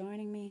you for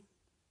joining me.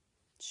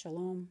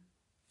 Shalom.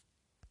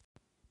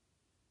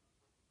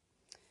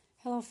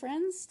 Hello,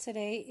 friends.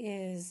 Today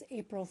is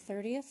April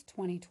 30th,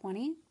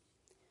 2020.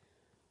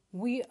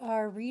 We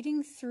are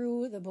reading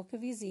through the book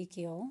of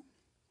Ezekiel.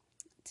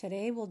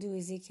 Today we'll do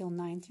Ezekiel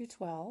 9 through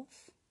 12.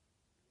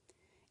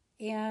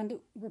 And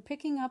we're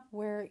picking up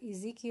where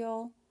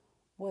Ezekiel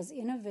was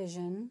in a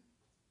vision.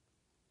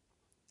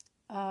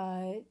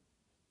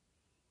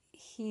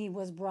 He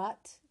was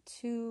brought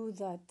to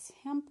the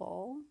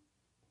temple.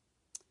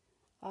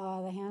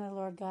 The hand of the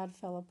Lord God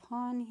fell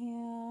upon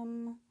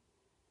him.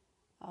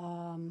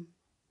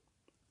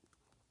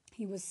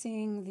 He was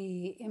seeing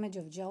the image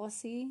of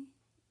jealousy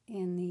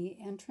in the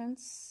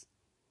entrance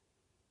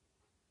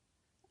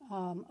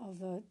of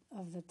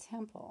the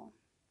temple.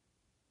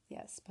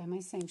 Yes, by my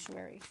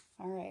sanctuary.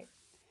 All right.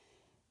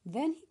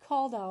 Then he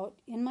called out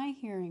in my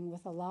hearing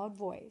with a loud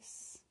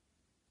voice.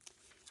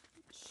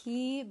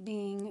 He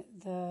being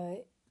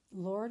the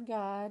Lord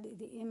God,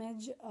 the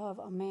image of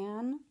a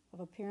man, of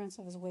appearance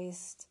of his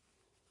waist,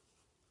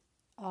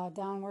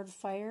 downward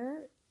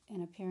fire,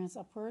 and appearance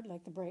upward,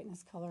 like the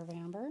brightness color of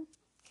amber.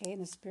 Okay,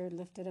 and the Spirit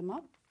lifted him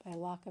up by a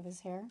lock of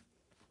his hair.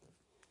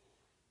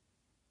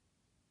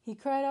 He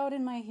cried out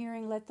in my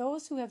hearing, "Let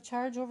those who have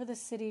charge over the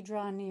city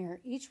draw near,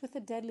 each with a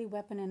deadly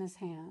weapon in his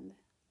hand."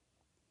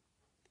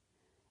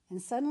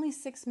 And suddenly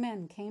 6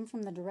 men came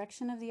from the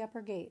direction of the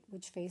upper gate,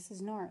 which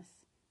faces north,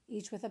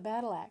 each with a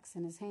battle axe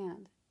in his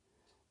hand.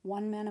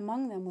 One man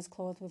among them was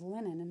clothed with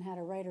linen and had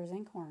a writer's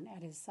inkhorn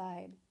at his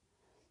side.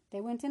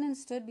 They went in and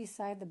stood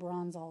beside the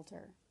bronze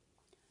altar.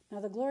 Now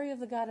the glory of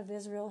the God of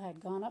Israel had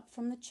gone up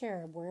from the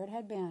cherub where it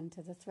had been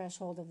to the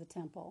threshold of the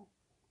temple.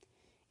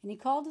 And he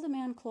called to the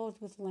man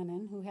clothed with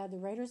linen, who had the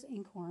writer's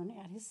inkhorn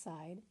at his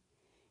side.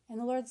 And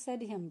the Lord said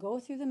to him, "Go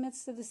through the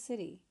midst of the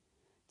city,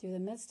 through the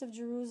midst of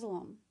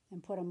Jerusalem,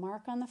 and put a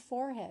mark on the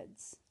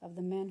foreheads of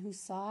the men who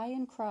sigh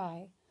and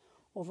cry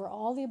over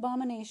all the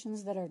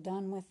abominations that are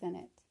done within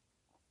it."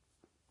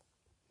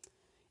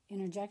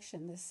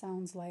 Interjection. This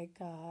sounds like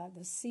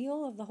the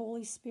seal of the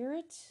Holy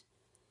Spirit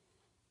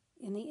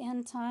in the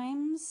end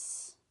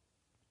times.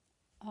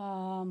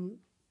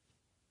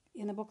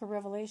 In the book of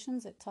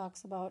Revelations, it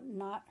talks about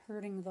not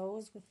hurting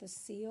those with the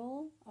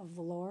seal of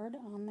the Lord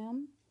on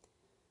them.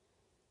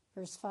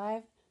 Verse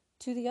 5,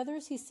 "To the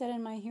others he said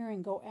in my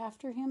hearing, Go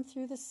after him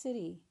through the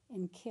city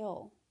and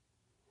kill.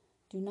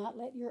 Do not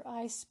let your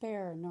eye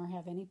spare, nor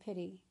have any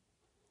pity.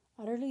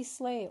 Utterly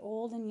slay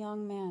old and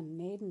young men,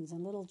 maidens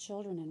and little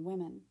children and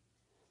women.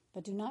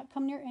 But do not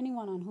come near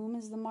anyone on whom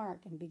is the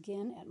mark, and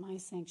begin at my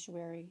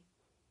sanctuary."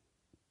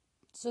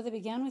 So they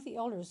began with the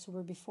elders who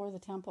were before the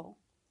temple.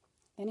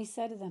 Then he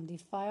said to them,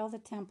 "Defile the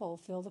temple,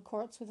 fill the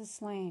courts with the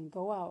slain,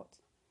 go out."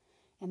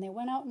 And they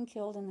went out and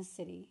killed in the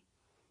city.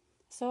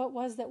 So it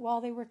was that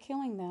while they were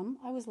killing them,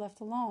 I was left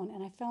alone,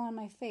 and I fell on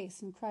my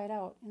face and cried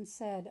out and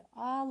said,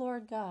 "Ah,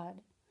 Lord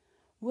God,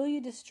 will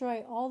you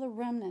destroy all the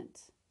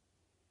remnant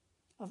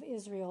of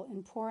Israel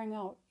in pouring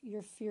out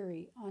your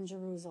fury on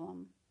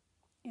Jerusalem?"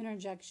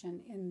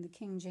 Interjection. In the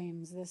King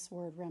James, this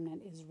word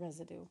remnant is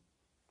residue.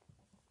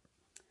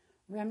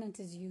 Remnant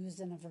is used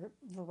in a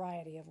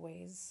variety of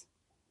ways.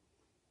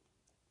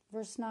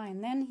 Verse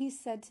 9, "Then he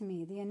said to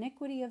me, The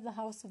iniquity of the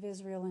house of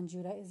Israel and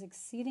Judah is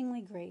exceedingly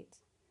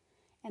great,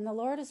 and the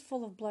Lord is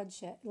full of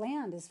bloodshed,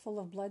 land is full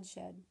of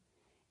bloodshed,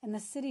 and the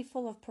city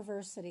full of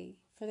perversity.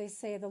 For they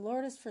say, The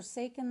Lord has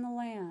forsaken the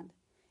land,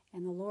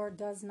 and the Lord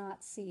does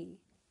not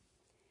see.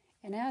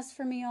 And as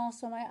for me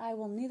also, my eye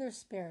will neither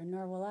spare,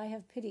 nor will I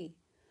have pity,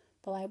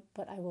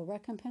 but I will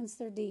recompense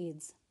their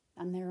deeds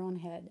on their own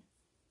head."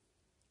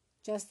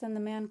 Just then the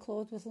man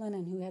clothed with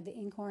linen, who had the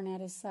inkhorn at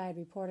his side,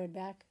 reported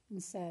back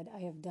and said, "I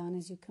have done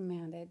as you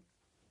commanded."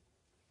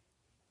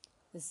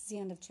 This is the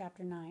end of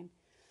chapter 9.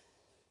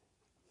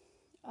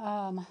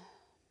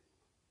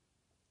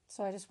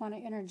 So I just want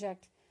to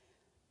interject.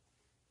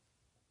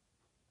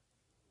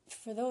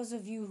 For those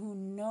of you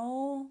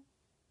who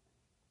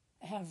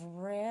have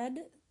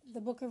read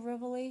the book of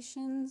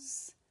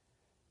Revelations,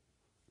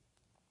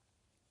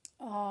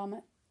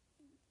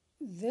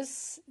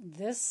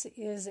 This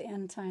is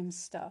end time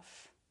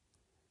stuff.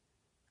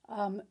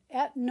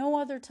 At no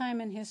other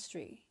time in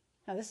history,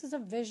 now this is a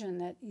vision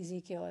that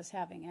Ezekiel is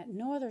having, at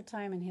no other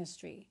time in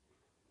history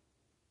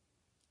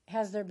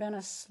has there been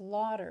a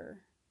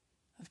slaughter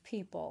of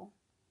people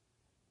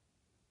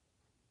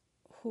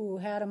who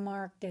had a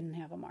mark, didn't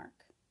have a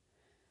mark.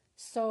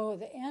 So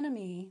the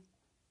enemy,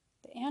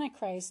 the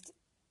Antichrist,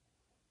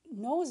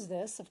 knows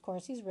this. Of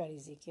course, he's read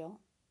Ezekiel.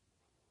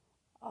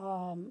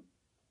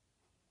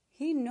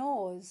 He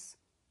knows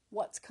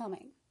what's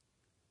coming.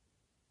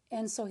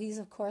 And so he's,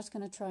 of course,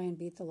 going to try and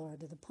beat the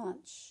Lord to the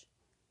punch.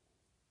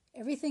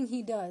 Everything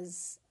he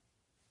does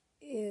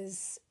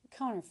is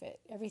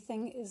counterfeit.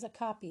 Everything is a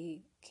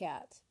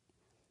copycat.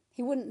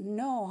 He wouldn't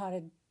know how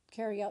to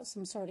carry out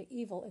some sort of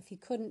evil if he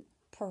couldn't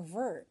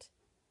pervert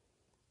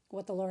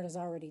what the Lord has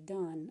already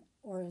done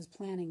or is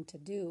planning to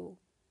do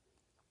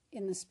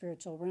in the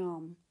spiritual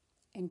realm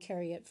and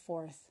carry it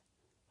forth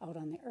out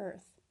on the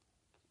earth.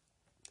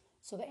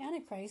 So the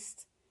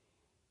Antichrist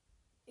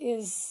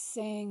is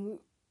saying,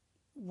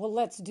 well,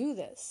 let's do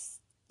this.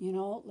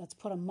 Let's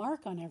put a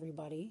mark on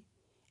everybody,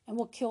 and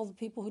we'll kill the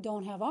people who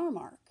don't have our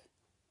mark.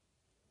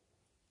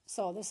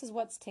 So this is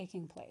what's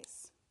taking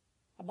place,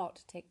 about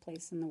to take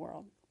place in the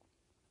world.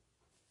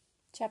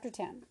 Chapter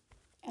 10.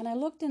 And I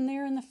looked, and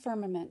there in the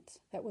firmament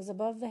that was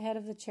above the head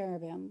of the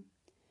cherubim,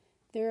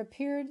 there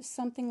appeared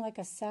something like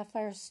a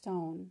sapphire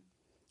stone,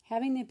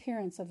 having the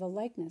appearance of the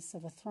likeness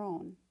of a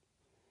throne.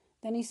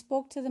 Then he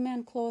spoke to the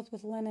man clothed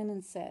with linen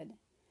and said,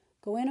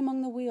 Go in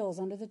among the wheels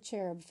under the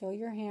cherub, fill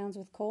your hands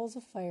with coals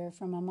of fire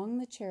from among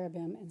the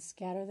cherubim, and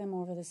scatter them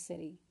over the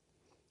city.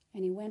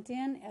 And he went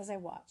in as I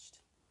watched.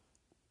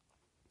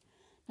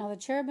 Now the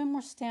cherubim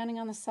were standing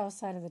on the south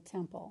side of the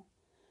temple,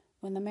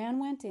 when the man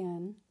went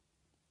in,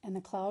 and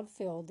the cloud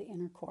filled the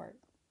inner court.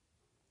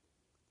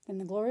 Then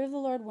the glory of the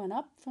Lord went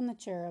up from the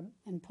cherub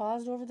and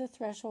paused over the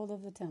threshold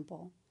of the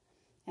temple,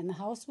 and the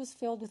house was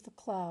filled with the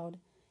cloud,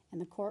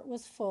 and the court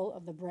was full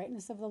of the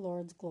brightness of the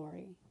Lord's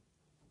glory.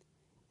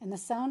 And the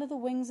sound of the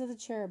wings of the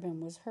cherubim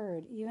was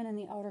heard even in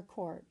the outer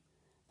court,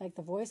 like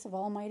the voice of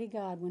Almighty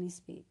God when he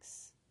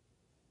speaks.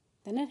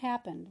 Then it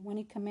happened, when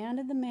he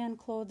commanded the man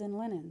clothed in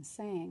linen,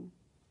 saying,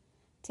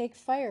 Take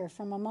fire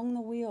from among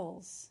the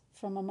wheels,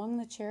 from among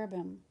the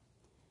cherubim,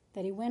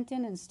 that he went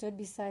in and stood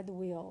beside the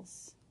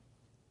wheels.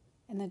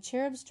 And the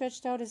cherub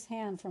stretched out his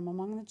hand from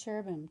among the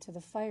cherubim to the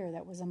fire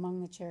that was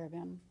among the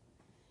cherubim,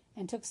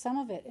 and took some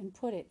of it and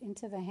put it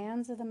into the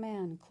hands of the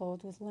man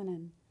clothed with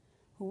linen,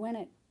 who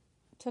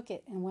took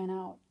it and went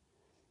out.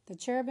 The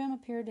cherubim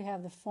appeared to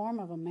have the form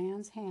of a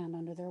man's hand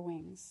under their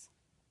wings.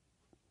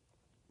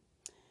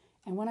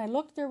 And when I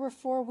looked, there were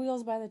 4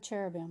 wheels by the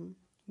cherubim,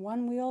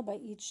 1 wheel by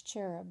each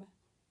cherub,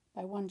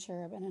 by one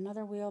cherub, and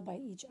another wheel by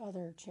each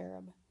other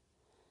cherub.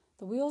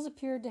 The wheels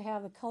appeared to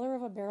have the color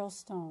of a beryl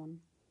stone.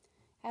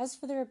 As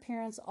for their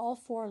appearance, all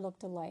 4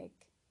 looked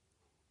alike,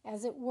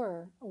 as it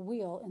were a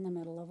wheel in the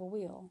middle of a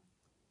wheel.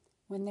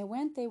 When they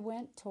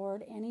went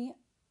toward any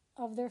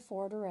of their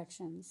 4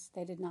 directions.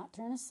 They did not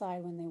turn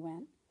aside when they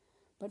went,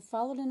 but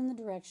followed in the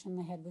direction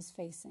the head was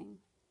facing.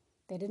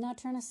 They did not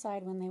turn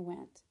aside when they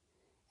went,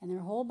 and their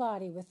whole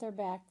body, with their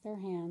back, their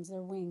hands,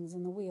 their wings,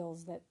 and the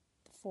wheels that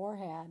the 4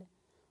 had,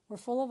 were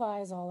full of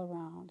eyes all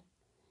around.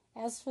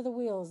 As for the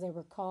wheels, they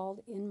were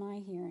called, in my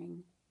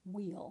hearing,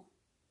 wheel.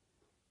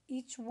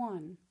 Each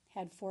one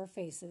had 4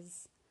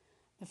 faces.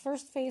 The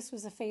first face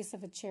was the face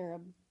of a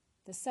cherub,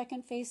 the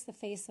second face the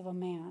face of a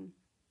man,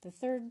 the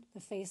third the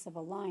face of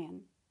a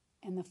lion,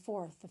 and the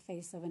 4th the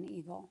face of an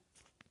eagle.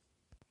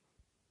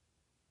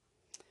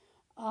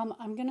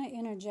 I'm going to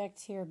interject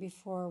here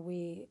before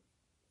we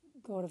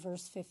go to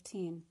verse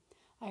 15.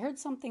 I heard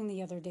something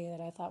the other day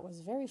that I thought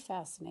was very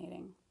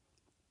fascinating.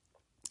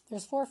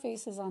 There's 4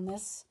 faces on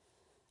this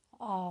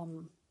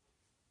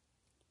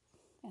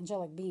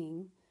angelic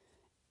being,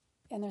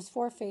 and there's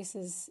 4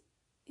 faces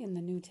in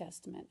the New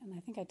Testament, and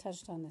I think I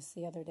touched on this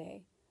the other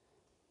day.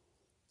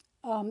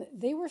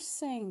 They were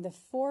saying the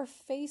 4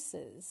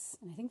 faces,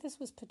 and I think this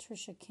was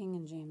Patricia King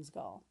and James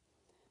Gull.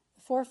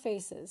 The 4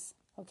 faces.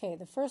 Okay,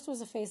 the first was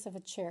the face of a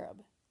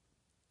cherub,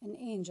 an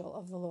angel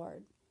of the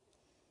Lord.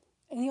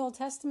 In the Old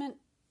Testament,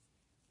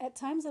 at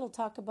times it'll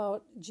talk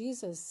about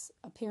Jesus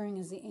appearing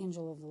as the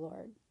angel of the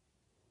Lord.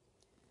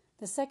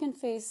 The second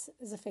face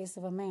is the face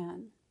of a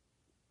man.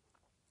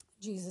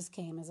 Jesus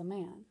came as a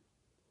man.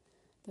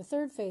 The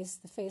third face,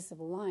 the face of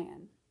a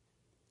lion.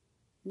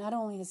 Not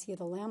only is he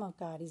the Lamb of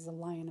God, he's the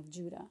Lion of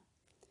Judah.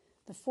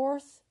 The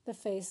 4th, the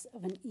face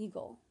of an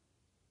eagle.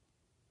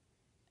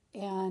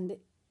 And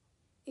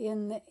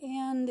in the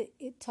end,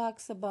 it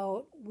talks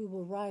about we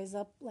will rise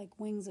up like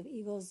wings of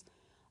eagles.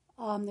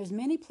 There's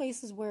many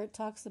places where it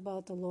talks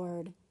about the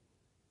Lord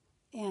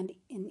and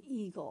an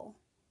eagle.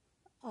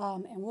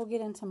 And we'll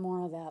get into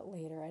more of that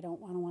later. I don't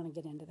want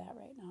to get into that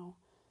right now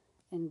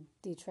and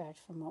detract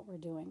from what we're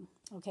doing.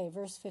 Okay,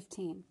 verse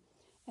 15.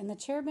 And the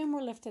cherubim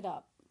were lifted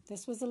up.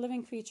 This was the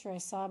living creature I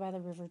saw by the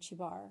river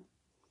Chebar.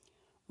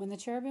 When the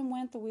cherubim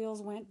went, the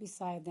wheels went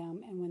beside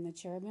them, and when the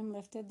cherubim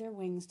lifted their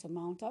wings to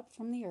mount up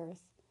from the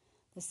earth,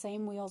 the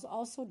same wheels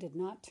also did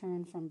not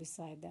turn from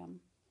beside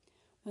them.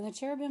 When the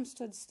cherubim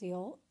stood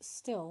still,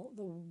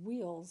 the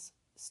wheels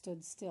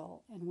stood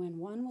still, and when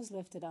one was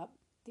lifted up,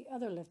 the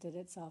other lifted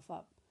itself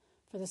up,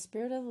 for the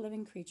spirit of the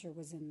living creature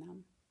was in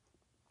them.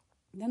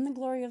 Then the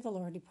glory of the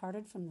Lord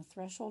departed from the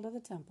threshold of the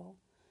temple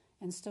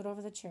and stood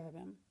over the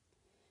cherubim.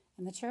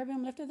 And the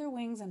cherubim lifted their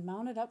wings and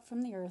mounted up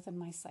from the earth in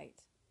my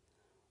sight.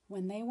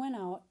 When they went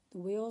out, the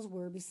wheels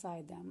were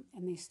beside them,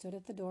 and they stood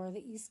at the door of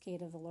the east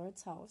gate of the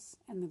Lord's house,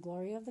 and the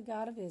glory of the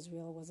God of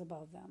Israel was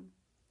above them.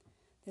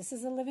 This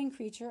is a living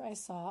creature I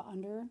saw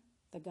under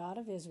the God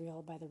of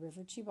Israel by the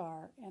river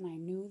Chebar, and I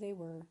knew they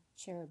were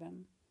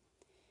cherubim.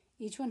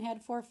 Each one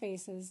had 4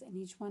 faces, and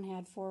each one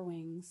had 4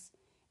 wings,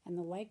 and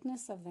the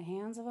likeness of the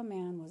hands of a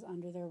man was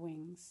under their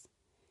wings.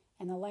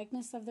 And the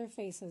likeness of their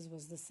faces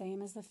was the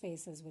same as the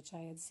faces which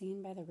I had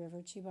seen by the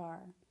river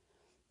Chebar,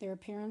 their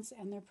appearance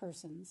and their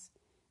persons.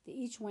 They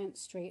each went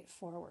straight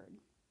forward.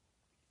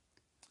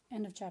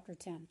 End of chapter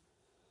 10.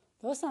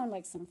 Those sound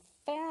like some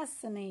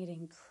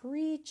fascinating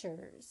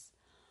creatures.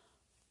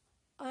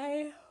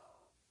 I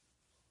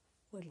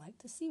would like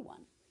to see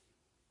one.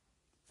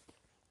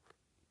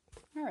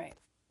 All right.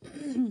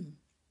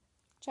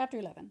 Chapter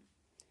 11.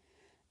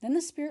 Then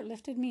the Spirit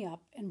lifted me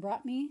up and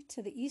brought me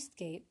to the east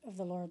gate of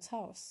the Lord's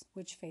house,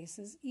 which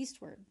faces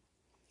eastward.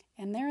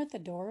 And there at the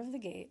door of the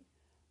gate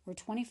were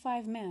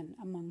 25 men,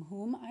 among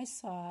whom I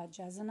saw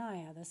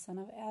Jezaniah the son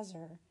of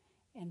Azur,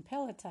 and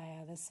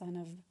Pelatiah the son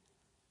of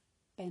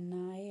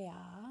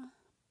Benaiah,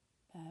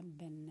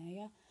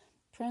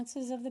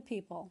 princes of the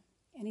people.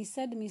 And he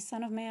said to me,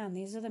 Son of man,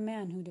 these are the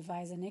men who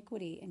devise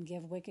iniquity and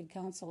give wicked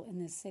counsel in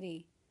this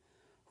city,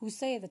 who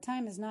say the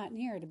time is not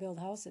near to build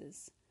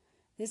houses.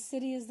 This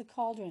city is the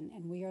cauldron,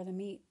 and we are the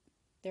meat.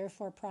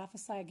 Therefore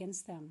prophesy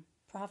against them.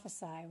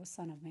 Prophesy, O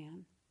Son of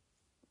man.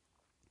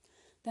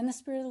 Then the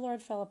Spirit of the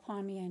Lord fell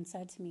upon me and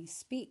said to me,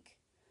 Speak.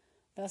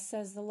 Thus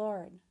says the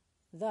Lord.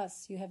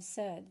 Thus you have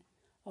said,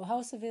 O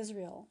house of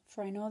Israel,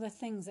 for I know the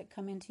things that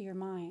come into your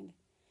mind.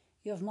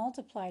 You have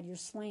multiplied your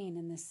slain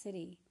in this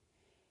city.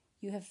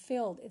 You have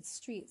filled its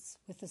streets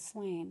with the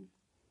slain.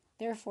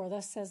 Therefore,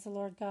 thus says the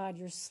Lord God,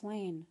 your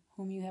slain,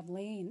 whom you have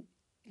laid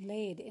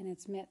in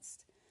its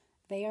midst.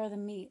 They are the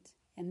meat,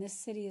 and this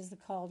city is the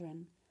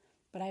cauldron.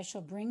 But I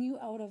shall bring you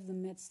out of the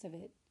midst of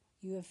it.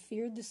 You have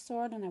feared the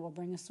sword, and I will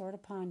bring a sword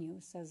upon you,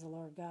 says the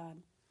Lord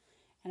God.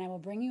 And I will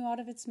bring you out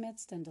of its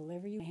midst, and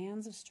deliver you in the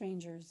hands of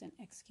strangers, and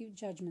execute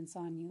judgments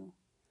on you.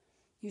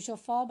 You shall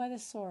fall by the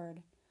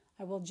sword.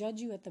 I will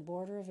judge you at the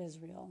border of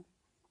Israel.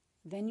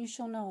 Then you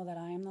shall know that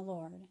I am the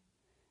Lord.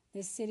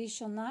 This city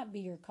shall not be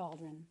your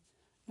cauldron,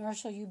 nor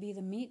shall you be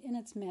the meat in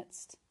its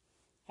midst.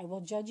 I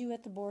will judge you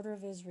at the border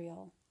of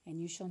Israel,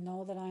 and you shall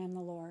know that I am the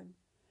Lord.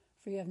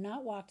 For you have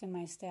not walked in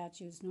my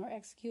statutes, nor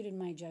executed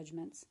my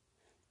judgments,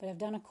 but have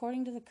done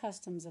according to the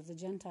customs of the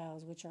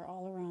Gentiles which are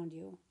all around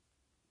you.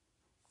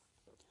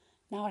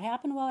 Now it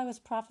happened while I was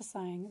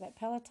prophesying that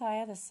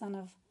Pelatiah the son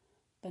of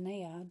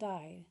Benaiah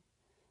died.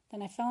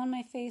 Then I fell on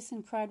my face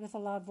and cried with a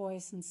loud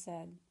voice and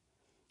said,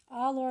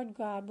 Ah, Lord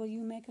God, will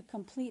you make a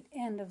complete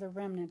end of the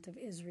remnant of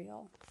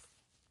Israel?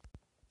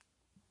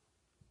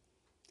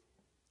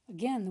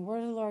 Again, the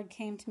word of the Lord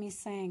came to me,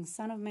 saying,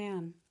 Son of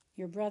man,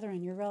 your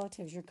brethren, your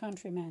relatives, your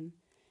countrymen,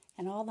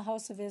 and all the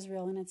house of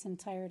Israel in its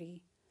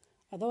entirety,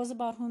 are those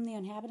about whom the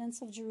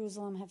inhabitants of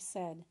Jerusalem have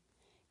said,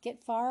 Get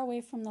far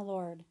away from the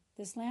Lord.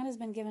 This land has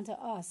been given to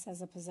us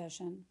as a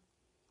possession.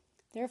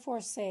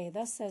 Therefore say,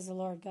 Thus says the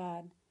Lord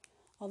God,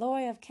 Although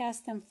I have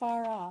cast them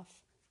far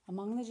off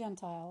among the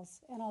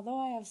Gentiles, and although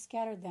I have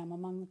scattered them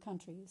among the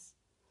countries,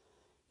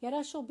 yet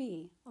I shall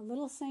be a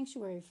little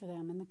sanctuary for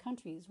them in the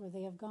countries where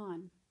they have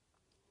gone.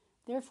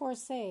 Therefore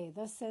say,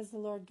 Thus says the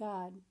Lord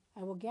God,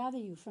 I will gather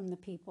you from the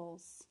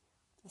peoples,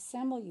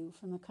 assemble you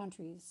from the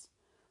countries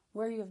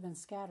where you have been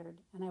scattered,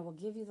 and I will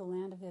give you the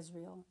land of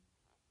Israel.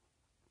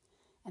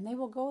 And they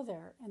will go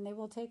there, and they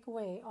will take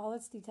away all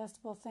its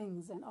detestable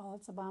things and all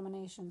its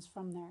abominations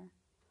from there.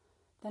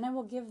 Then I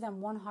will give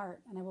them one heart,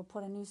 and I will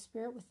put a new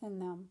spirit within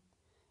them,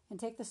 and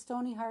take the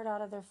stony heart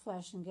out of their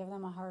flesh, and give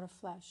them a heart of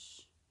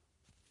flesh,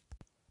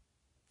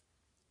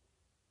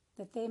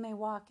 that they may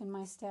walk in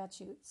my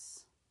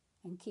statutes,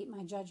 and keep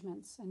my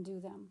judgments, and do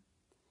them.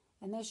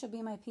 And they shall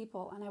be my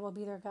people, and I will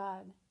be their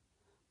God.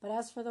 But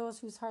as for those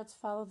whose hearts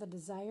follow the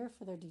desire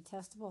for their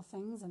detestable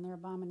things and their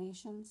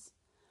abominations,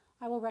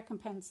 I will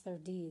recompense their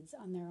deeds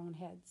on their own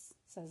heads,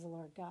 says the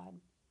Lord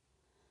God.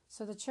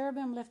 So the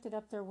cherubim lifted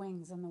up their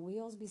wings, and the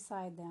wheels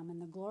beside them,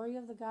 and the glory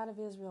of the God of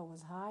Israel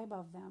was high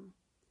above them.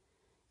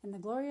 And the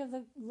glory of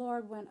the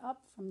Lord went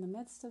up from the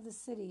midst of the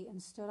city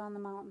and stood on the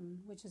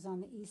mountain, which is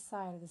on the east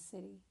side of the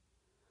city.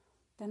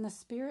 Then the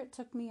Spirit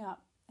took me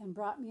up and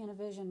brought me in a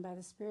vision by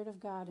the Spirit of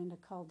God into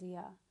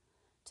Chaldea,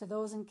 to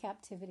those in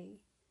captivity.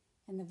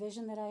 And the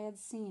vision that I had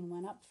seen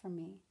went up from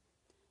me.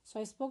 So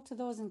I spoke to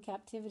those in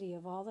captivity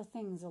of all the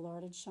things the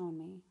Lord had shown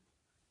me.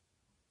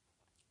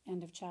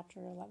 End of chapter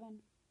 11.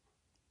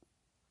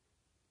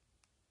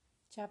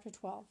 Chapter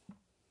 12.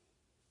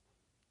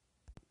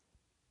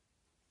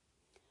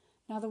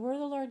 Now the word of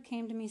the Lord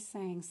came to me,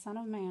 saying, Son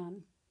of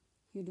man,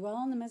 you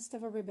dwell in the midst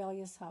of a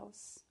rebellious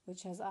house,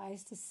 which has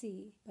eyes to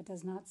see, but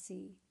does not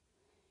see,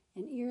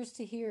 and ears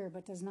to hear,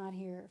 but does not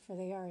hear, for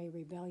they are a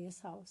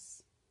rebellious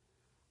house.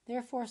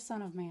 Therefore,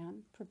 Son of man,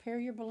 prepare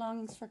your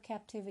belongings for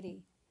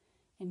captivity,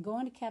 and go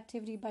into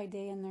captivity by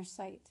day in their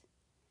sight.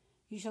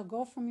 You shall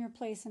go from your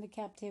place into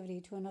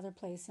captivity to another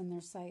place in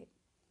their sight.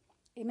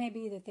 It may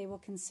be that they will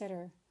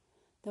consider,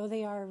 though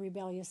they are a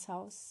rebellious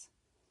house.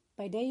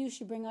 By day you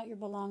should bring out your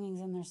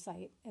belongings in their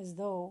sight, as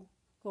though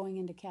going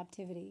into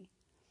captivity.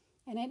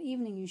 And at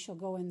evening you shall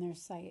go in their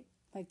sight,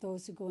 like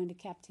those who go into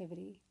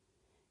captivity.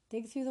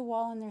 Dig through the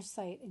wall in their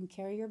sight, and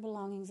carry your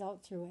belongings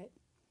out through it.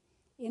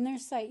 In their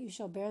sight you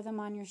shall bear them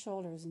on your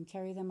shoulders, and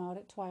carry them out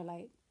at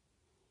twilight.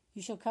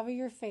 You shall cover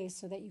your face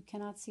so that you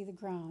cannot see the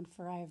ground,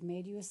 for I have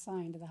made you a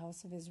sign to the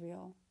house of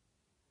Israel.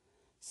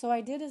 So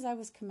I did as I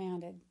was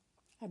commanded.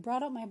 I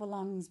brought out my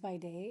belongings by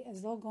day,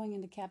 as though going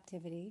into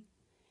captivity,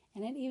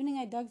 And at evening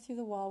I dug through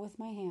the wall with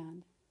my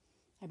hand.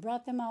 I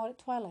brought them out at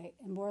twilight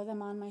and bore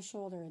them on my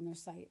shoulder in their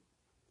sight.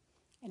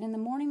 And in the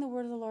morning the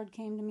word of the Lord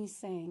came to me,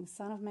 saying,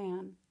 Son of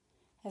man,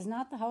 has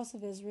not the house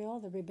of Israel,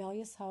 the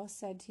rebellious house,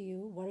 said to you,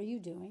 What are you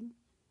doing?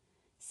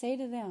 Say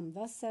to them,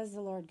 Thus says the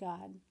Lord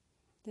God,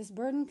 This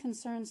burden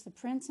concerns the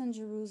prince in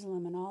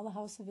Jerusalem and all the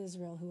house of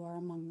Israel who are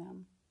among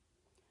them.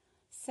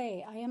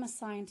 Say, I am a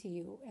sign to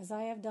you. As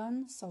I have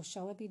done, so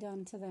shall it be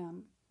done to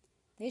them.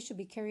 They shall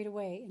be carried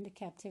away into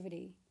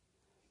captivity.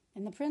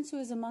 And the prince who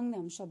is among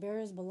them shall bear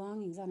his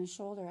belongings on his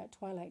shoulder at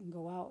twilight and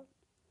go out.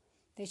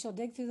 They shall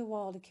dig through the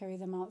wall to carry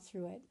them out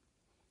through it.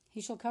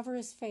 He shall cover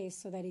his face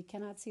so that he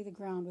cannot see the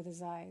ground with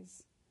his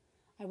eyes.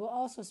 I will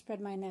also spread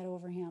my net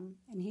over him,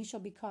 and he shall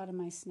be caught in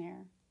my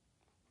snare.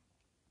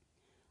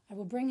 I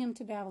will bring him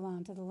to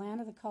Babylon, to the land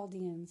of the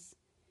Chaldeans.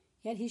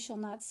 Yet he shall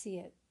not see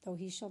it, though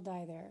he shall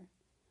die there.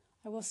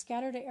 I will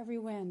scatter to every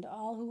wind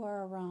all who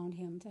are around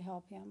him to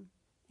help him,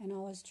 and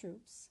all his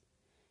troops.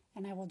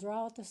 And I will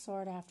draw out the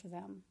sword after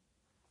them.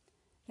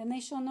 Then they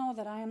shall know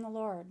that I am the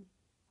Lord,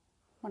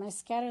 when I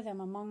scatter them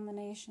among the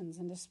nations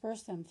and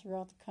disperse them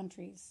throughout the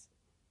countries.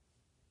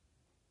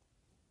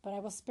 But I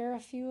will spare a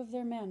few of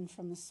their men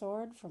from the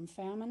sword, from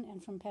famine,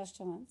 and from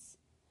pestilence,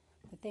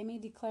 that they may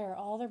declare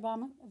all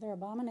their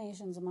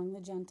abominations among the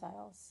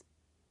Gentiles.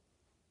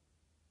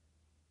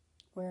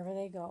 Wherever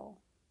they go,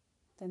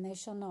 then they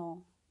shall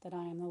know that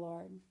I am the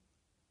Lord.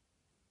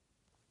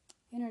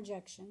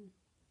 Interjection.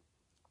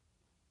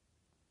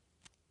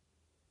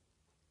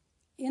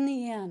 In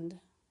the end,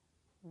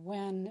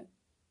 when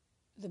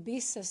the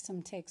beast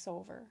system takes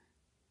over,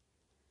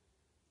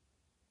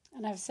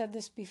 and I've said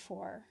this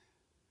before,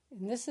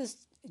 and this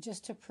is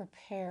just to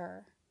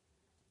prepare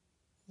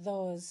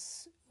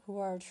those who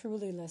are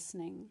truly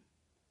listening,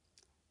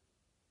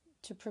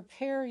 to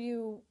prepare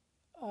you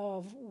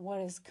of what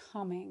is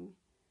coming.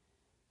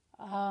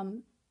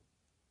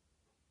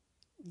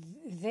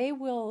 They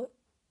will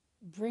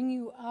bring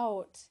you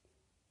out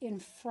in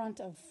front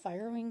of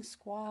firing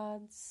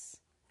squads,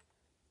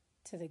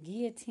 to the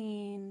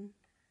guillotine,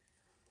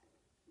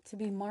 to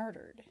be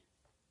martyred.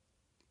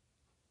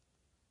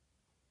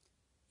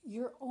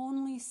 Your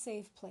only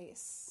safe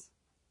place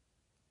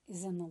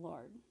is in the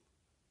Lord.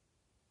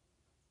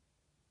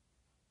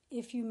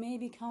 If you may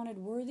be counted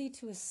worthy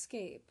to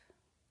escape,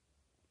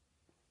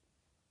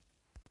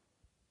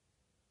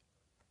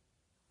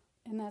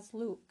 and that's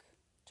Luke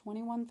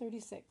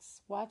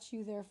 21:36. Watch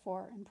you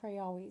therefore and pray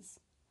always,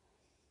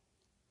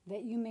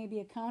 that you may be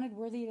accounted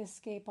worthy to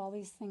escape all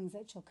these things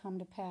that shall come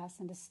to pass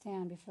and to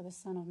stand before the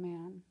Son of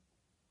Man.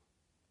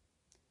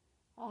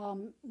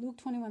 Luke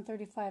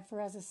 21:35, for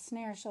as a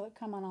snare shall it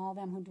come on all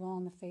them who dwell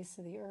on the face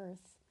of the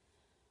earth.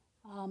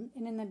 And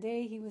in the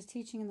day he was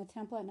teaching in the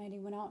temple, at night he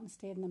went out and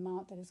stayed in the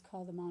mount that is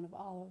called the Mount of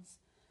Olives.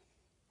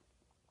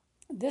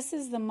 This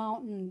is the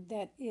mountain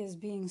that is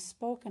being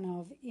spoken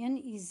of in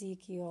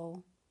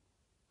Ezekiel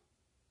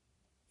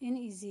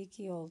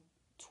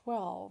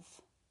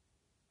 12.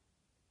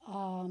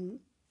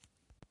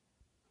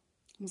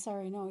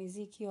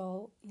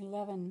 Ezekiel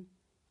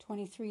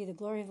 11:23. The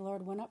glory of the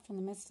Lord went up from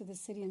the midst of the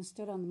city and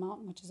stood on the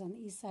mountain which is on the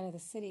east side of the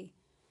city.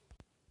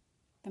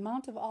 The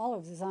Mount of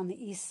Olives is on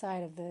the east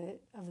side of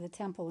the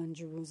temple in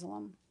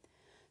Jerusalem.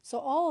 So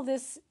all of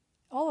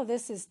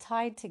this is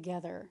tied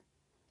together.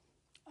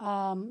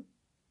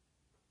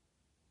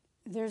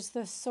 There's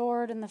the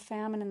sword and the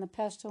famine and the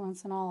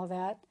pestilence and all of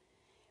that.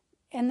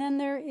 And then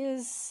there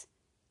is,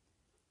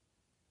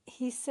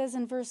 he says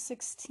in verse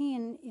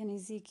 16 in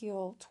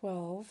Ezekiel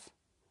 12,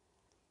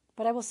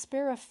 but I will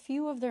spare a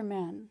few of their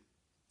men,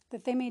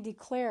 that they may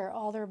declare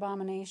all their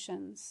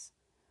abominations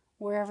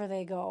wherever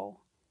they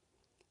go,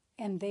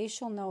 and they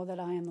shall know that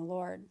I am the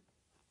Lord.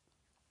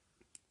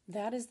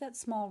 That is that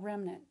small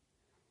remnant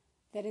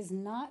that is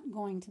not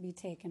going to be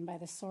taken by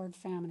the sword,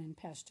 famine, and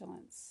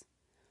pestilence.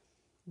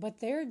 But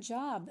their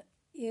job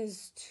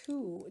is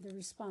the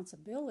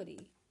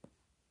responsibility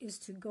is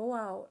to go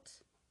out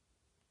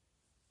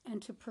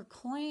and to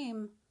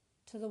proclaim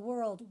to the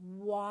world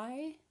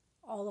why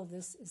all of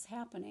this is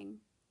happening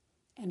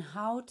and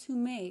how to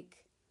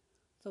make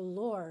the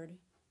Lord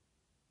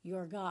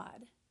your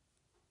God.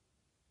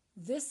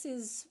 This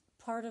is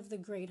part of the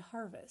great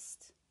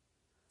harvest.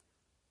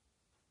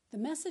 The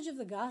message of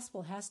the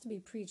gospel has to be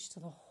preached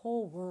to the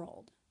whole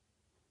world.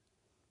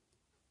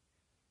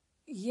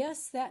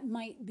 Yes, that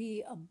might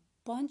be a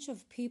bunch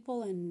of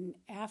people in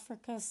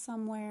Africa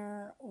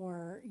somewhere,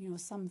 or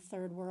some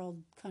third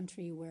world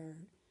country where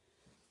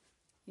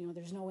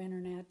there's no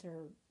internet,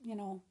 or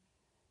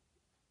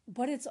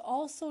but it's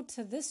also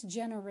to this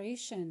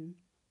generation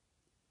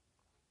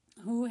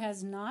who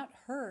has not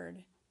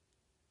heard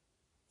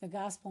the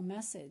gospel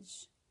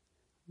message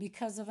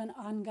because of an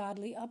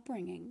ungodly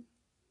upbringing,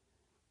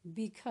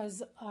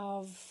 because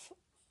of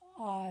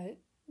the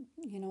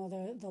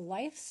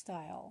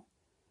lifestyle,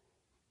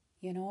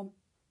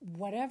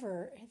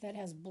 whatever that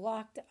has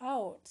blocked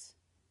out.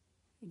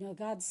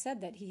 God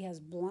said that he has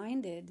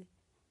blinded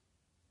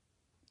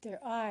their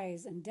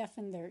eyes and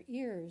deafened their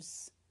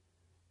ears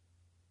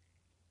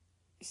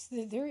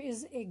there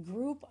is a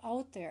group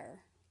out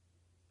there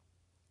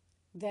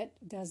that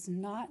does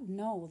not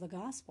know the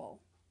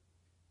gospel,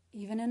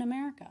 even in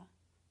America.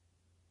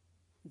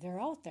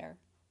 They're out there.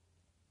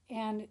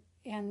 And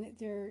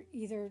they're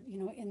either,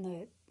 in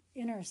the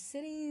inner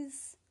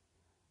cities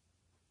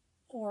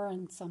or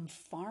on some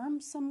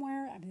farm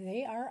somewhere. I mean,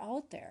 they are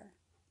out there.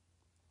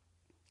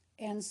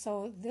 And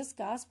so this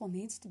gospel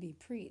needs to be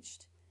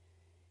preached.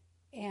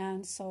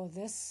 And so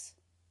this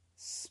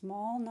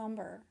small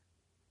number,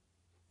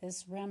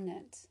 this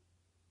remnant,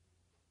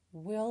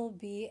 will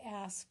be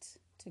asked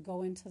to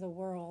go into the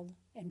world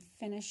and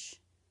finish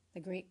the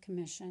Great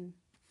Commission.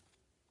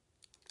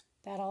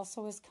 That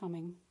also is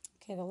coming.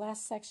 Okay, the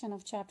last section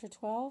of chapter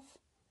 12.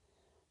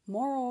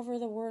 Moreover,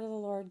 the word of the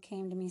Lord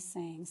came to me,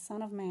 saying,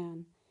 Son of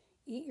man,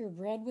 eat your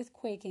bread with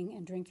quaking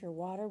and drink your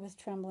water with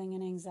trembling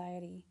and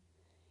anxiety.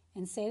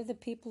 And say to the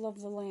people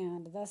of the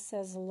land, Thus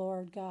says the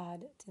Lord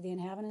God, to the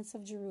inhabitants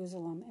of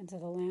Jerusalem and to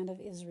the land of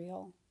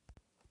Israel.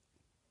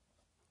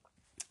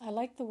 I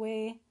like the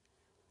way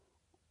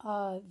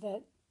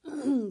that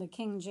the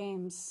King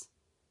James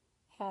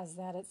has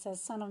that. It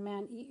says, Son of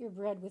man, eat your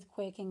bread with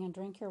quaking and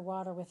drink your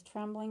water with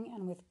trembling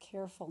and with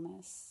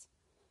carefulness.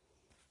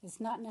 It's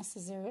not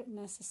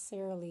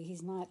necessarily,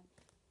 he's not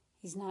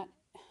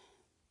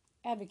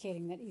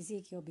advocating that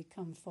Ezekiel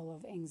become full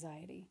of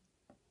anxiety.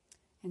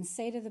 And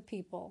say to the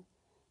people,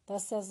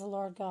 Thus says the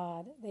Lord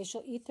God, they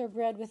shall eat their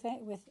bread with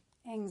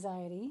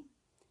anxiety,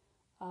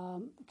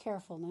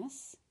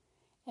 carefulness,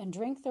 and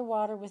drink their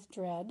water with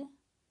dread,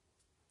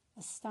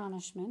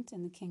 astonishment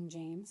in the King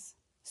James,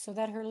 so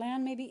that her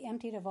land may be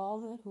emptied of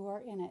all who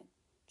are in it.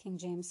 King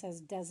James says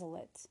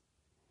desolate,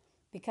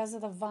 because of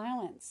the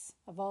violence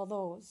of all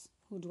those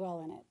who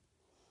dwell in it.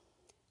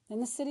 Then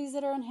the cities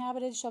that are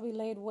inhabited shall be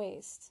laid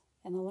waste,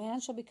 and the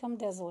land shall become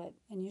desolate,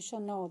 and you shall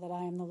know that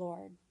I am the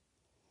Lord.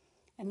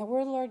 And the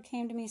word of the Lord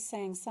came to me,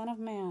 saying, Son of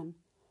man,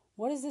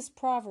 what is this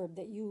proverb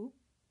that you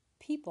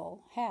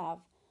people have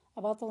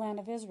about the land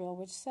of Israel,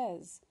 which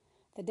says,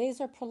 The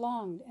days are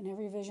prolonged, and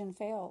every vision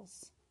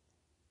fails?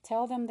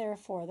 Tell them,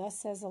 therefore, Thus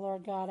says the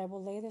Lord God, I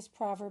will lay this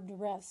proverb to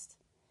rest,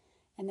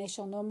 and they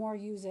shall no more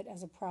use it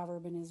as a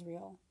proverb in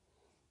Israel.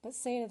 But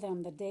say to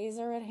them, The days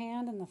are at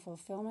hand, and the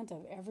fulfillment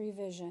of every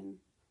vision.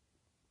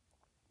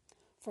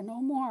 For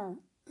no more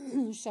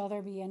shall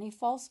there be any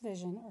false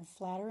vision or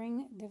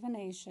flattering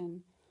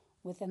divination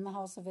within the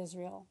house of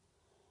Israel.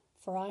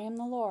 For I am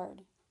the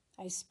Lord,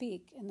 I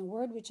speak, and the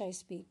word which I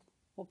speak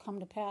will come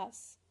to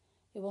pass.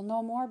 It will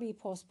no more be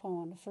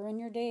postponed, for in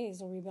your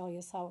days, O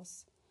rebellious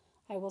house,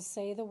 I will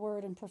say the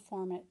word and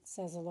perform it,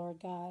 says the Lord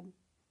God.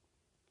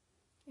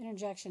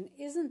 Interjection,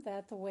 isn't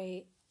that the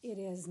way it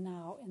is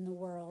now in the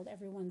world?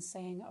 Everyone's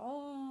saying,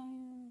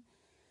 oh,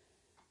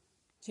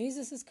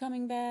 Jesus is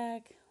coming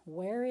back.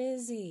 Where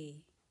is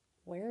he?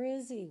 Where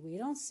is he? We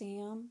don't see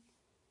him.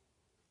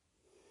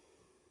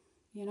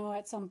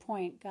 At some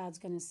point, God's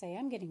going to say,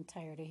 I'm getting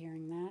tired of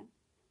hearing that.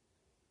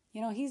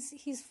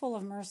 He's full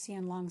of mercy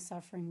and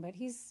long-suffering, but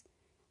he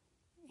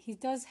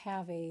does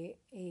have a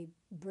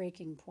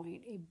breaking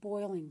point, a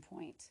boiling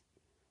point.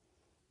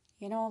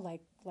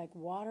 Like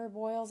water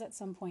boils, at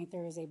some point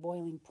there is a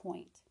boiling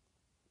point.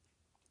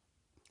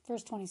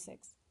 Verse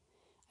 26.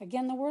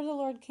 Again, the word of the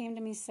Lord came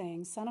to me,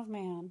 saying, Son of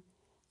man,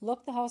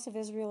 look, the house of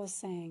Israel is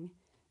saying,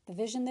 the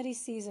vision that he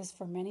sees is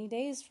for many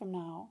days from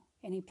now,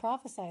 and he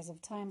prophesies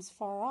of times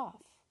far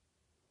off.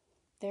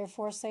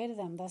 Therefore say to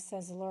them, Thus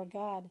says the Lord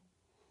God,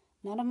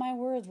 none of my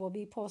words will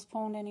be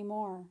postponed any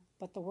more,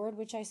 but the word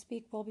which I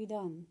speak will be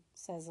done,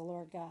 says the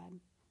Lord God.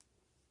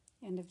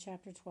 End of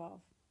chapter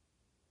 12.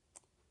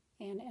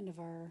 And end of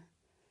our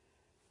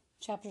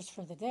chapters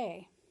for the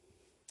day.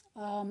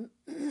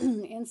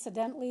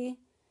 Incidentally,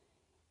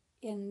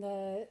 in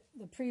the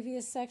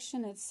previous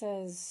section, it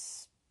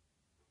says,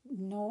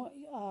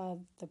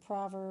 the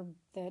proverb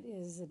that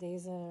is, the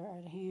days are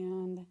at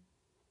hand,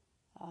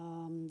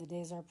 the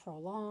days are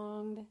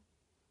prolonged.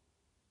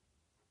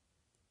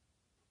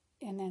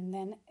 And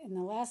then in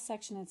the last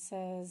section it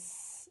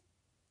says,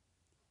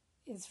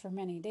 it's for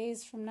many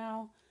days from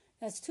now.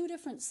 That's two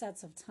different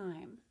sets of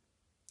time.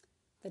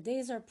 The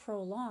days are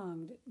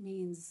prolonged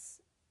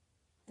means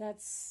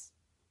that's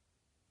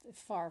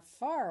far,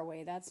 far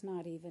away.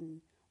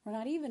 We're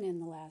not even in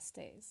the last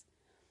days.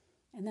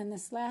 And then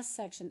this last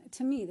section,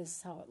 to me, this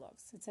is how it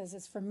looks. It says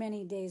it's for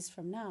many days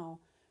from now,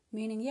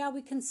 meaning, yeah,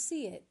 we can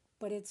see it,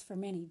 but it's for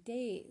many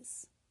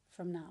days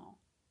from now.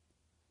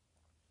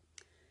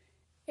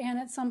 And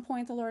at some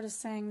point, the Lord is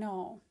saying,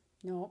 no,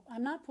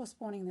 I'm not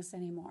postponing this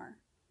anymore.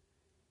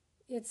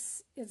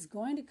 It's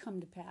going to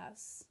come to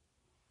pass.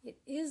 It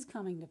is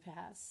coming to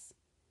pass.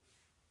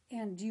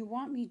 And do you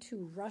want me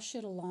to rush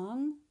it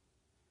along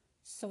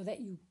so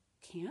that you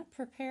can't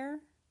prepare?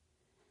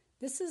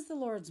 This is the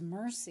Lord's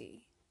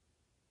mercy.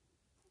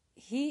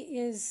 He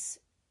is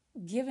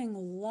giving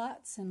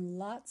lots and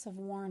lots of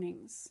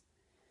warnings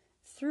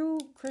through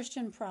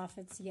Christian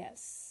prophets,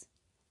 yes,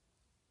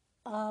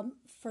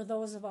 for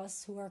those of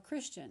us who are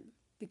Christian,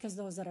 because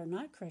those that are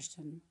not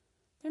Christian,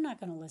 they're not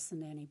going to listen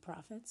to any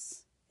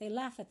prophets. They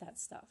laugh at that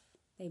stuff.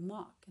 They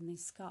mock and they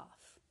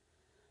scoff.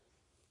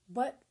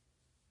 But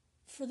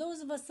for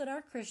those of us that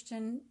are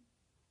Christian,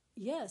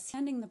 yes,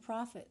 attending the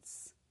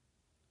prophets.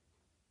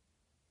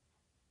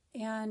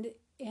 And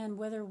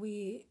whether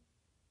we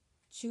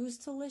choose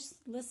to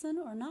listen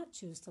or not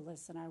choose to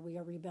listen, are we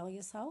a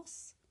rebellious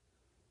house?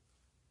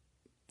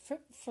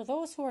 For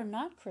those who are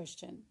not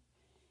Christian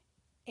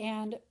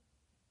and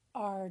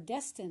are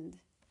destined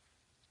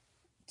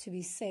to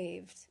be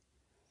saved,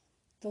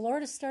 the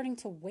Lord is starting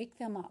to wake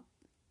them up.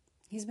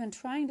 He's been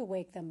trying to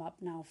wake them up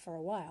now for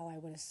a while, I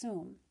would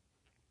assume.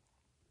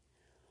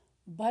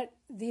 But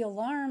the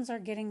alarms are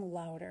getting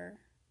louder.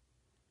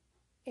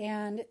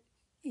 And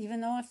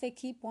even though if they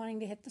keep wanting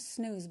to hit the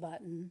snooze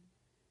button,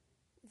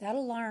 that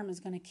alarm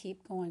is going to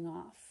keep going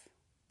off.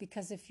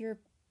 Because if you're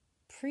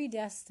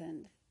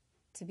predestined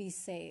to be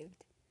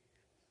saved,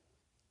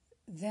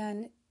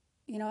 then,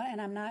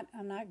 and I'm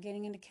not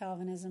getting into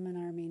Calvinism and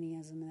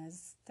Arminianism.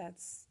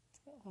 That's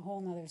a whole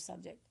nother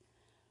subject.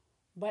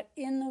 But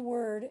in the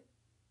Word,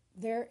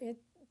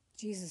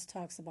 Jesus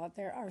talks about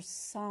there are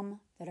some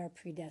that are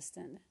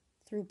predestined.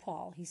 Through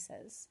Paul, he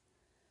says.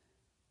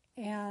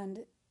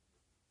 And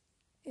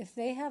if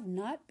they have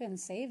not been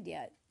saved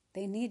yet,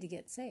 they need to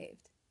get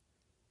saved.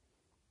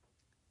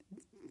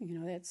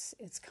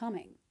 It's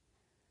coming.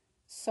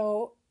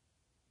 So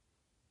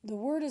the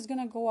word is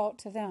going to go out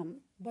to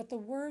them, but the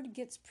word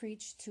gets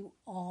preached to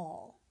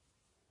all.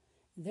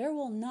 There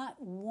will not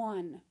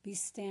one be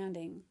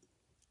standing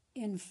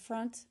in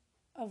front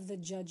of the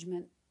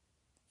judgment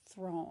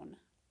throne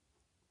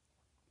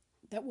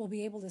that will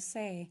be able to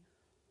say,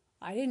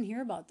 I didn't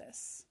hear about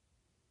this.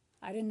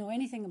 I didn't know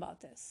anything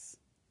about this.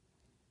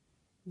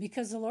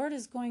 Because the Lord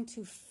is going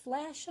to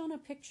flash on a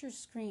picture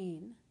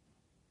screen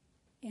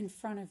in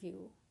front of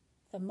you.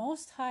 The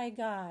Most High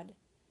God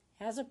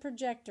has a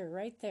projector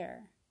right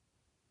there.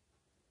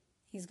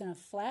 He's going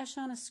to flash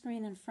on a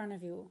screen in front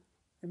of you.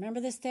 Remember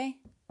this day?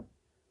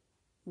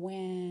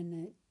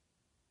 When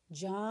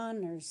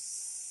John or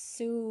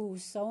Sue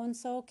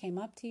so-and-so came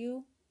up to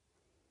you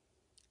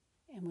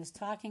and was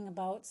talking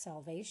about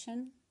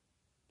salvation?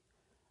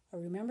 Or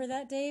remember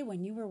that day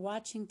when you were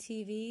watching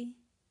TV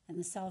and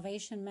the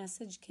salvation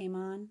message came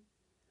on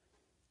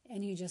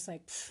and you just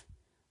like,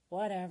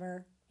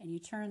 whatever, and you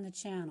turned the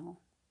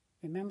channel?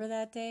 Remember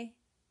that day?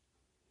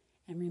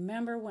 And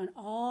remember when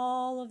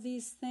all of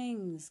these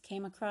things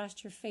came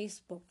across your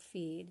Facebook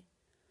feed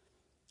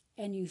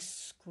and you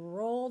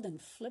scrolled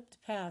and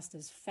flipped past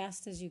as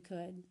fast as you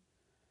could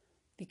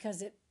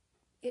because it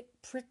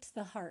pricked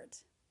the heart.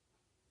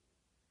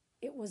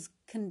 It was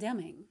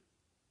condemning.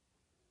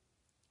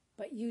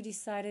 But you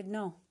decided,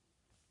 no,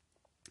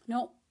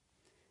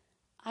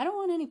 I don't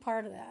want any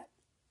part of that.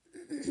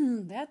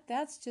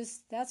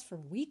 That's for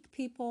weak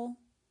people.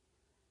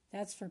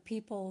 That's for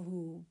people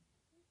who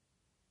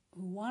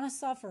want to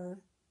suffer.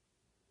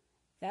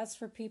 That's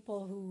for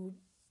people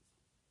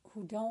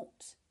who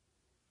don't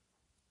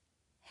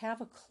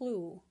have a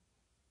clue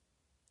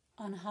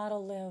on how to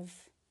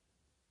live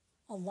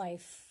a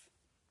life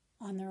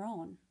on their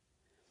own.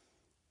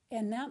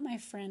 And that, my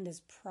friend,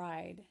 is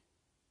pride.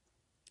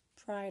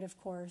 Pride, of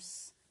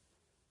course,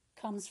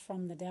 comes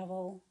from the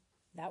devil.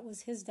 That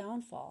was his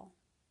downfall.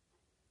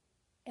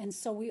 And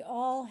so we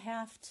all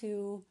have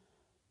to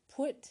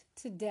put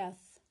to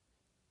death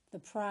the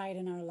pride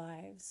in our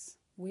lives.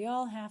 We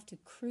all have to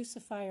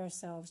crucify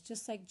ourselves,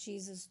 just like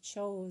Jesus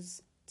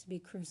chose to be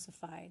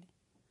crucified.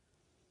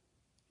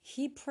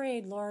 He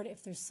prayed, Lord,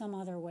 if there's some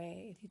other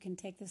way, if you can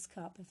take this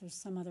cup, if there's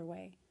some other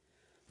way.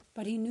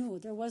 But he knew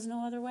there was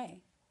no other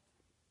way.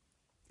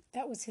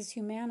 That was his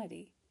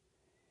humanity.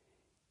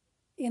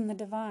 In the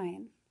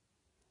divine,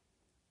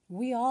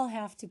 we all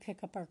have to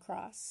pick up our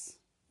cross.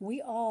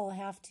 We all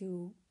have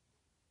to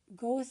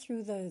go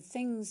through the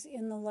things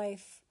in the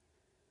life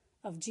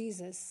of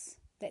Jesus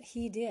that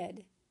he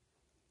did.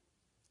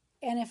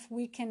 And if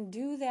we can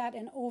do that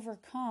and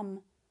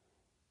overcome,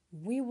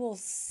 we will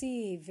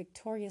see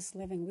victorious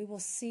living. We will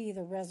see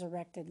the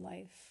resurrected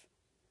life.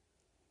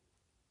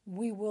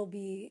 We will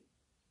be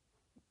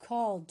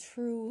called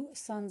true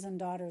sons and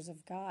daughters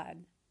of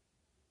God,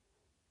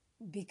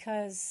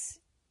 because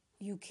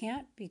you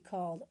can't be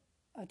called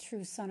a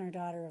true son or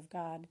daughter of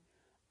God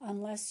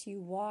unless you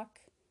walk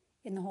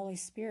in the Holy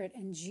Spirit.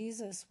 And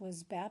Jesus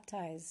was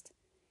baptized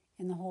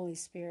in the Holy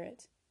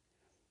Spirit.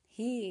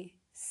 He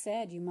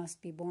said you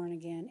must be born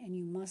again, and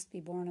you must be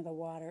born of the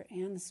water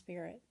and the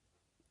Spirit.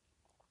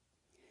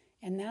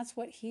 And that's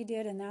what he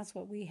did, and that's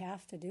what we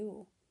have to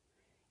do.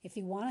 If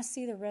you want to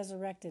see the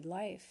resurrected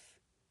life,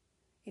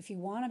 if you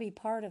want to be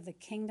part of the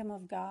kingdom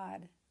of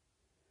God,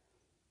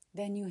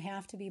 then you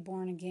have to be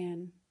born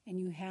again, and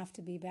you have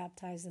to be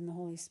baptized in the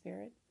Holy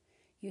Spirit.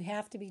 You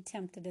have to be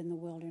tempted in the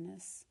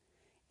wilderness,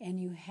 and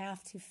you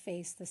have to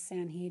face the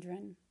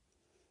Sanhedrin.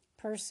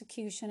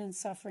 Persecution and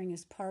suffering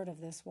is part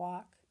of this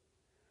walk.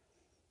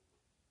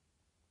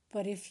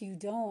 But if you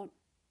don't,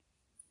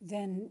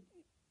 then,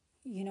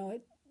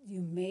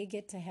 you may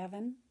get to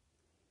heaven.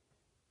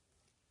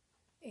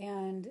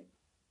 And,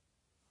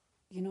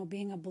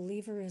 being a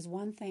believer is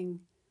one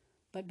thing,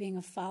 But being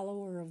a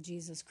follower of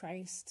Jesus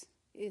Christ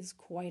is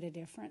quite a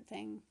different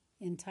thing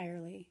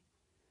entirely.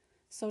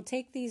 So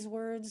take these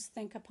words,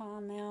 think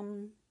upon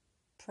them,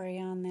 pray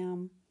on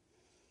them,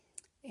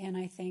 and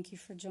I thank you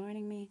for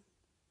joining me.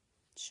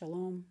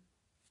 Shalom.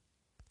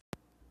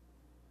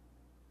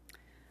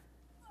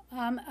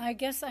 I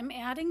guess I'm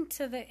adding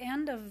to the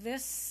end of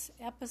this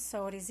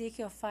episode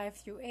Ezekiel 5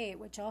 through 8,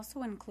 which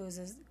also includes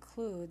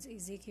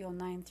Ezekiel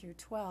 9 through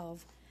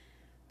 12,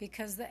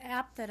 because the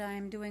app that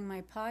I'm doing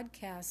my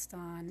podcast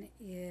on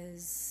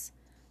is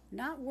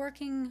not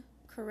working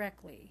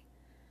correctly.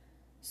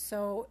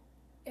 So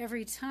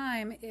every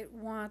time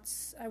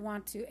I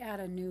want to add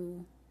a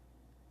new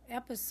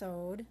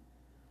episode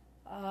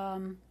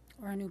or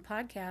a new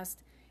podcast,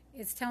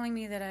 it's telling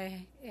me that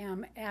I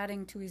am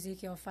adding to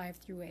Ezekiel 5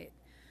 through 8.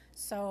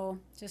 So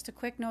just a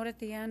quick note at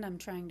the end, I'm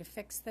trying to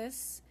fix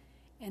this,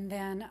 and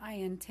then I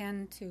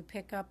intend to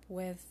pick up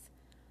with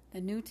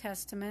the New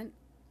Testament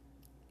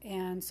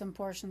and some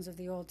portions of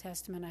the Old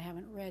Testament I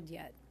haven't read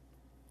yet.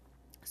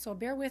 So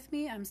bear with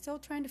me, I'm still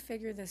trying to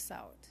figure this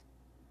out.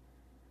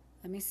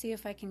 Let me see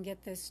if I can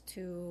get this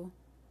to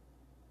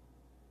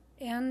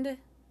end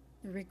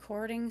the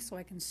recording so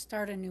I can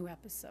start a new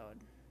episode.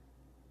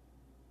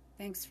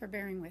 Thanks for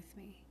bearing with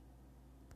me.